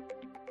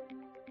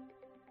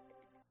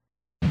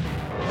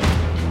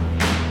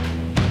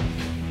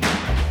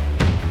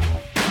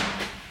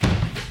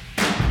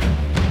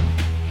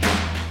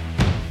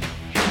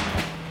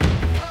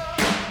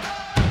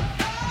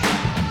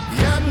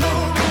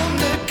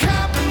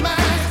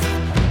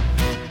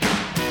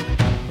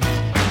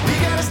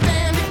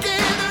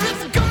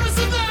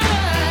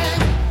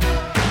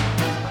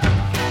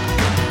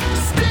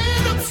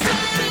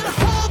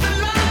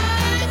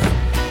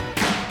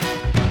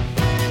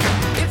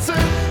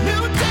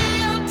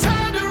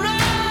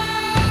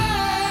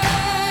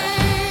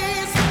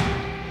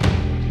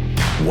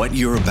 What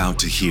you're about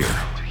to hear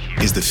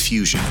is the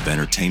fusion of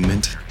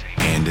entertainment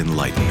and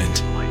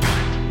enlightenment.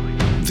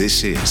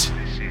 This is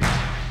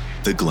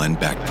the Glenn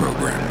Beck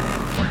Program.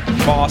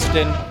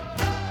 Boston,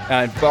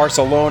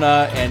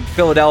 Barcelona and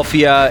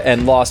Philadelphia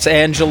and Los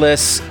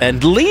Angeles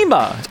and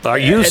Lima.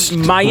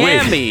 And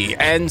Miami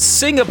and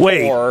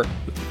Singapore.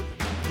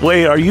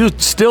 Wait, are you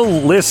still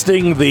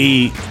listing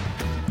the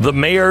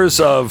mayors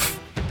of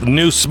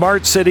new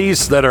smart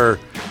cities that are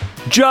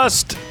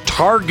just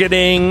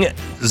targeting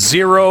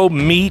zero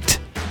meat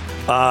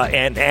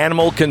and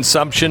animal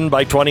consumption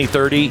by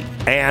 2030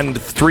 and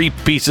 3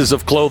 pieces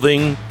of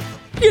clothing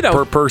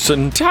per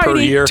person per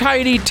year?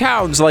 Tiny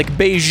towns like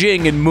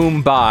Beijing and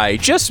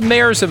Mumbai. Just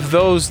mayors of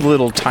those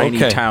little tiny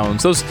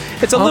towns.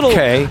 It's a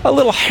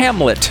little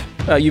hamlet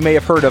you may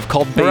have heard of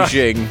called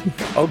Beijing.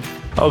 Right.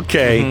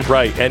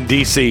 Right. And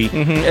D.C.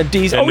 And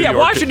D.C. And New York.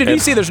 Washington,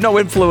 D.C. There's no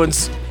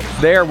influence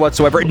there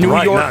whatsoever. New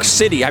York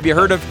City. Have you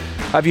heard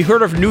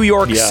of New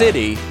York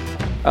City?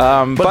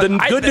 But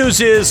the good news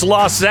is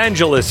Los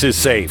Angeles is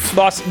safe.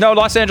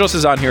 Los Angeles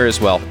is on here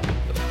as well.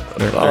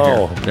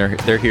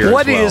 They're here.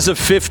 What as well. is a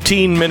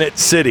 15-minute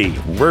city?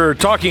 We're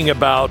talking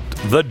about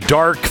the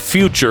dark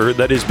future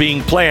that is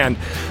being planned,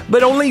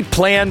 but only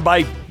planned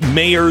by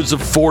mayors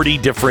of 40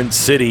 different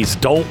cities.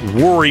 Don't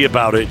worry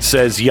about it,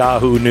 says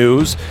Yahoo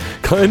News.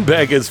 Glenn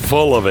Beck is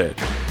full of it.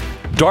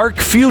 Dark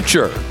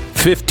future,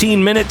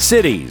 15-minute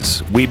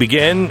cities. We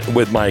begin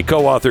with my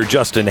co-author,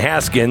 Justin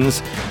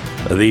Haskins,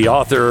 the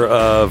author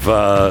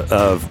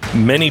of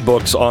many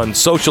books on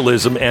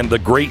socialism and the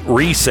Great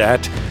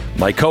Reset,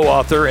 my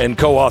co-author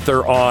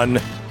on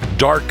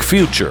Dark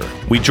Future.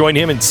 We join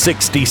him in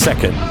 60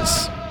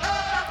 seconds.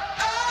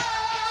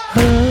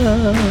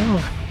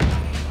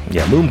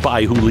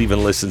 Mumbai, who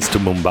even listens to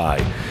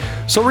Mumbai?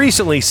 So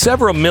recently,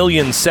 several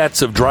million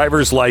sets of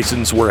driver's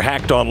license were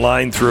hacked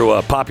online through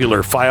a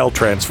popular file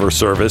transfer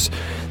service.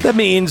 That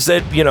means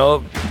that,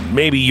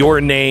 maybe your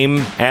name,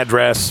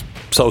 address,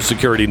 social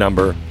security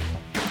number,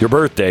 your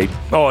birth date,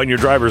 and your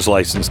driver's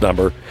license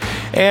number,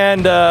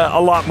 and a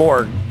lot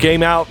more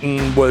came out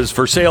and was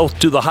for sale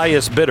to the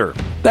highest bidder.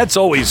 That's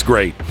always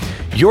great.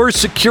 Your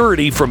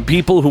security from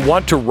people who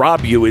want to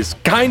rob you is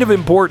kind of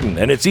important,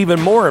 and it's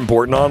even more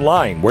important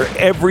online, where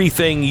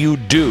everything you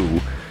do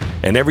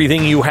and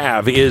everything you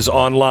have is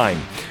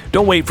online.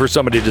 Don't wait for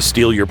somebody to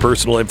steal your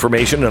personal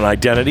information and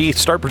identity.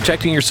 Start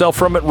protecting yourself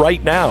from it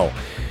right now.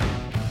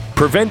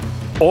 Prevent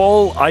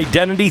all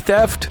identity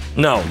theft?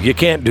 No, you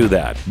can't do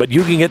that. But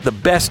you can get the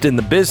best in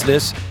the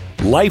business.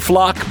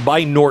 LifeLock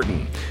by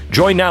Norton.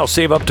 Join now.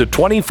 Save up to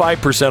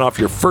 25% off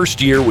your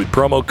first year with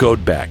promo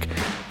code BECK.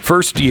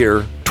 First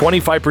year,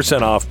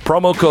 25% off.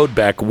 Promo code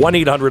BECK.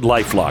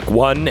 1-800-LifeLock.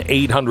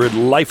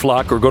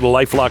 1-800-LifeLock. Or go to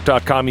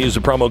LifeLock.com. Use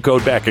the promo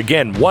code BECK.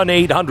 Again,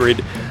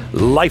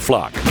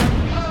 1-800-LifeLock.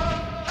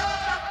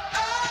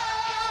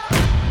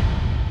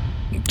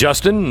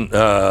 Justin,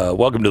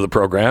 welcome to the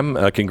program.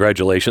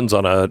 Congratulations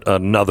on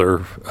another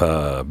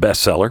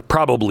bestseller.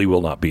 Probably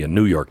will not be a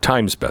New York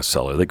Times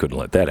bestseller. They couldn't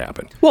let that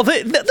happen. Well,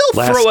 they'll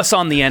throw us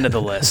on the end of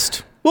the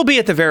list. We'll be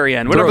at the very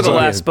end, whatever the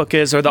last book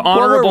is, or the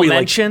honorable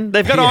mention.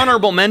 They've got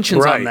honorable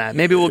mentions on that.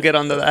 Maybe we'll get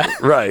onto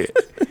that. Right.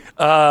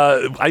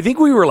 I think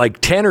we were like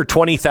 10 or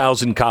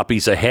 20,000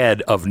 copies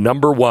ahead of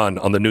number 1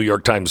 on the New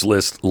York Times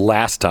list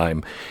last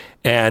time.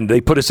 And they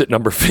put us at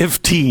number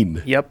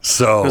 15. Yep.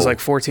 So it was like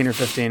 14 or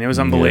 15. It was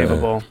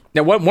unbelievable.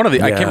 Now, one of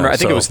the I can't remember. I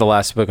think it was the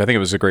last book. I think it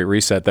was A Great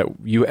Reset that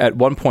you at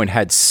one point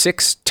had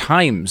 6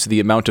 times the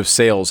amount of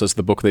sales as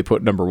the book they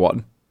put number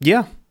 1.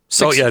 Yeah.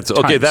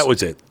 Okay. That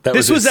was it.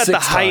 This was at the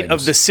height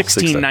of the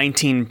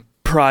 1619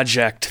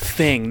 project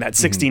thing, that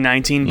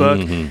 1619 book.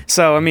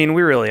 So, I mean,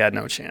 we really had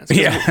no chance.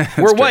 Yeah,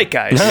 we're white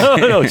guys.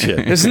 No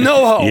shit. There's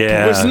no hope.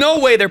 Yeah. There's no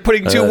way they're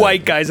putting 2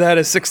 white guys ahead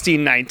of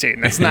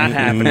 1619. That's not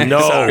happening.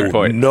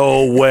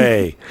 No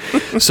way.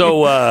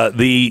 So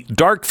the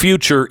Dark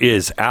Future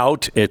is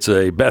out. It's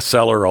a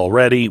bestseller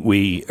already.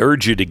 We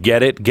urge you to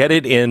get it. Get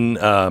it in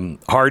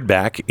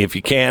hardback if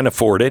you can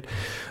afford it.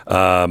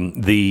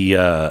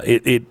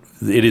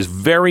 It is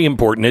very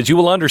important, as you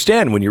will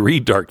understand when you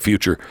read Dark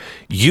Future.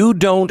 You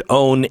don't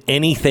own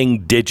anything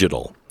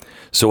digital.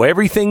 So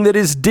everything that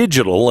is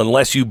digital,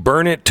 unless you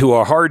burn it to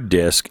a hard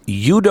disk,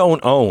 you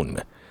don't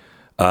own.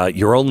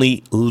 You're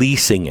only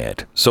leasing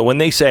it. So when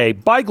they say,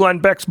 buy Glenn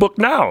Beck's book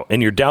now,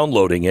 and you're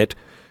downloading it,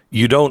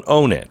 you don't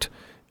own it.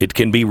 It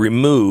can be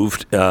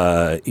removed,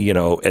 at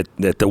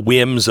the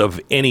whims of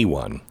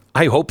anyone.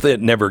 I hope that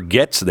it never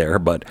gets there,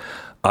 but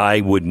I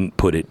wouldn't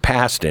put it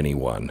past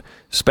anyone,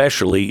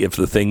 especially if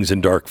the things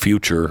in Dark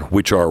Future,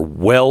 which are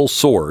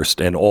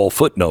well-sourced and all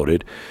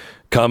footnoted,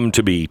 come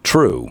to be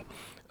true.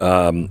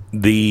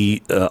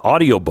 The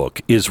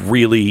audiobook is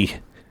really...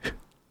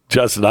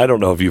 Justin, I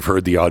don't know if you've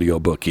heard the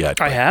audiobook yet.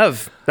 I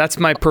have. That's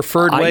my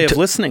preferred way of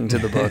listening to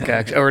the book,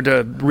 actually, or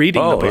to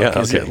reading the book.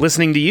 Is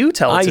listening to you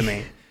tell it to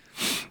me.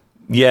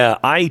 Yeah,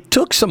 I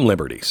took some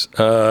liberties.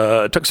 There.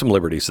 I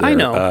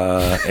know.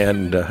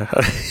 And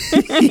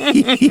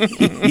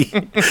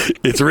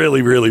it's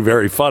really, really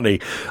very funny.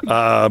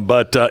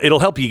 But it'll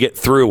help you get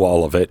through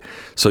all of it.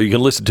 So you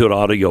can listen to an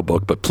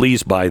audiobook, but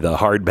please buy the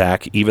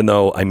hardback. Even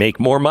though I make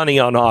more money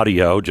on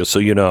audio, just so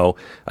you know,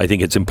 I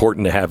think it's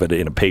important to have it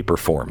in a paper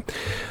form.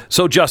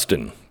 So,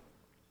 Justin,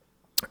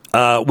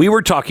 We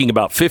were talking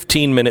about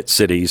 15-minute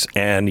cities,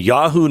 and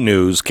Yahoo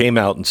News came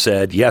out and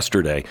said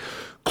yesterday,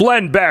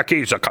 Glenn Beck,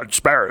 he's a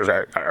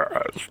conspiracy.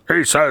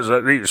 He says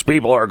that these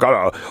people are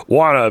going to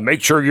want to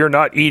make sure you're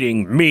not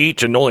eating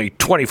meat and only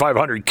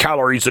 2,500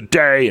 calories a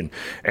day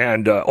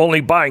and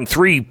only buying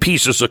 3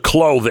 pieces of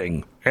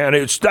clothing. And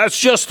that's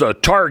just a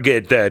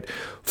target that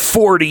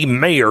 40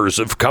 mayors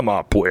have come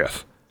up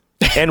with.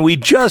 And we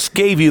just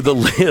gave you the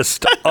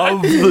list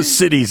of the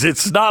cities.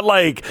 It's not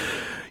like,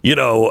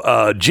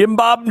 Jim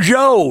Bob and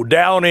Joe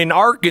down in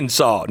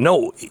Arkansas.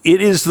 No, it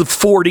is the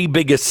 40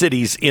 biggest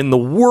cities in the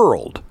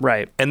world.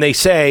 Right. And they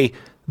say,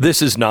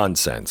 this is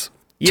nonsense.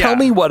 Yeah. Tell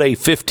me what a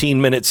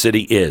 15-minute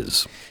city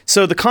is.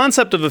 So the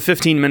concept of a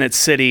 15-minute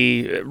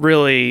city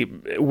really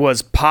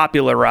was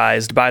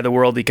popularized by the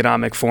World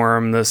Economic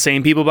Forum. The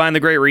same people behind the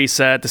Great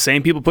Reset, the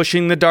same people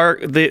pushing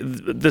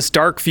this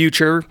dark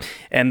future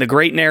and the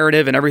great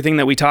narrative and everything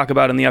that we talk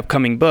about in the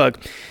upcoming book.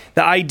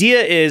 The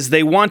idea is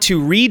they want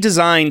to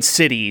redesign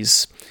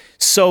cities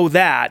so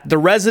that the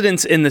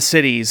residents in the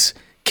cities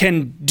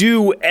can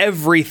do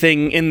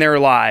everything in their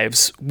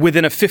lives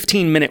within a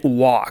 15-minute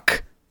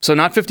walk. So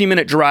not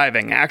 15-minute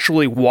driving,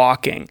 actually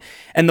walking.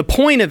 And the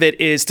point of it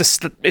is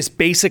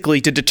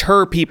basically to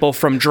deter people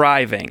from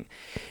driving.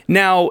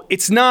 Now,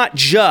 it's not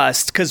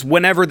just because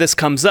whenever this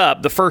comes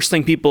up, the first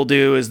thing people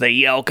do is they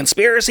yell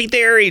conspiracy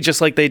theory, just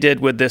like they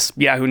did with this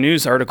Yahoo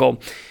News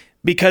article,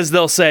 because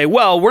they'll say,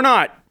 well, we're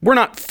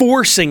not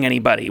forcing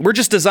anybody. We're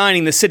just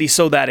designing the city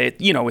so that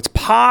it's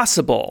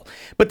possible.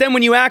 But then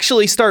when you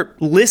actually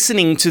start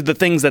listening to the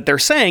things that they're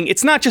saying,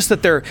 it's not just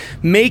that they're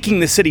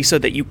making the city so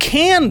that you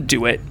can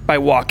do it by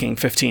walking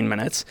 15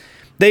 minutes.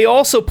 They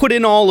also put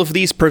in all of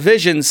these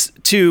provisions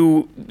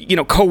to,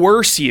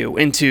 coerce you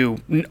into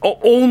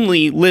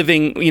only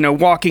living,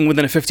 walking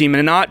within a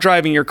 15-minute, not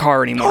driving your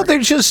car anymore. Oh, they're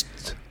just...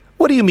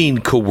 What do you mean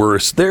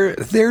coerce? They're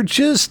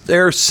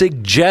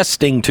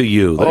suggesting to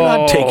you. They're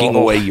not taking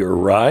away your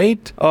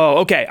right. Oh,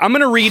 okay. I'm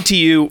going to read to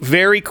you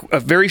a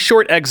very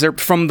short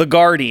excerpt from The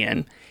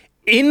Guardian.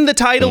 In the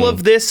title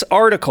of this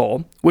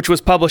article, which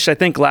was published, I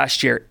think,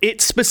 last year,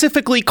 it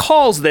specifically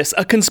calls this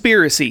a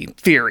conspiracy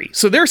theory.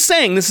 So they're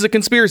saying this is a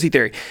conspiracy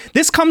theory.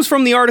 This comes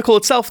from the article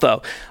itself,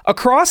 though.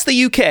 Across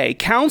the UK,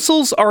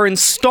 councils are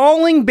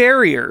installing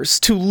barriers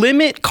to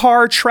limit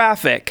car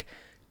traffic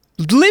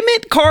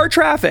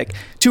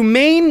to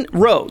main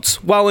roads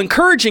while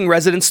encouraging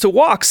residents to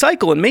walk,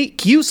 cycle, and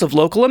make use of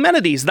local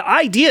amenities. The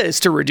idea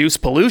is to reduce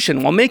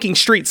pollution while making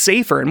streets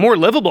safer and more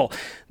livable.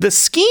 The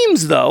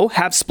schemes, though,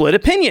 have split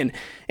opinion.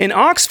 In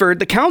Oxford,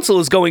 the council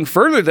is going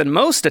further than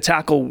most to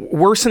tackle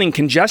worsening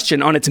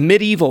congestion on its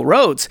medieval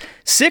roads.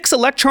 6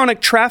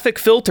 electronic traffic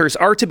filters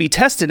are to be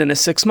tested in a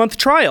 6-month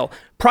trial.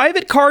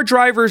 Private car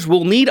drivers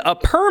will need a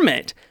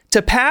permit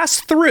to pass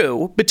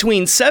through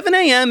between 7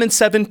 a.m. and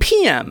 7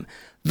 p.m.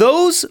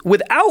 Those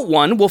without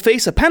one will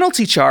face a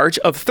penalty charge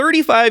of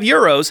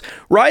 €35,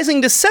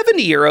 rising to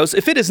 €70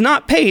 if it is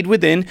not paid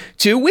within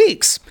 2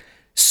 weeks.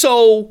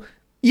 So,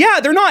 yeah,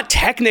 they're not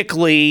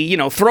technically,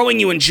 throwing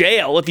you in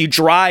jail if you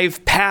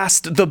drive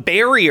past the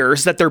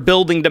barriers that they're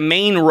building to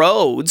main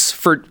roads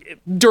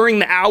during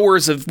the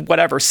hours of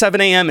 7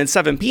 a.m. and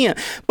 7 p.m.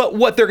 But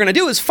what they're going to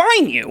do is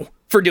fine you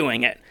for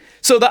doing it.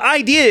 So the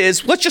idea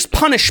is, let's just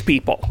punish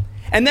people.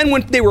 And then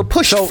when they were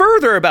pushed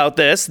further about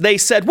this, they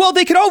said, well,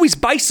 they could always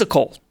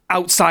bicycle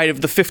outside of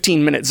the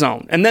 15-minute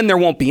zone, and then there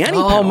won't be any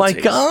penalties.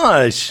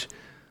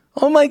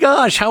 Oh, my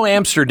gosh. How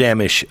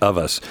Amsterdamish of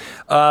us.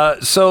 I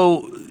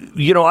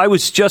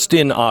was just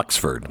in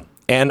Oxford,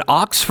 and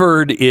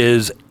Oxford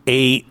is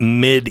a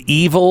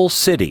medieval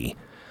city.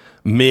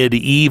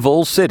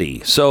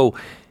 So,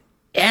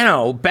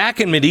 back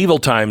in medieval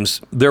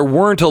times, there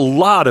weren't a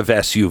lot of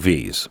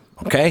SUVs,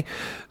 okay?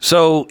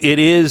 So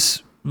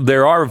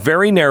there are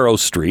very narrow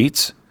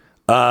streets,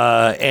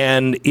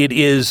 and it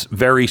is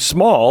very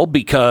small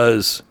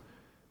because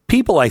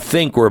people, I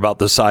think, were about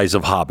the size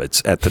of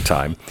hobbits at the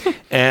time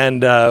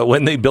and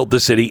when they built the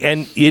city.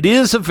 And it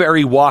is a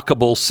very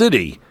walkable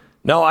city.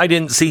 Now, I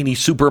didn't see any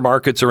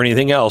supermarkets or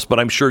anything else, but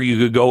I'm sure you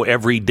could go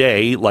every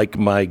day like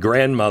my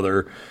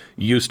grandmother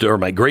used to, or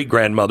my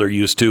great-grandmother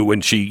used to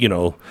when she,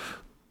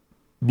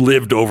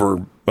 lived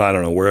over, I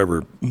don't know,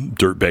 wherever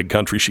dirtbag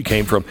country she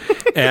came from,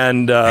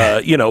 and,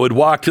 would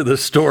walk to the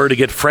store to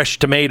get fresh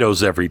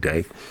tomatoes every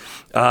day.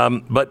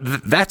 But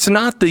that's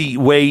not the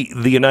way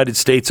the United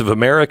States of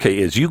America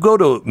is. You go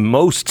to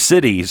most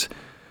cities.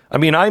 I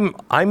mean, I'm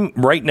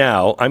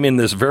in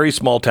this very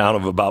small town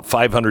of about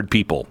 500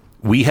 people.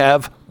 We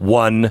have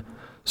one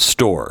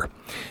store.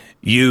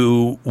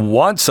 You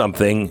want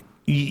something,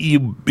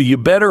 you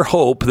better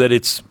hope that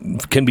it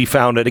can be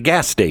found at a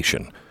gas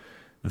station.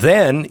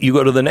 Then you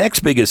go to the next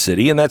biggest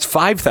city, and that's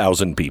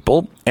 5,000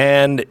 people,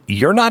 and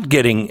you're not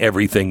getting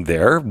everything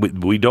there.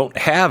 We don't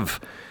have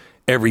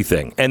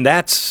everything, and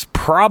that's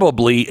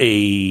probably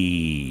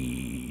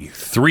a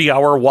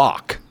 3-hour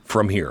walk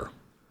from here.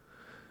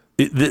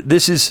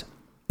 This is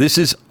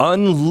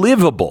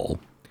unlivable,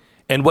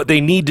 and what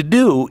they need to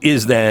do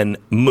is then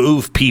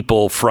move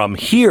people from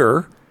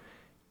here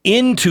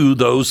into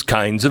those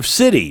kinds of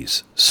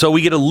cities. So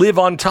we get to live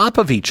on top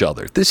of each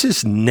other. This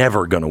is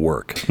never going to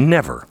work.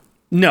 Never.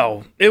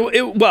 No.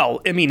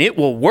 It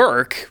will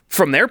work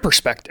from their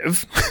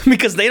perspective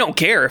because they don't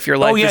care if your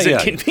life is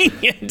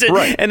inconvenient.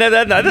 Right. And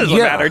that doesn't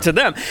matter to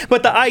them.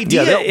 But the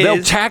idea is...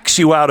 They'll tax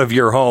you out of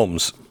your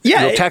homes.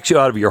 Yeah. They'll tax you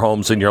out of your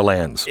homes and your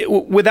lands.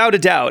 Without a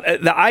doubt.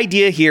 The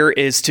idea here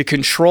is to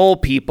control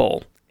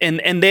people.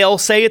 And they'll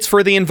say it's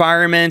for the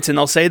environment, and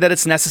they'll say that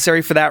it's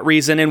necessary for that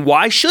reason. And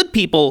why should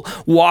people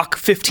walk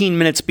 15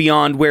 minutes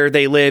beyond where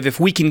they live if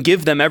we can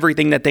give them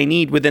everything that they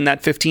need within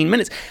that 15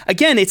 minutes?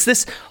 Again, it's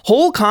this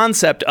whole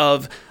concept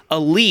of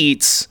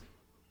elites.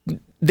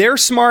 They're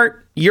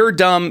smart, you're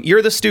dumb,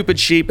 you're the stupid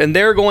sheep, and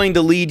they're going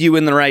to lead you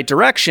in the right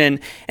direction.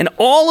 And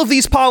all of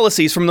these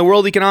policies from the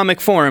World Economic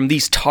Forum,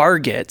 these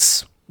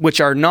targets, which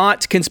are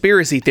not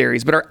conspiracy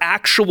theories, but are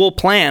actual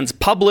plans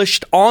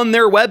published on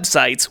their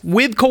websites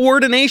with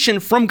coordination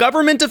from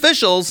government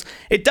officials.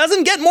 It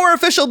doesn't get more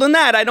official than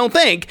that, I don't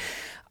think.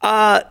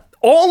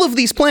 All of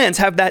these plans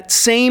have that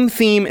same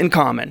theme in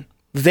common.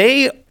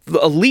 The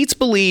elites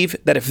believe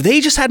that if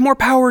they just had more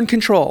power and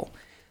control,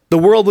 the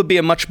world would be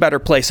a much better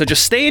place. So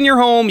just stay in your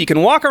home. You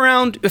can walk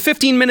around a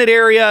 15-minute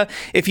area.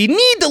 If you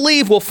need to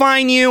leave, we'll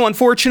fine you,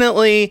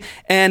 unfortunately.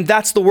 And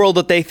that's the world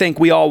that they think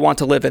we all want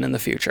to live in the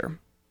future.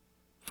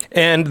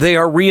 And they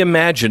are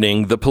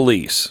reimagining the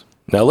police.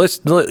 Now,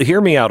 hear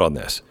me out on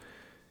this.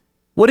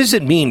 What does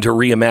it mean to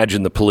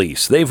reimagine the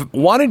police? They've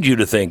wanted you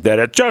to think that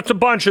it's just a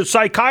bunch of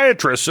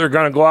psychiatrists that are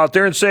going to go out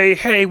there and say,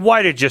 hey,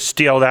 why did you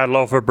steal that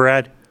loaf of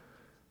bread?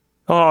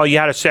 Oh, you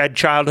had a sad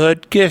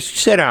childhood? Just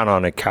sit down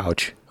on the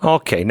couch.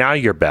 Okay, now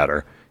you're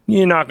better.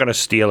 You're not going to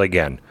steal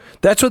again.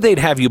 That's what they'd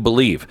have you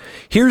believe.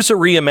 Here's a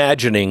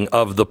reimagining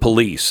of the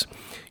police.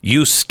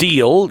 You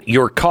steal,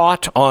 you're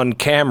caught on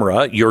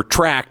camera, you're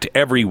tracked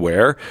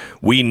everywhere.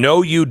 We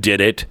know you did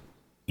it.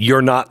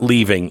 You're not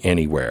leaving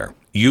anywhere.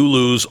 You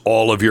lose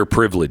all of your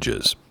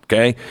privileges,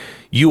 okay?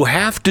 You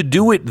have to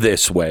do it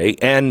this way,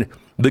 and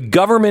the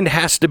government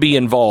has to be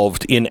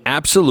involved in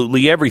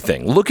absolutely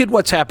everything. Look at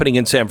what's happening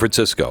in San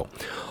Francisco.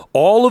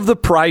 All of the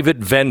private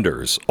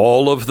vendors,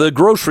 all of the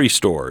grocery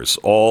stores,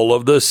 all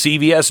of the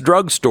CVS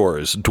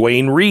drugstores,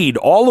 Duane Reade,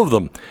 all of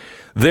them,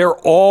 they're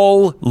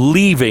all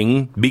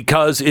leaving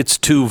because it's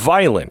too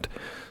violent.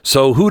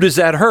 So who does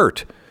that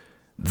hurt?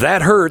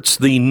 That hurts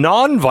the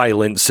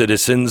nonviolent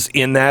citizens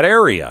in that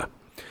area.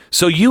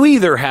 So you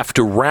either have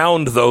to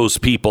round those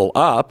people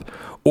up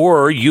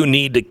or you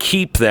need to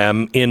keep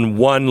them in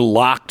one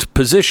locked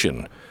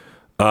position.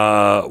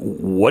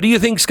 What do you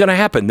think is going to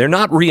happen? They're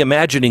not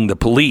reimagining the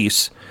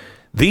police.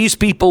 These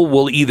people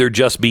will either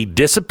just be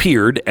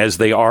disappeared as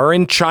they are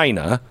in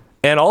China,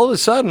 and all of a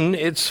sudden,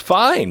 it's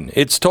fine.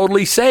 It's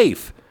totally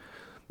safe.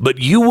 But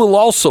you will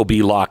also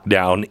be locked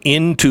down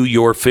into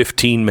your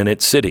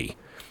 15-minute city.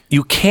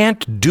 You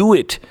can't do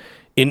it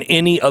in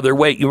any other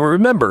way. You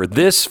remember,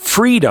 this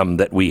freedom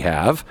that we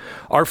have,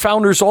 our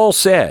founders all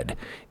said,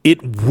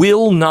 it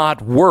will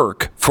not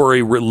work for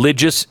a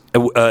religious,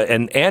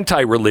 an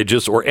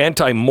anti-religious or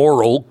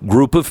anti-moral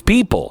group of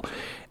people.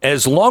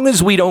 As long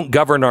as we don't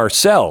govern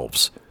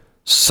ourselves,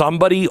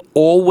 somebody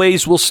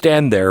always will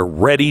stand there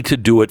ready to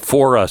do it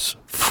for us,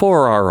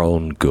 for our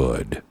own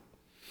good.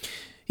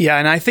 Yeah,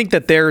 and I think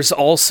that there's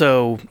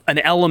also an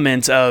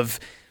element of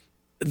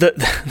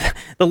the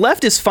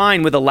left is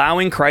fine with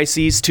allowing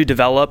crises to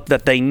develop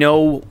that they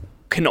know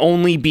can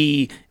only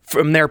be,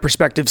 from their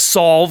perspective,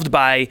 solved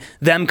by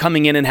them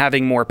coming in and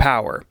having more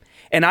power.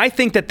 And I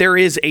think that there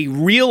is a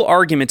real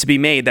argument to be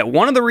made that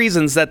one of the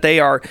reasons that they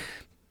are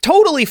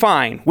totally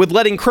fine with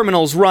letting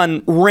criminals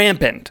run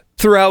rampant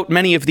throughout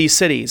many of these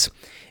cities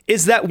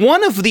is that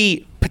one of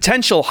the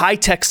potential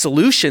high-tech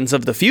solutions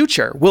of the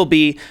future will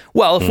be,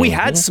 well, if we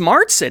had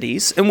smart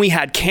cities and we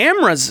had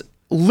cameras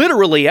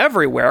literally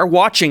everywhere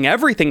watching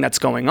everything that's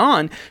going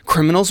on,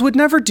 criminals would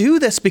never do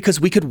this because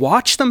we could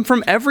watch them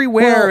from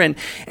everywhere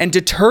and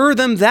deter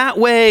them that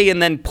way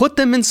and then put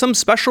them in some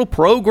special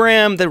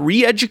program that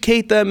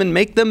re-educate them and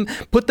make them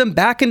put them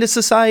back into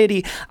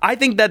society. I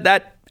think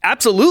that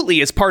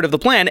absolutely is part of the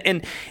plan.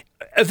 And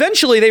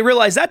eventually they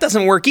realize that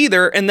doesn't work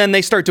either. And then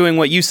they start doing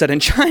what you said in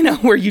China,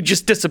 where you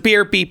just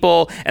disappear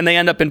people and they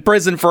end up in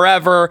prison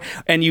forever.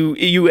 And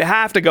you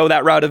have to go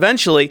that route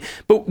eventually.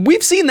 But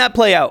we've seen that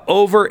play out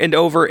over and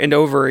over and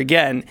over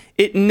again.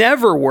 It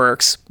never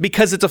works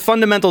because it's a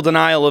fundamental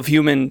denial of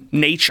human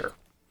nature.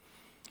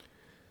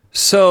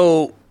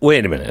 So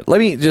wait a minute.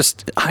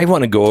 I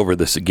want to go over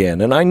this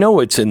again. And I know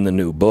it's in the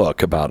new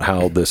book about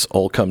how this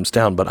all comes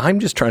down, but I'm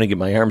just trying to get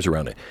my arms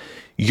around it.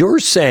 You're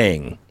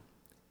saying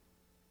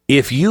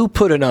if you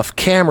put enough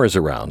cameras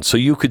around so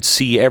you could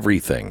see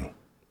everything,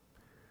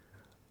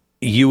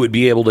 you would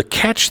be able to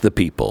catch the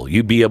people.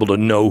 You'd be able to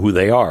know who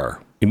they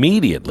are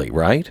immediately,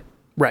 right?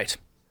 Right.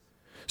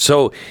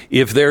 So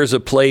if there's a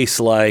place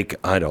like,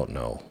 I don't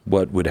know,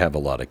 what would have a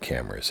lot of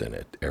cameras in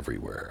it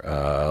everywhere?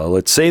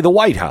 Let's say the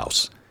White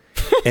House.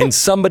 And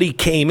somebody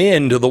came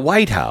into the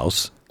White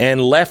House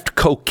and left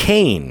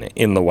cocaine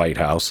in the White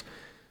House.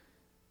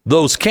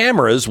 those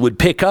cameras would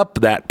pick up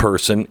that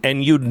person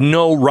and you'd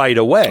know right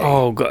away.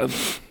 Oh,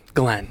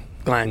 Glenn.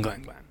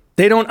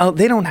 They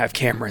don't have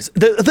cameras.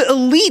 The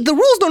elite, the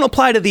rules don't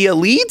apply to the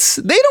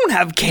elites. They don't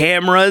have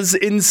cameras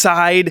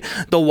inside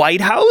the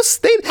White House.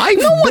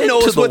 No one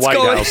knows what's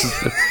going on.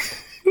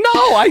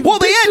 No,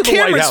 they had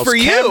cameras for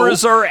you.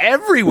 Cameras are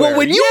everywhere. Well,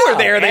 when you were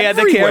there, they had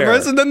the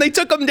cameras, and then they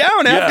took them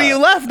down after you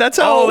left. That's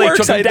how it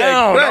works. They took them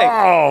down.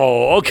 Right.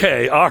 Oh,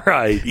 okay, all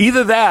right.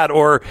 Either that,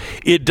 or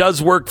it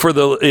does work for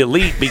the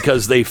elite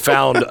because they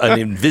found an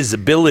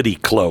invisibility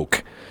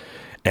cloak.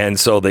 And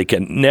so they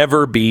can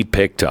never be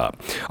picked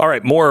up. All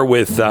right, more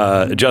with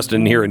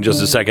Justin here in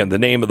just a second. The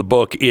name of the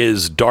book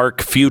is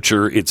Dark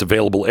Future. It's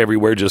available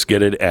everywhere. Just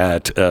get it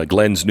at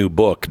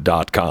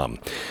glensnewbook.com.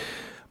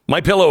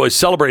 MyPillow is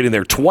celebrating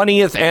their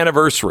 20th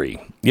anniversary.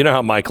 You know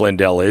how Mike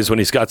Lindell is. When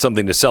he's got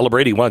something to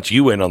celebrate, he wants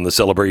you in on the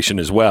celebration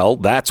as well.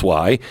 That's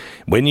why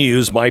when you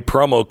use my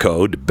promo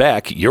code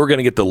BECK, you're going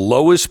to get the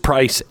lowest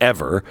price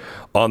ever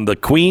on the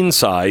queen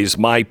size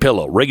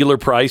MyPillow. Regular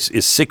price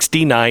is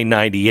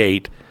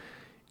 $69.98.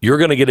 You're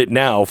going to get it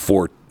now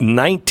for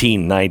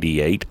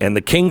 $19.98, and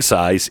the king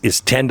size is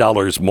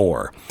 $10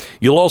 more.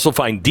 You'll also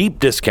find deep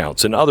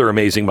discounts in other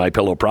amazing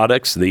MyPillow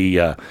products,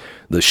 the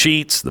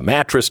sheets, the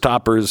mattress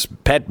toppers,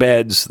 pet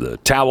beds, the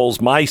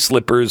towels, my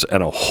slippers,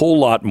 and a whole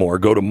lot more.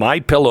 Go to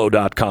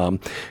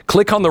mypillow.com,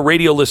 click on the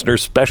radio listener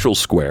special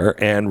square,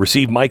 and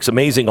receive Mike's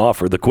amazing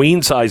offer, the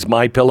queen size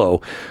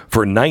MyPillow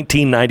for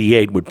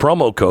 $19.98 with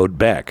promo code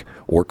BECK.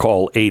 Or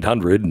call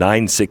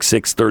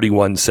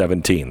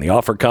 800-966-3117. The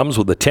offer comes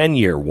with a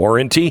 10-year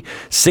warranty,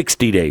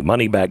 60-day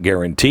money-back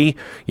guarantee.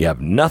 You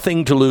have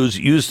nothing to lose.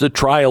 Use the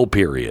trial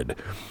period.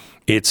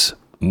 It's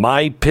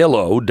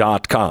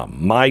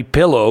mypillow.com.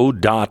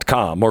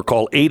 Mypillow.com. Or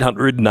call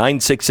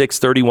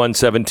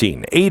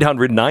 800-966-3117.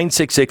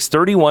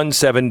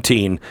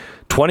 800-966-3117.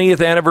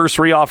 20th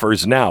anniversary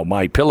offers now.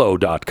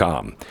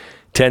 Mypillow.com.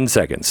 10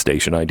 seconds.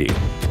 Station ID.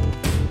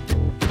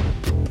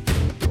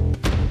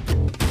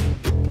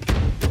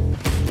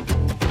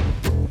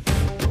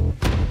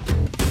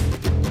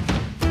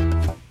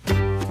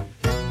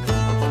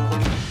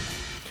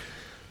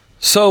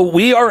 So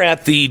we are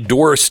at the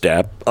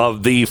doorstep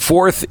of the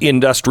fourth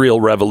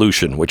industrial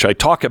revolution, which I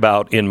talk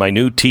about in my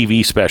new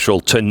TV special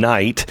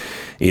tonight.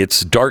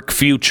 It's Dark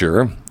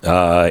Future,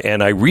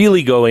 and I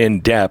really go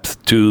in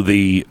depth to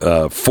the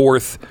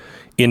fourth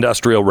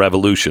industrial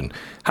revolution.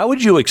 How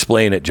would you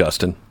explain it,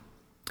 Justin?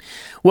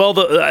 Well,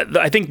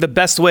 I think the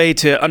best way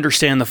to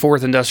understand the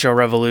fourth industrial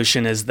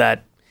revolution is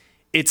that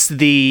it's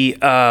the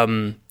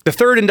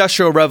third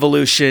industrial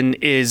revolution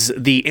is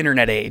the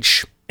internet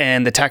age.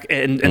 And the tech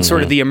and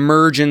sort of the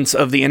emergence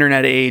of the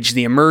internet age,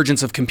 the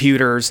emergence of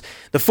computers,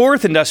 the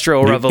fourth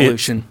industrial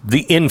revolution.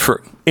 The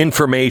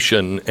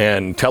information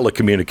and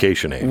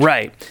telecommunication age.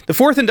 Right. The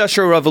fourth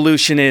industrial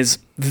revolution is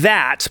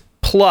that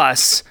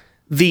plus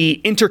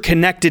the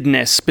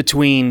interconnectedness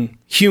between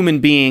human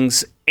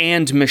beings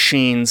and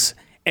machines.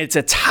 It's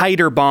a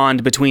tighter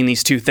bond between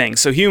these two things.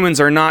 So humans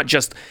are not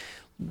just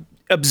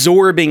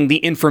absorbing the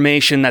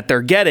information that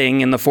they're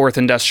getting in the fourth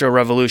industrial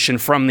revolution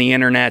from the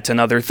internet and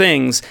other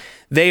things.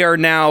 They're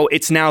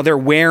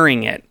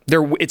wearing it.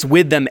 It's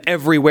with them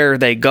everywhere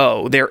they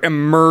go. They're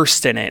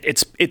immersed in it.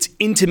 It's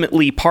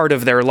intimately part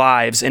of their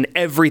lives and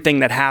everything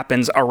that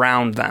happens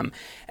around them.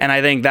 And I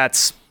think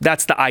that's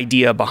the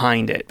idea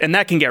behind it. And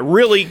that can get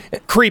really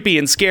creepy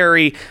and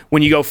scary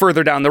when you go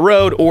further down the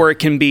road, or it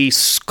can be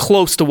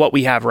close to what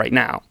we have right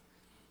now.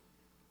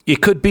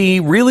 It could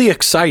be really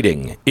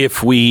exciting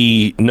if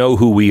we know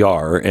who we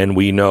are and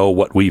we know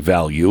what we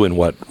value and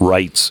what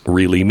rights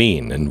really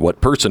mean and what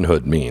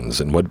personhood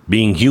means and what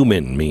being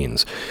human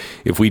means.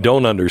 If we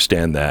don't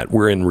understand that,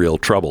 we're in real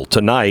trouble.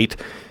 Tonight,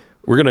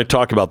 we're going to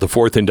talk about the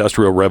fourth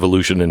industrial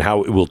revolution and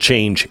how it will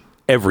change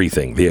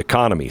everything: the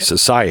economy,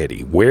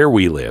 society, where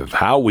we live,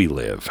 how we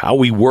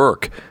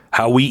work,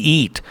 how we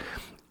eat,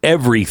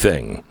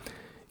 everything.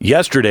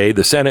 Yesterday,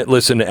 the Senate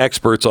listened to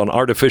experts on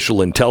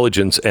artificial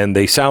intelligence, and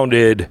they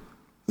sounded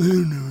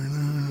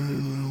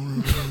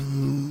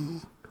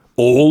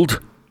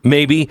old,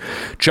 maybe.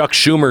 Chuck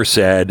Schumer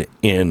said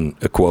in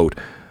a quote,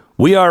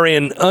 "We are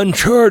in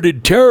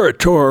uncharted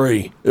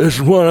territory. This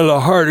is one of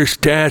the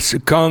hardest tasks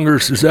that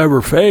Congress has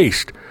ever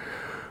faced.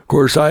 Of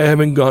course, I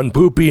haven't gone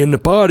poopy in the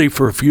potty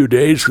for a few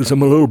days because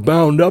I'm a little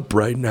bound up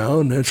right now,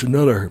 and that's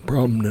another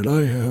problem that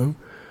I have."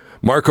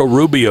 Marco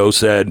Rubio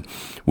said,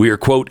 "We are,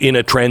 quote, in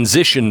a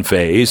transition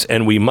phase,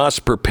 and we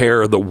must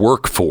prepare the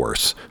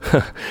workforce."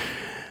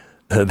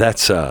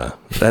 That's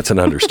an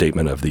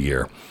understatement of the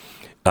year.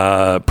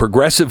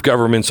 Progressive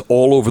governments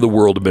all over the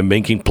world have been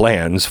making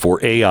plans for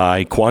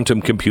AI,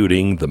 quantum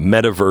computing, the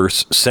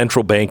metaverse,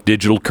 central bank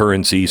digital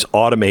currencies,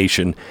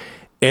 automation,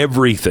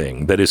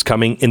 everything that is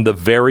coming in the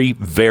very,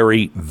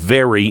 very,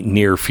 very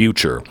near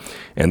future.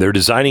 And they're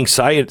designing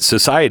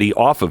society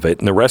off of it,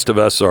 and the rest of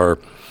us are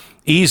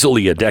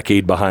easily a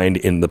decade behind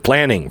in the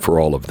planning for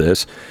all of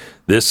this.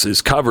 This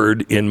is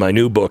covered in my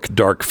new book,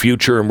 Dark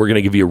Future, and we're going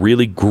to give you a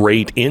really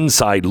great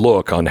inside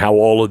look on how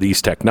all of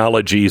these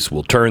technologies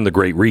will turn the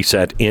Great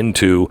Reset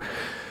into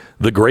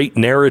The Great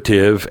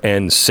Narrative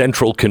and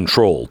Central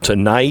Control.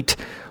 Tonight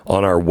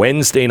on our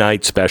Wednesday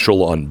night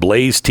special on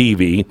Blaze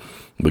TV.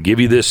 We'll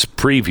give you this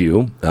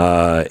preview,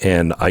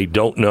 and I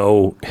don't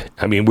know.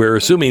 I mean, we're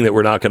assuming that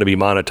we're not going to be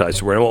monetized,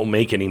 so we won't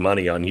make any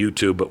money on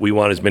YouTube, but we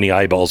want as many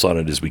eyeballs on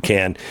it as we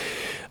can.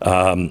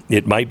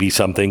 It might be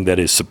something that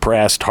is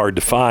suppressed, hard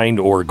to find,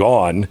 or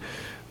gone,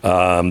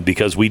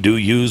 because we do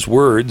use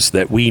words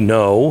that we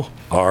know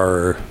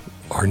are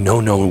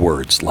no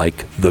words,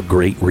 like the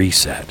Great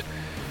Reset.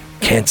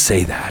 Can't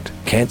say that.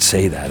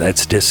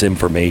 That's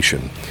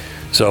disinformation.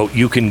 So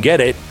you can get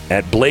it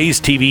at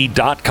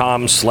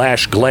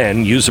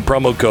blazetv.com/Glenn. Use the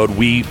promo code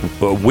We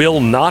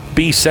Will Not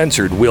Be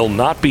Censored. Will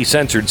not be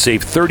censored.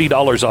 Save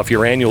 $30 off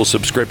your annual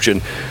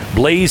subscription.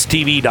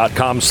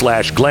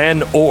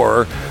 blazetv.com/Glenn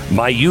or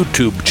my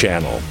YouTube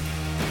channel.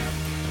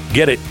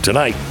 Get it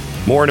tonight.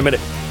 More in a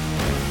minute.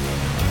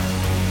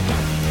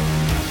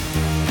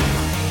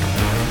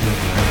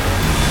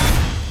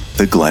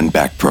 The Glenn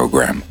Beck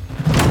Program.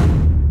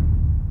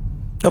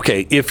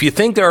 Okay, if you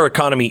think our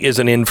economy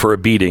isn't in for a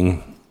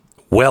beating,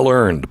 well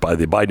earned by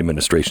the Biden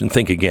administration,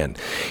 think again.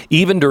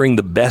 Even during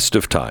the best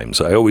of times,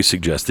 I always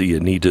suggest that you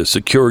need to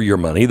secure your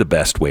money the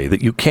best way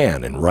that you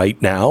can. And right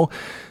now,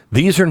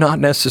 these are not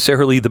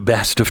necessarily the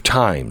best of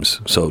times.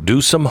 So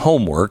do some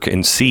homework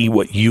and see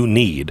what you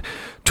need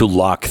to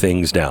lock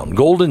things down.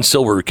 Gold and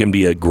silver can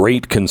be a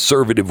great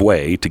conservative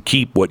way to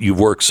keep what you've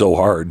worked so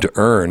hard to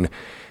earn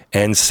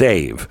and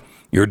save.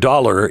 Your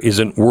dollar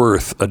isn't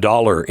worth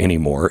 $1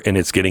 anymore, and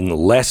it's getting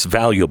less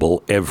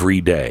valuable every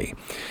day.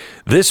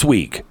 This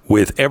week,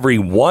 with every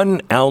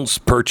 1 ounce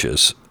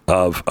purchase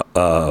of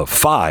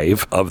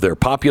 5 of their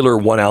popular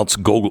 1 ounce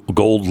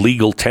gold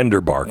legal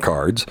tender bar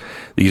cards,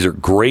 these are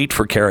great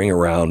for carrying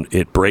around.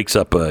 It breaks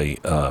up a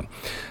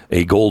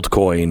gold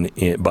coin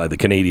by the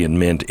Canadian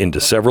Mint into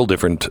several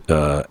different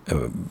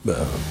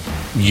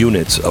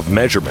units of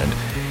measurement.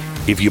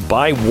 If you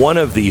buy one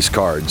of these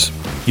cards,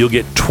 you'll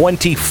get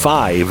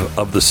 25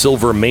 of the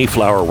silver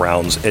Mayflower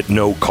rounds at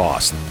no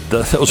cost.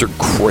 Those are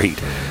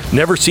great.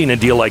 Never seen a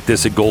deal like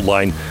this at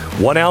Goldline.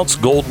 1 ounce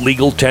gold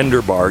legal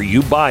tender bar.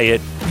 You buy it,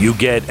 you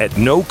get at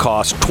no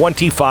cost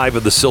 25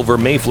 of the silver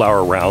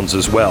Mayflower rounds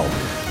as well.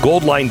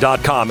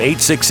 Goldline.com,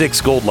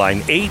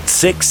 866-GOLDLINE,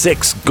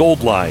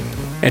 866-GOLDLINE.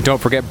 And don't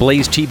forget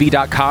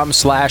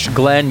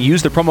blazetv.com/Glenn.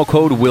 Use the promo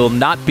code Will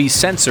Not Be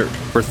Censored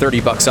for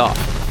 $30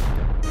 off.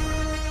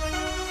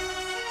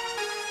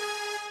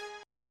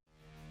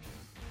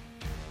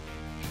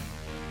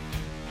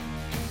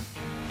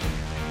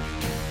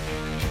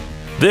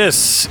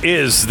 This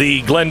is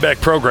the Glenn Beck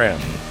Program.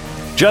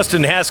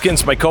 Justin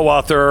Haskins, my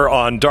co-author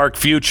on Dark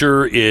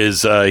Future,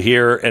 is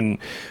here, and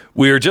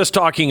we were just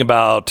talking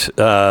about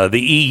the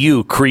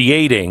EU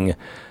creating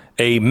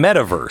a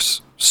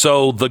metaverse.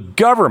 So the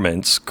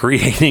government's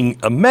creating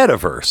a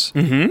metaverse.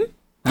 Mm-hmm.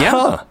 Yeah.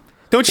 Huh.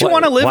 Don't you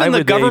want to live in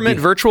the government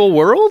virtual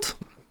world?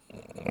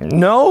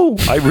 No,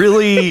 I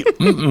really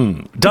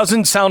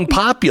doesn't sound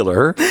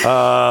popular.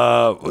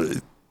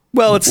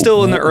 Well, it's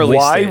still in the early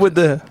stage. Why would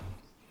the...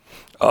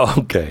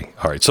 Okay.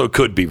 All right. So it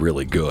could be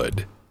really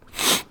good.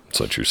 That's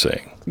what you're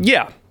saying.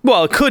 Yeah.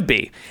 Well, it could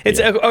be. It's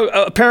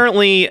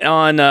apparently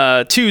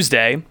on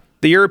Tuesday,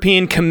 the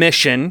European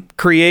Commission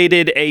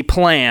created a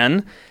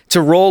plan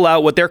to roll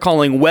out what they're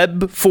calling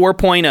Web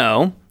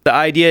 4.0. The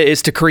idea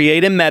is to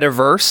create a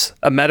metaverse.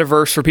 A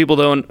metaverse, for people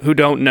who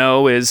don't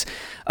know, is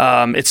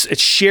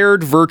it's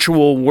shared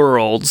virtual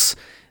worlds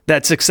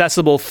that's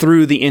accessible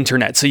through the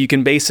internet. So you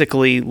can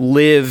basically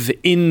live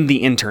in the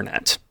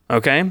internet.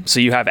 Okay, so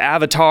you have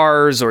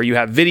avatars or you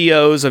have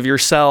videos of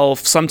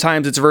yourself.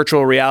 Sometimes it's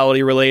virtual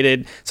reality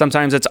related.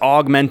 Sometimes it's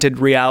augmented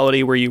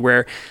reality where you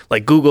wear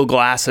like Google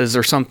glasses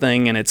or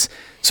something, and it's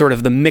sort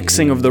of the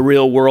mixing of the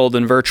real world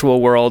and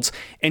virtual worlds.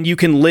 And you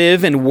can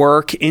live and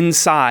work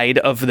inside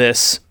of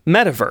this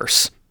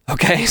metaverse.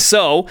 Okay,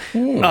 so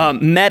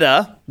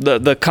Meta,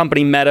 the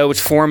company Meta,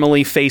 which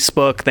formerly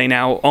Facebook, they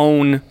now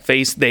own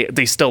they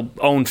still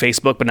own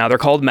Facebook, but now they're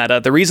called Meta.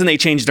 The reason they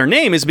changed their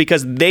name is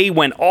because they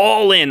went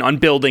all in on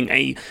building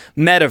a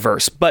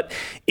metaverse. But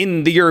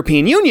in the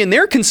European Union,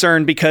 they're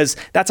concerned because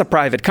that's a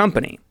private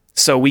company.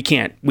 So we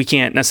can't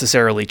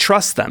necessarily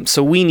trust them.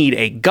 So we need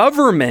a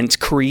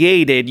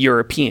government-created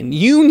European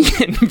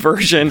Union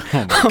version of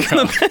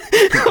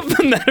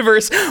the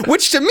metaverse,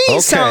 which to me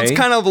sounds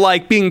kind of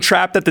like being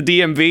trapped at the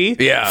DMV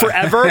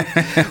forever,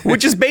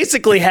 which is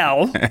basically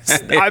hell.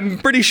 I'm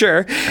pretty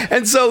sure.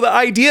 And so the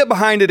idea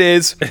behind it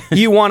is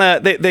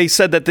they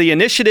said that the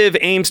initiative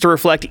aims to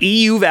reflect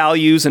EU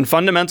values and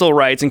fundamental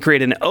rights and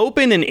create an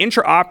open and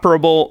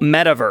interoperable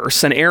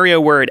metaverse, an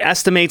area where it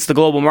estimates the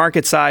global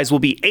market size will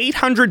be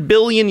 800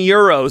 billion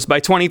euros by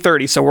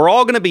 2030. So we're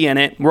all going to be in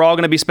it. We're all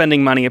going to be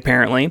spending money,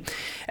 apparently.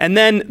 And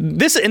then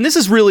this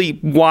is really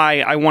why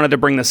I wanted to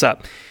bring this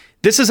up.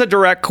 This is a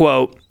direct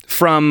quote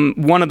from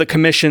one of the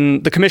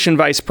commission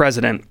vice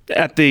president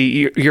at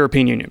the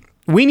European Union.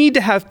 We need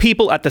to have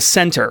people at the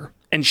center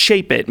and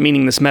shape it,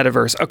 meaning this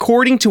metaverse,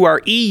 according to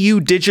our EU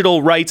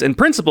digital rights and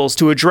principles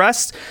to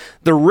address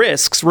the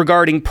risks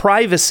regarding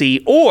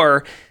privacy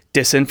or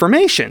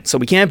disinformation. So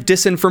we can't have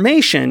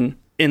disinformation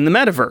in the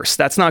metaverse.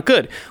 That's not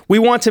good. We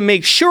want to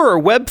make sure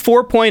Web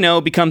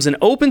 4.0 becomes an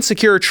open,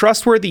 secure,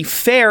 trustworthy,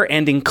 fair,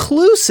 and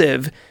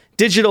inclusive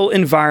digital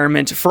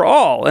environment for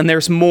all. And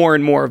there's more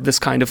and more of this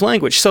kind of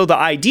language. So the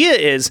idea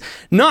is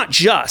not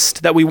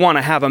just that we want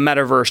to have a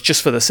metaverse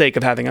just for the sake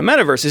of having a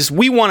metaverse, is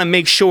we want to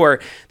make sure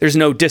there's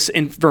no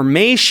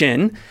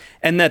disinformation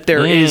and that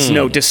there is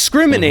no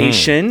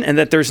discrimination and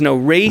that there's no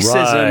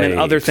racism and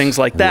other things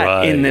like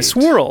that in this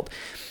world.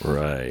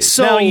 Right.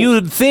 So now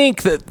you'd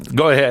think that.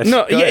 Go ahead.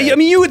 No. Go ahead. I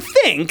mean, you would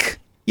think.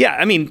 Yeah.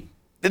 I mean,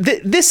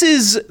 this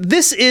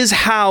is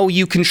how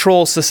you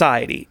control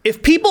society.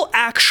 If people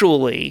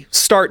actually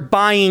start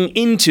buying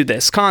into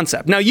this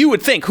concept, now you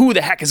would think, who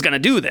the heck is going to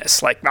do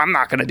this? Like, I'm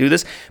not going to do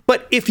this.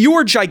 But if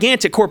your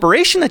gigantic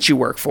corporation that you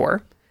work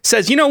for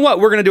says, you know what,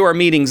 we're going to do our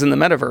meetings in the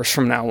metaverse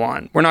from now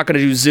on. We're not going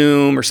to do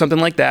Zoom or something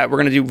like that. We're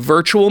going to do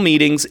virtual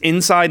meetings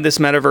inside this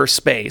metaverse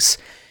space.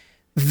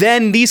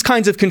 Then these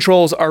kinds of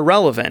controls are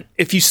relevant.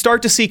 If you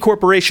start to see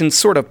corporations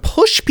sort of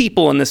push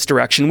people in this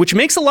direction, which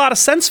makes a lot of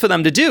sense for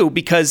them to do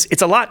because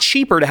it's a lot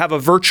cheaper to have a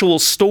virtual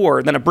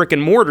store than a brick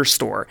and mortar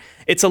store.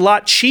 It's a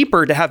lot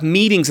cheaper to have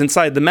meetings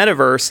inside the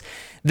metaverse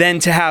than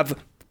to have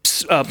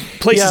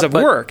places of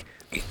work.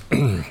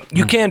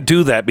 You can't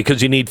do that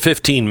because you need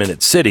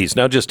 15-minute cities.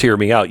 Now, just hear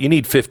me out. You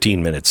need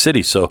 15-minute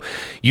cities. So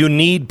you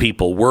need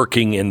people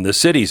working in the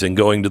cities and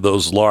going to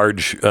those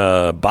large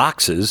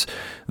boxes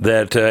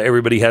that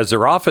everybody has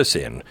their office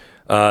in.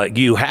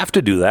 You have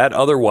to do that.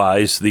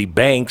 Otherwise, the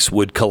banks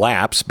would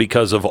collapse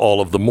because of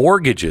all of the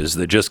mortgages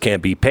that just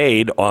can't be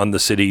paid on the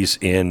cities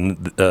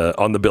on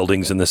the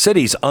buildings in the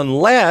cities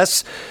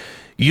unless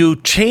you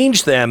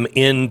change them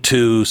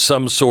into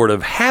some sort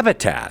of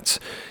habitats.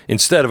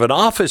 Instead of an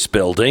office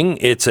building,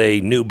 it's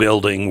a new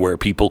building where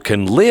people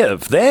can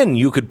live. Then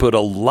you could put a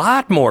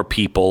lot more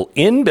people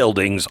in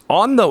buildings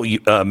on the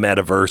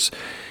metaverse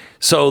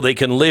so they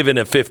can live in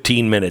a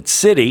 15-minute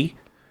city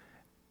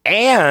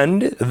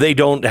and they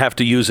don't have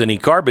to use any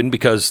carbon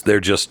because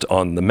they're just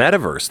on the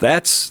metaverse.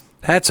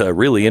 That's a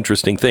really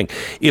interesting thing.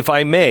 If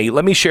I may,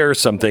 let me share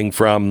something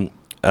from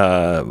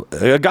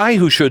a guy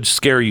who should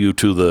scare you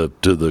to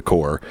the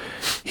core.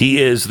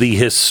 He is the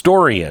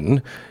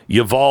historian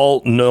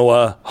Yuval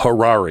Noah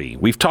Harari.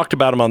 We've talked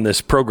about him on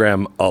this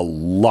program a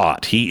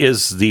lot. He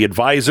is the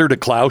advisor to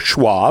Klaus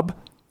Schwab.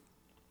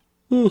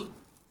 Oh,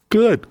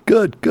 good.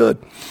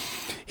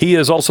 He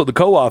is also the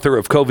co-author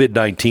of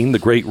COVID-19, The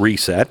Great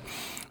Reset.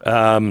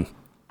 And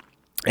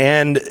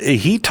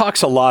he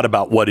talks a lot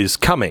about what is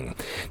coming.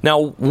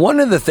 Now, one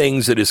of the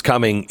things that is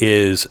coming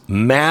is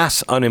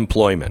mass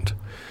unemployment.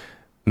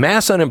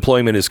 Mass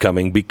unemployment is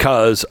coming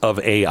because of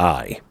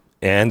AI.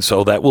 And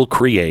so that will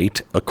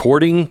create,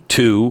 according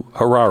to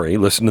Harari,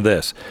 listen to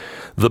this,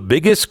 the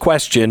biggest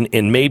question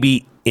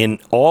in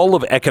all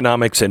of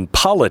economics and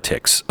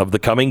politics of the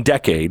coming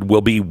decade will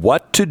be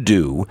what to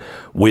do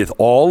with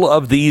all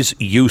of these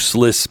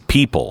useless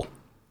people.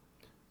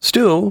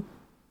 Stu,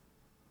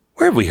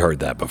 where have we heard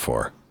that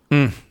before?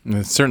 It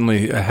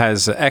certainly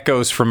has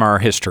echoes from our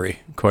history,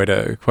 quite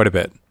a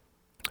bit.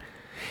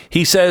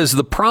 He says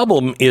the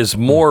problem is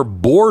more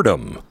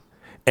boredom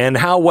and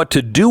what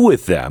to do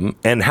with them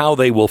and how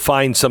they will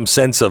find some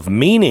sense of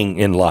meaning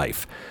in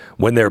life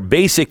when they're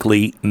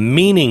basically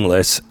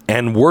meaningless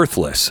and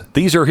worthless.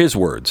 These are his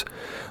words.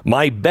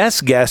 My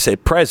best guess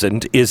at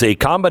present is a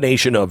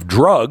combination of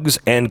drugs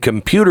and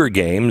computer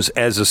games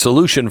as a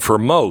solution for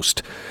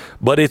most,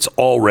 but it's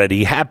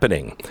already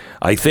happening.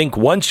 I think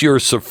once you're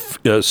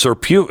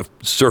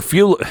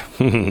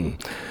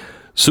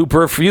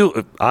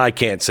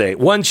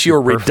once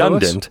you're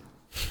redundant,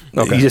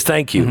 okay. Just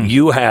thank you.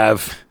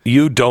 Mm-hmm.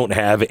 You don't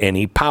have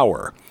any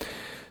power.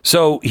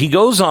 So he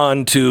goes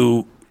on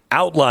to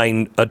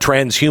outline a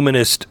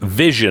transhumanist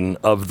vision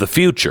of the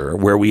future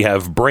where we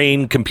have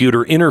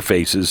brain-computer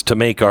interfaces to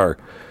make our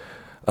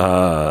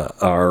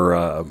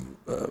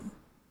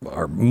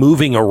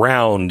moving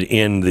around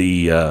in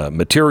the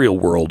material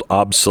world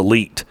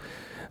obsolete.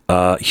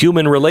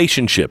 Human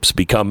relationships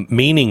become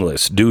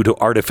meaningless due to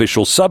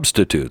artificial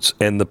substitutes,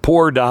 and the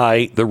poor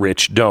die, the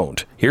rich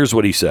don't. Here's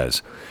what he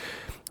says.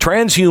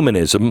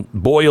 Transhumanism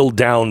boiled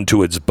down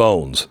to its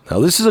bones. Now,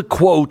 this is a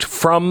quote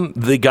from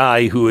the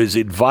guy who is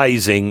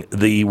advising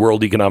the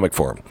World Economic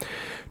Forum.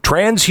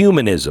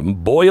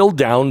 Transhumanism boiled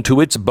down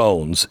to its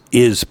bones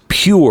is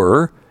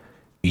pure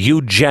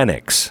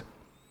eugenics,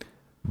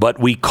 but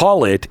we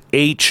call it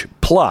H+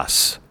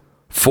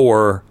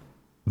 for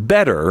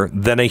better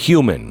than a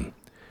human,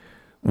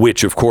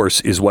 which, of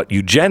course, is what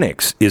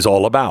eugenics is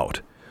all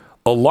about.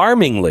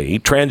 Alarmingly,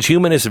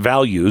 transhumanist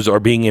values are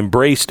being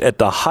embraced at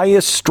the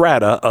highest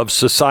strata of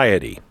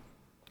society.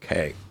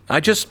 Okay, I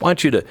just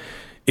want you to,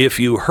 if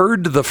you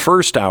heard the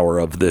first hour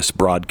of this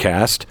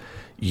broadcast,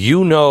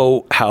 you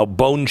know how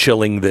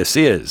bone-chilling this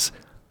is.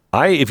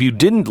 If you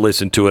didn't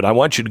listen to it, I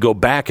want you to go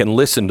back and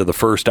listen to the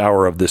first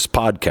hour of this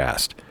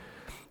podcast.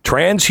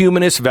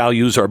 Transhumanist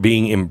values are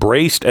being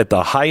embraced at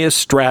the highest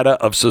strata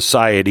of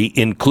society,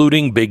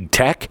 including big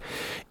tech,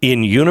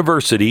 in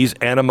universities,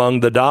 and among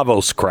the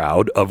Davos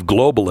crowd of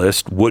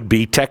globalist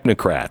would-be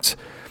technocrats.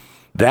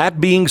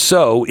 That being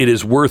so, it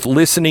is worth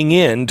listening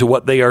in to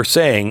what they are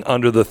saying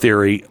under the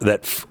theory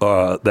that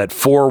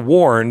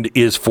forewarned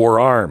is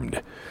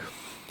forearmed.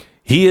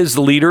 He is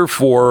the leader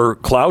for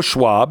Klaus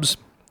Schwab's.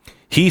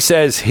 He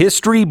says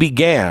history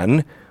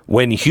began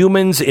when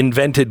humans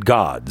invented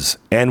gods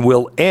and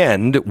will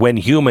end when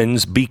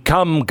humans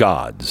become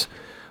gods.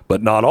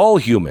 But not all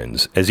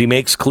humans, as he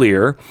makes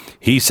clear.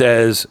 He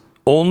says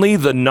only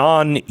the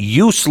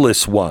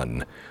non-useless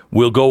one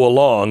will go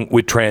along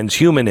with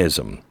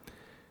transhumanism.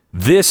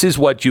 This is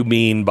what you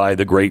mean by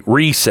the Great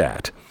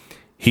Reset.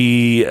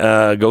 He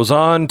goes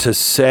on to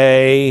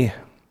say,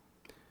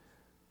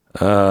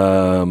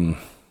 where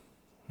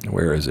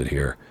is it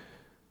here?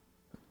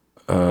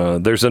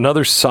 There's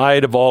another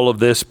side of all of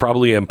this,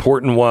 probably an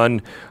important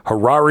one.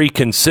 Harari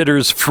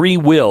considers free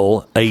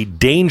will a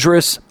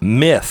dangerous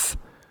myth,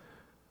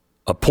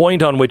 a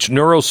point on which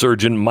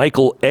neurosurgeon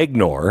Michael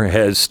Egnor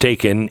has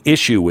taken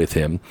issue with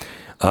him.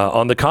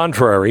 On the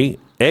contrary,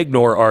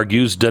 Egnor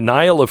argues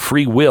denial of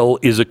free will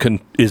is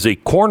a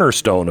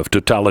cornerstone of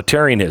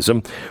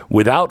totalitarianism.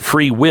 Without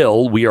free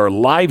will, we are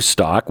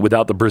livestock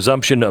without the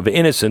presumption of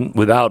innocence,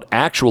 without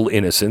actual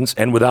innocence,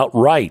 and without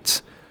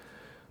rights.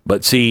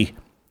 But see,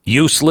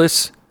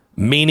 useless,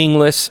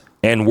 meaningless,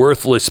 and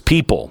worthless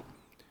people.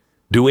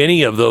 Do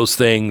any of those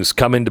things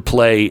come into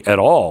play at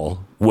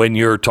all when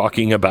you're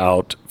talking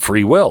about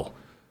free will?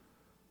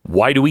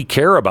 Why do we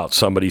care about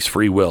somebody's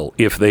free will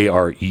if they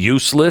are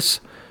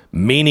useless,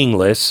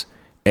 meaningless,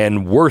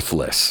 and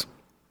worthless?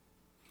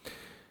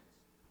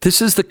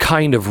 This is the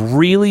kind of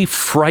really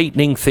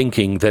frightening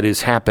thinking that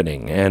is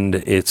happening, and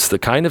it's the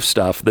kind of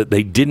stuff that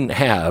they didn't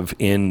have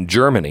in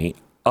Germany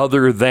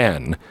other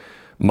than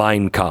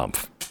Mein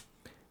Kampf.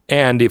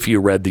 And if you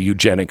read the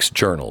eugenics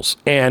journals,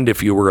 and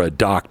if you were a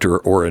doctor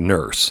or a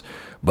nurse.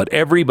 But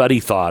everybody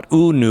thought,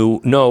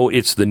 no,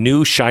 it's the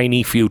new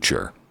shiny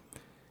future.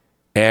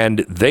 And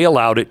they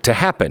allowed it to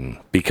happen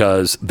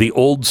because the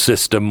old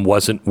system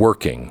wasn't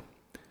working.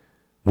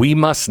 We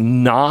must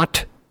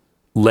not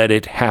let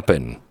it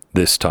happen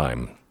this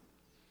time.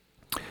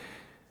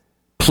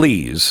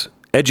 Please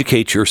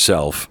educate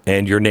yourself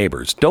and your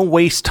neighbors. Don't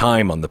waste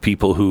time on the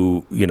people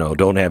who,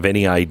 don't have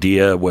any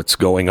idea what's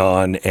going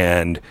on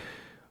and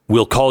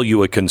will call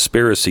you a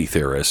conspiracy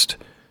theorist.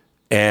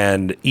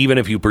 And even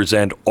if you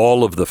present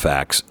all of the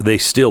facts, they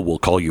still will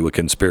call you a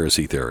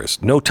conspiracy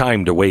theorist. No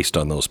time to waste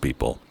on those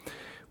people.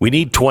 We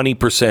need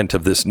 20%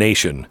 of this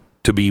nation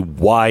to be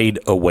wide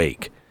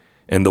awake.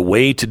 And the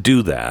way to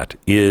do that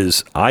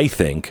is, I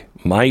think,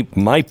 my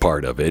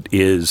part of it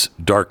is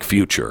dark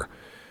future.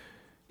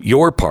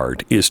 Your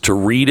part is to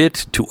read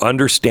it, to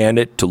understand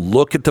it, to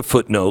look at the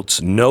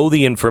footnotes, know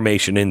the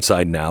information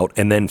inside and out,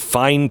 and then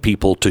find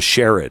people to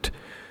share it.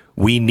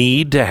 We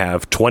need to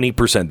have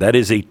 20%. That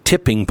is a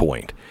tipping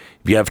point.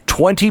 If you have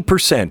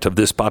 20% of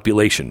this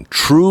population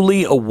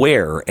truly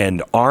aware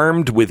and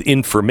armed with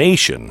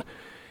information,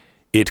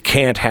 it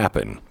can't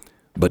happen.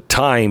 But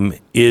time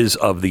is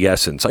of the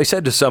essence. I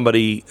said to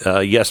somebody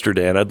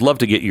yesterday, and I'd love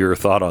to get your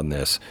thought on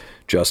this,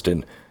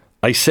 Justin.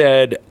 I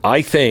said,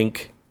 I'm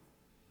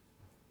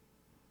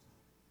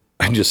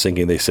just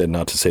thinking they said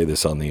not to say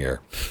this on the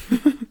air.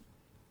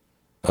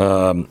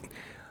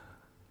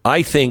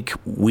 I think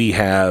we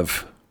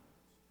have,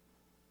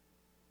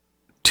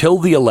 till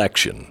the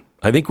election,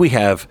 I think we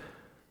have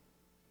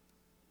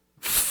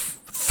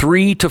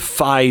 3 to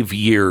 5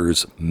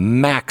 years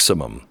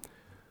maximum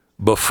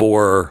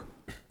before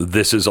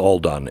this is all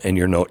done and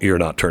you're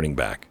not turning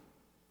back.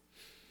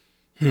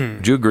 Do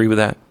you agree with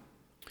that?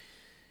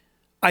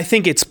 I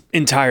think it's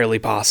entirely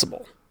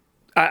possible.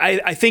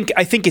 I think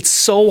it's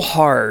so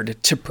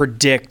hard to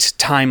predict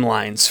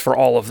timelines for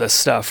all of this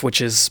stuff,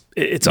 which is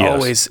it's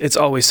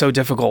always so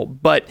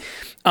difficult. But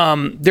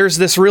there's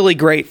this really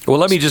great. Well,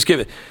 let me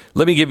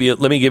give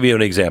you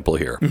an example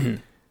here. Mm-hmm.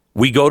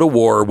 We go to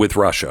war with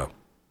Russia,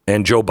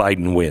 and Joe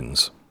Biden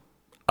wins.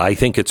 I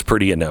think it's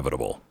pretty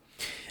inevitable.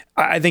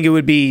 I think it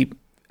would be.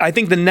 I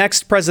think the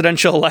next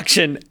presidential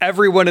election,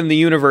 everyone in the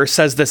universe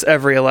says this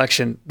every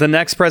election. The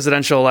next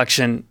presidential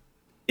election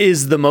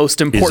is the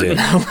most important.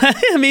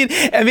 I mean,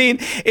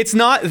 it's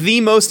not the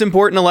most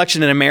important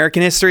election in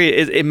American history.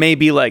 It may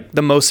be like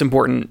the most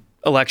important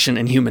election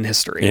in human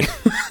history.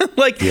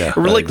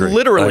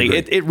 Literally,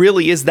 it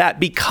really is that,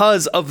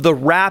 because of the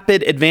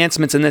rapid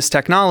advancements in this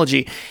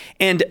technology.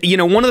 And,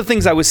 one of the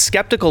ththings I was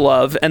skeptical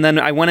of, and then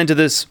I went into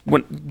this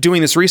when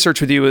doing this research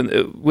with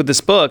you with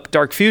this book,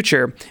 Dark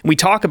Future, and we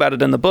talk about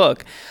it in the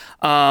book,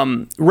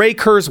 Ray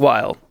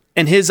Kurzweil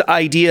and his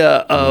idea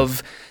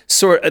of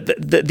sort of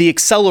the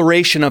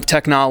acceleration of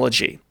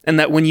technology, and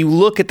that when you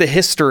look at the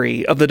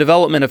history of the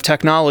development of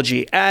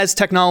technology, as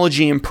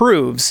technology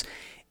improves,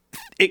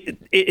 it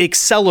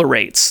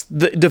accelerates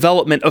the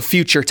development of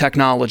future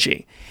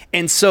technology.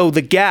 And so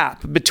the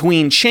gap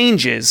between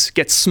changes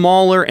gets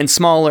smaller and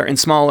smaller and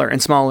smaller and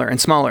smaller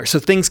and smaller. So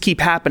things keep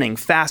happening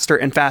faster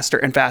and faster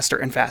and faster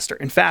and faster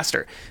and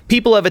faster.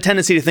 People have a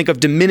tendency to think of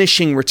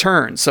diminishing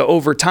returns. So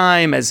over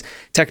time, as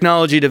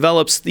technology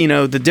develops,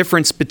 the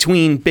difference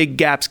between big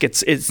gaps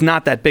it's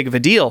not that big of a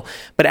deal.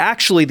 But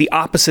actually, the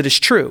opposite is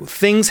true.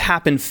 Things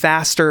happen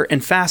faster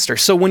and faster.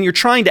 So when you're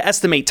trying to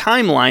estimate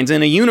timelines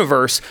in a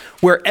universe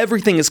where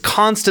everything is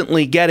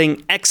constantly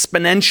getting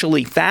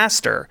exponentially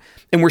faster,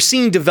 and we're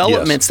seeing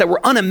developments that were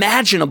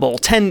unimaginable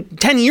 10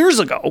 years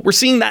ago. We're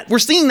seeing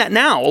that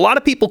now. A lot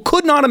of people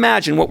could not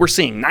imagine what we're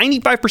seeing,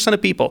 95%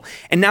 of people.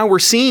 And now we're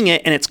seeing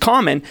it, and it's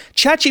common.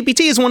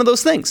 ChatGPT is one of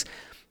those things.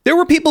 There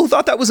were people who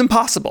thought that was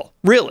impossible,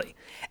 really.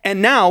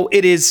 And now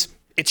it's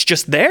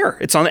just there.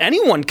 It's on,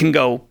 anyone can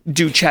go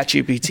do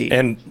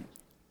ChatGPT.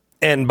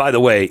 And by the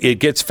way, it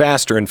gets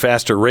faster and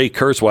faster. Ray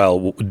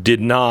Kurzweil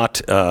did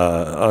not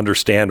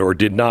understand or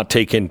did not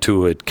take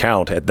into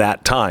account at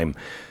that time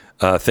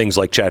things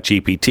like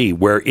ChatGPT,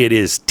 where it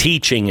is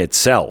teaching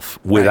itself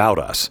without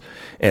us.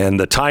 And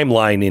the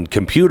timeline in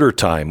computer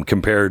time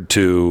compared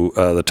to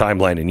the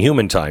timeline in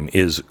human time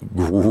is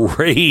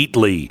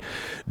greatly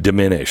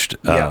diminished.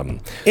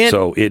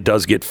 So it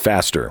does get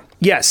faster.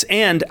 Yes,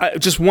 and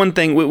just one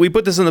thing, we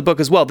put this in the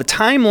book as well. The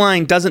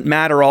timeline doesn't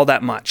matter all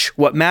that much.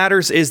 What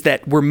matters is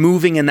that we're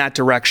moving in that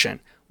direction.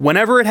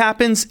 Whenever it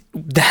happens,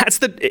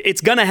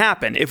 it's going to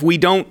happen if we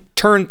don't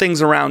turn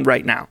things around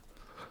right now.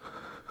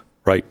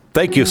 Right.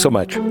 Thank you so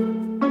much.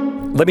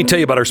 Let me tell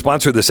you about our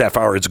sponsor this half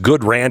hour. It's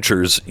Good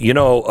Ranchers.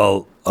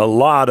 A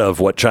lot of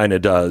what China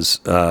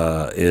does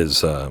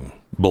is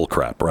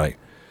bullcrap, right?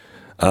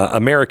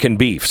 American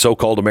beef,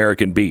 so-called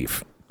American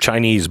beef,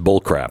 Chinese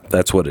bullcrap.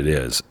 That's what it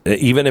is.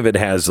 Even if it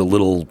has a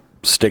little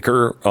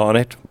sticker on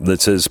it that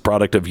says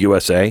product of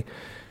USA,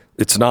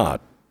 it's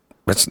not.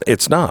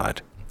 It's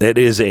not. It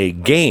is a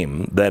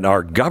game that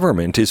our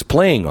government is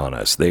playing on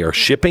us. They are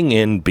shipping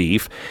in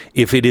beef.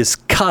 If it is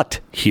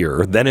cut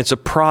here, then it's a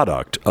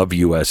product of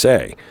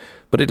USA.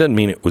 But it doesn't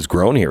mean it was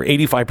grown here.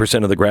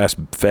 85% of the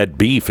grass-fed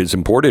beef is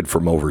imported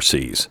from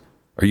overseas.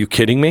 Are you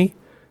kidding me?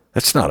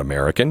 That's not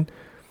American.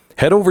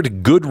 Head over to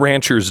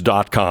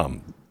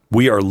goodranchers.com.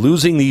 We are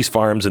losing these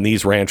farms and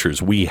these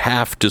ranchers. We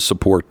have to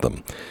support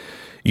them.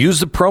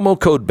 Use the promo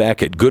code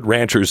Beck at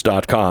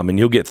goodranchers.com and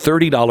you'll get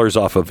 $30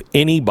 off of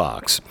any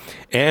box.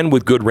 And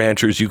with Good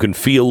Ranchers, you can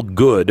feel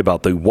good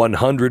about the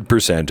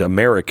 100%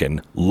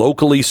 American,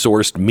 locally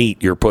sourced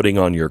meat you're putting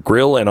on your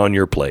grill and on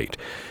your plate.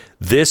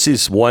 This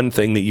is one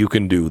thing that you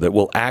can do that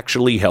will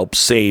actually help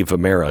save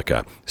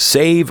America.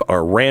 Save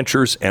our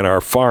ranchers and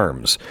our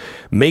farms.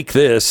 Make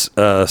this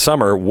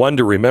summer one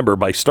to remember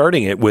by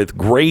starting it with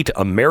great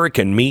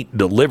American meat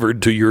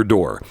delivered to your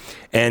door.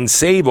 And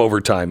save over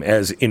time.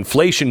 As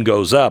inflation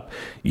goes up,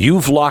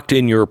 you've locked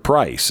in your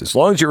price. As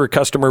long as you're a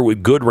customer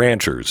with Good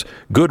Ranchers.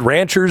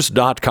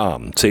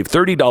 GoodRanchers.com. Save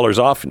 $30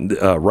 off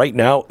right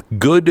now.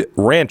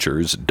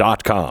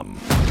 GoodRanchers.com.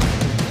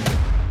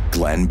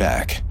 Glenn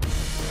Beck.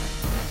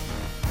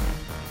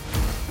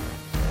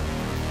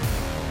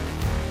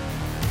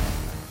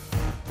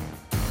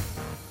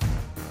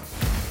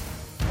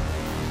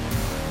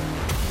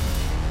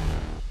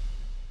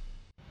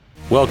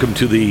 Welcome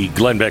to the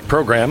Glenn Beck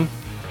program.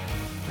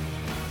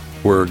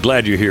 We're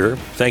glad you're here.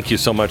 Thank you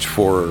so much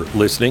for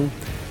listening.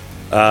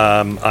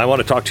 I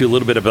want to talk to you a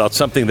little bit about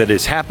something that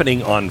is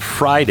happening on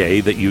Friday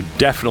that you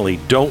definitely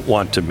don't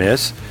want to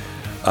miss.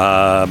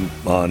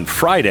 On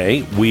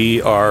Friday,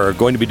 we are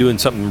going to be doing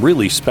something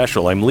really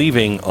special. I'm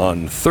leaving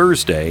on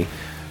Thursday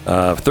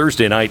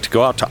night to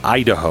go out to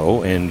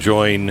Idaho and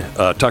join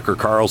Tucker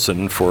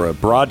Carlson for a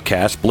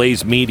broadcast.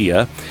 Blaze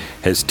Media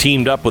has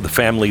teamed up with a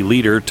family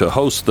leader to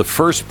host the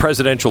first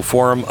presidential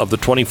forum of the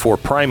 24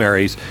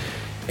 primaries.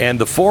 And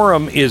the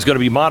forum is going to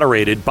be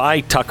moderated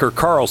by Tucker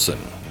Carlson.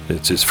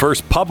 It's his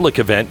first public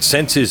event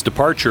since his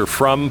departure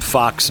from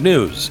Fox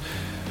News.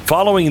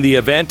 Following the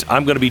event,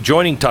 I'm going to be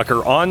joining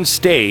Tucker on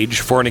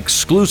stage for an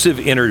exclusive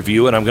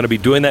interview, and I'm going to be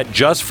doing that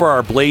just for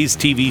our Blaze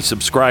TV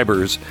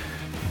subscribers.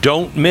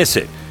 Don't miss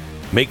it.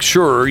 Make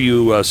sure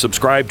you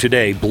subscribe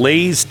today,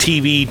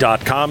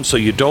 blazetv.com, so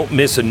you don't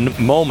miss a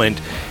moment.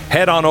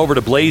 Head on over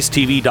to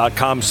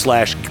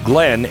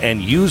blazetv.com/Glenn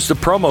and use the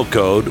promo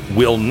code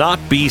Will Not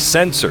Be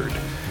Censored.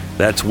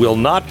 That's Will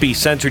Not Be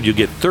Censored. You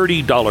get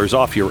 $30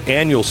 off your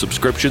annual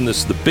subscription. This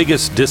is the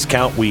biggest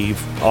discount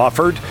we've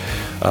offered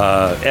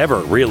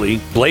ever, really.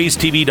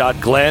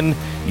 blazetv.Glenn.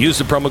 Use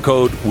the promo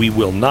code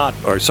Will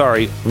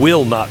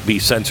Not Be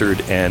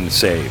Censored and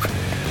save.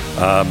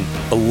 A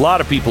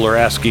lot of people are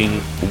asking,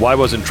 why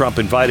wasn't Trump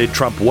invited?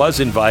 Trump was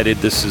invited.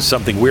 This is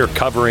something we're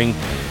covering.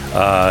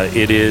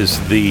 It is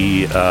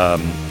the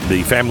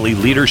Family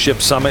Leadership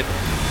Summit.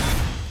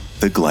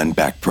 The Glenn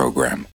Beck Program.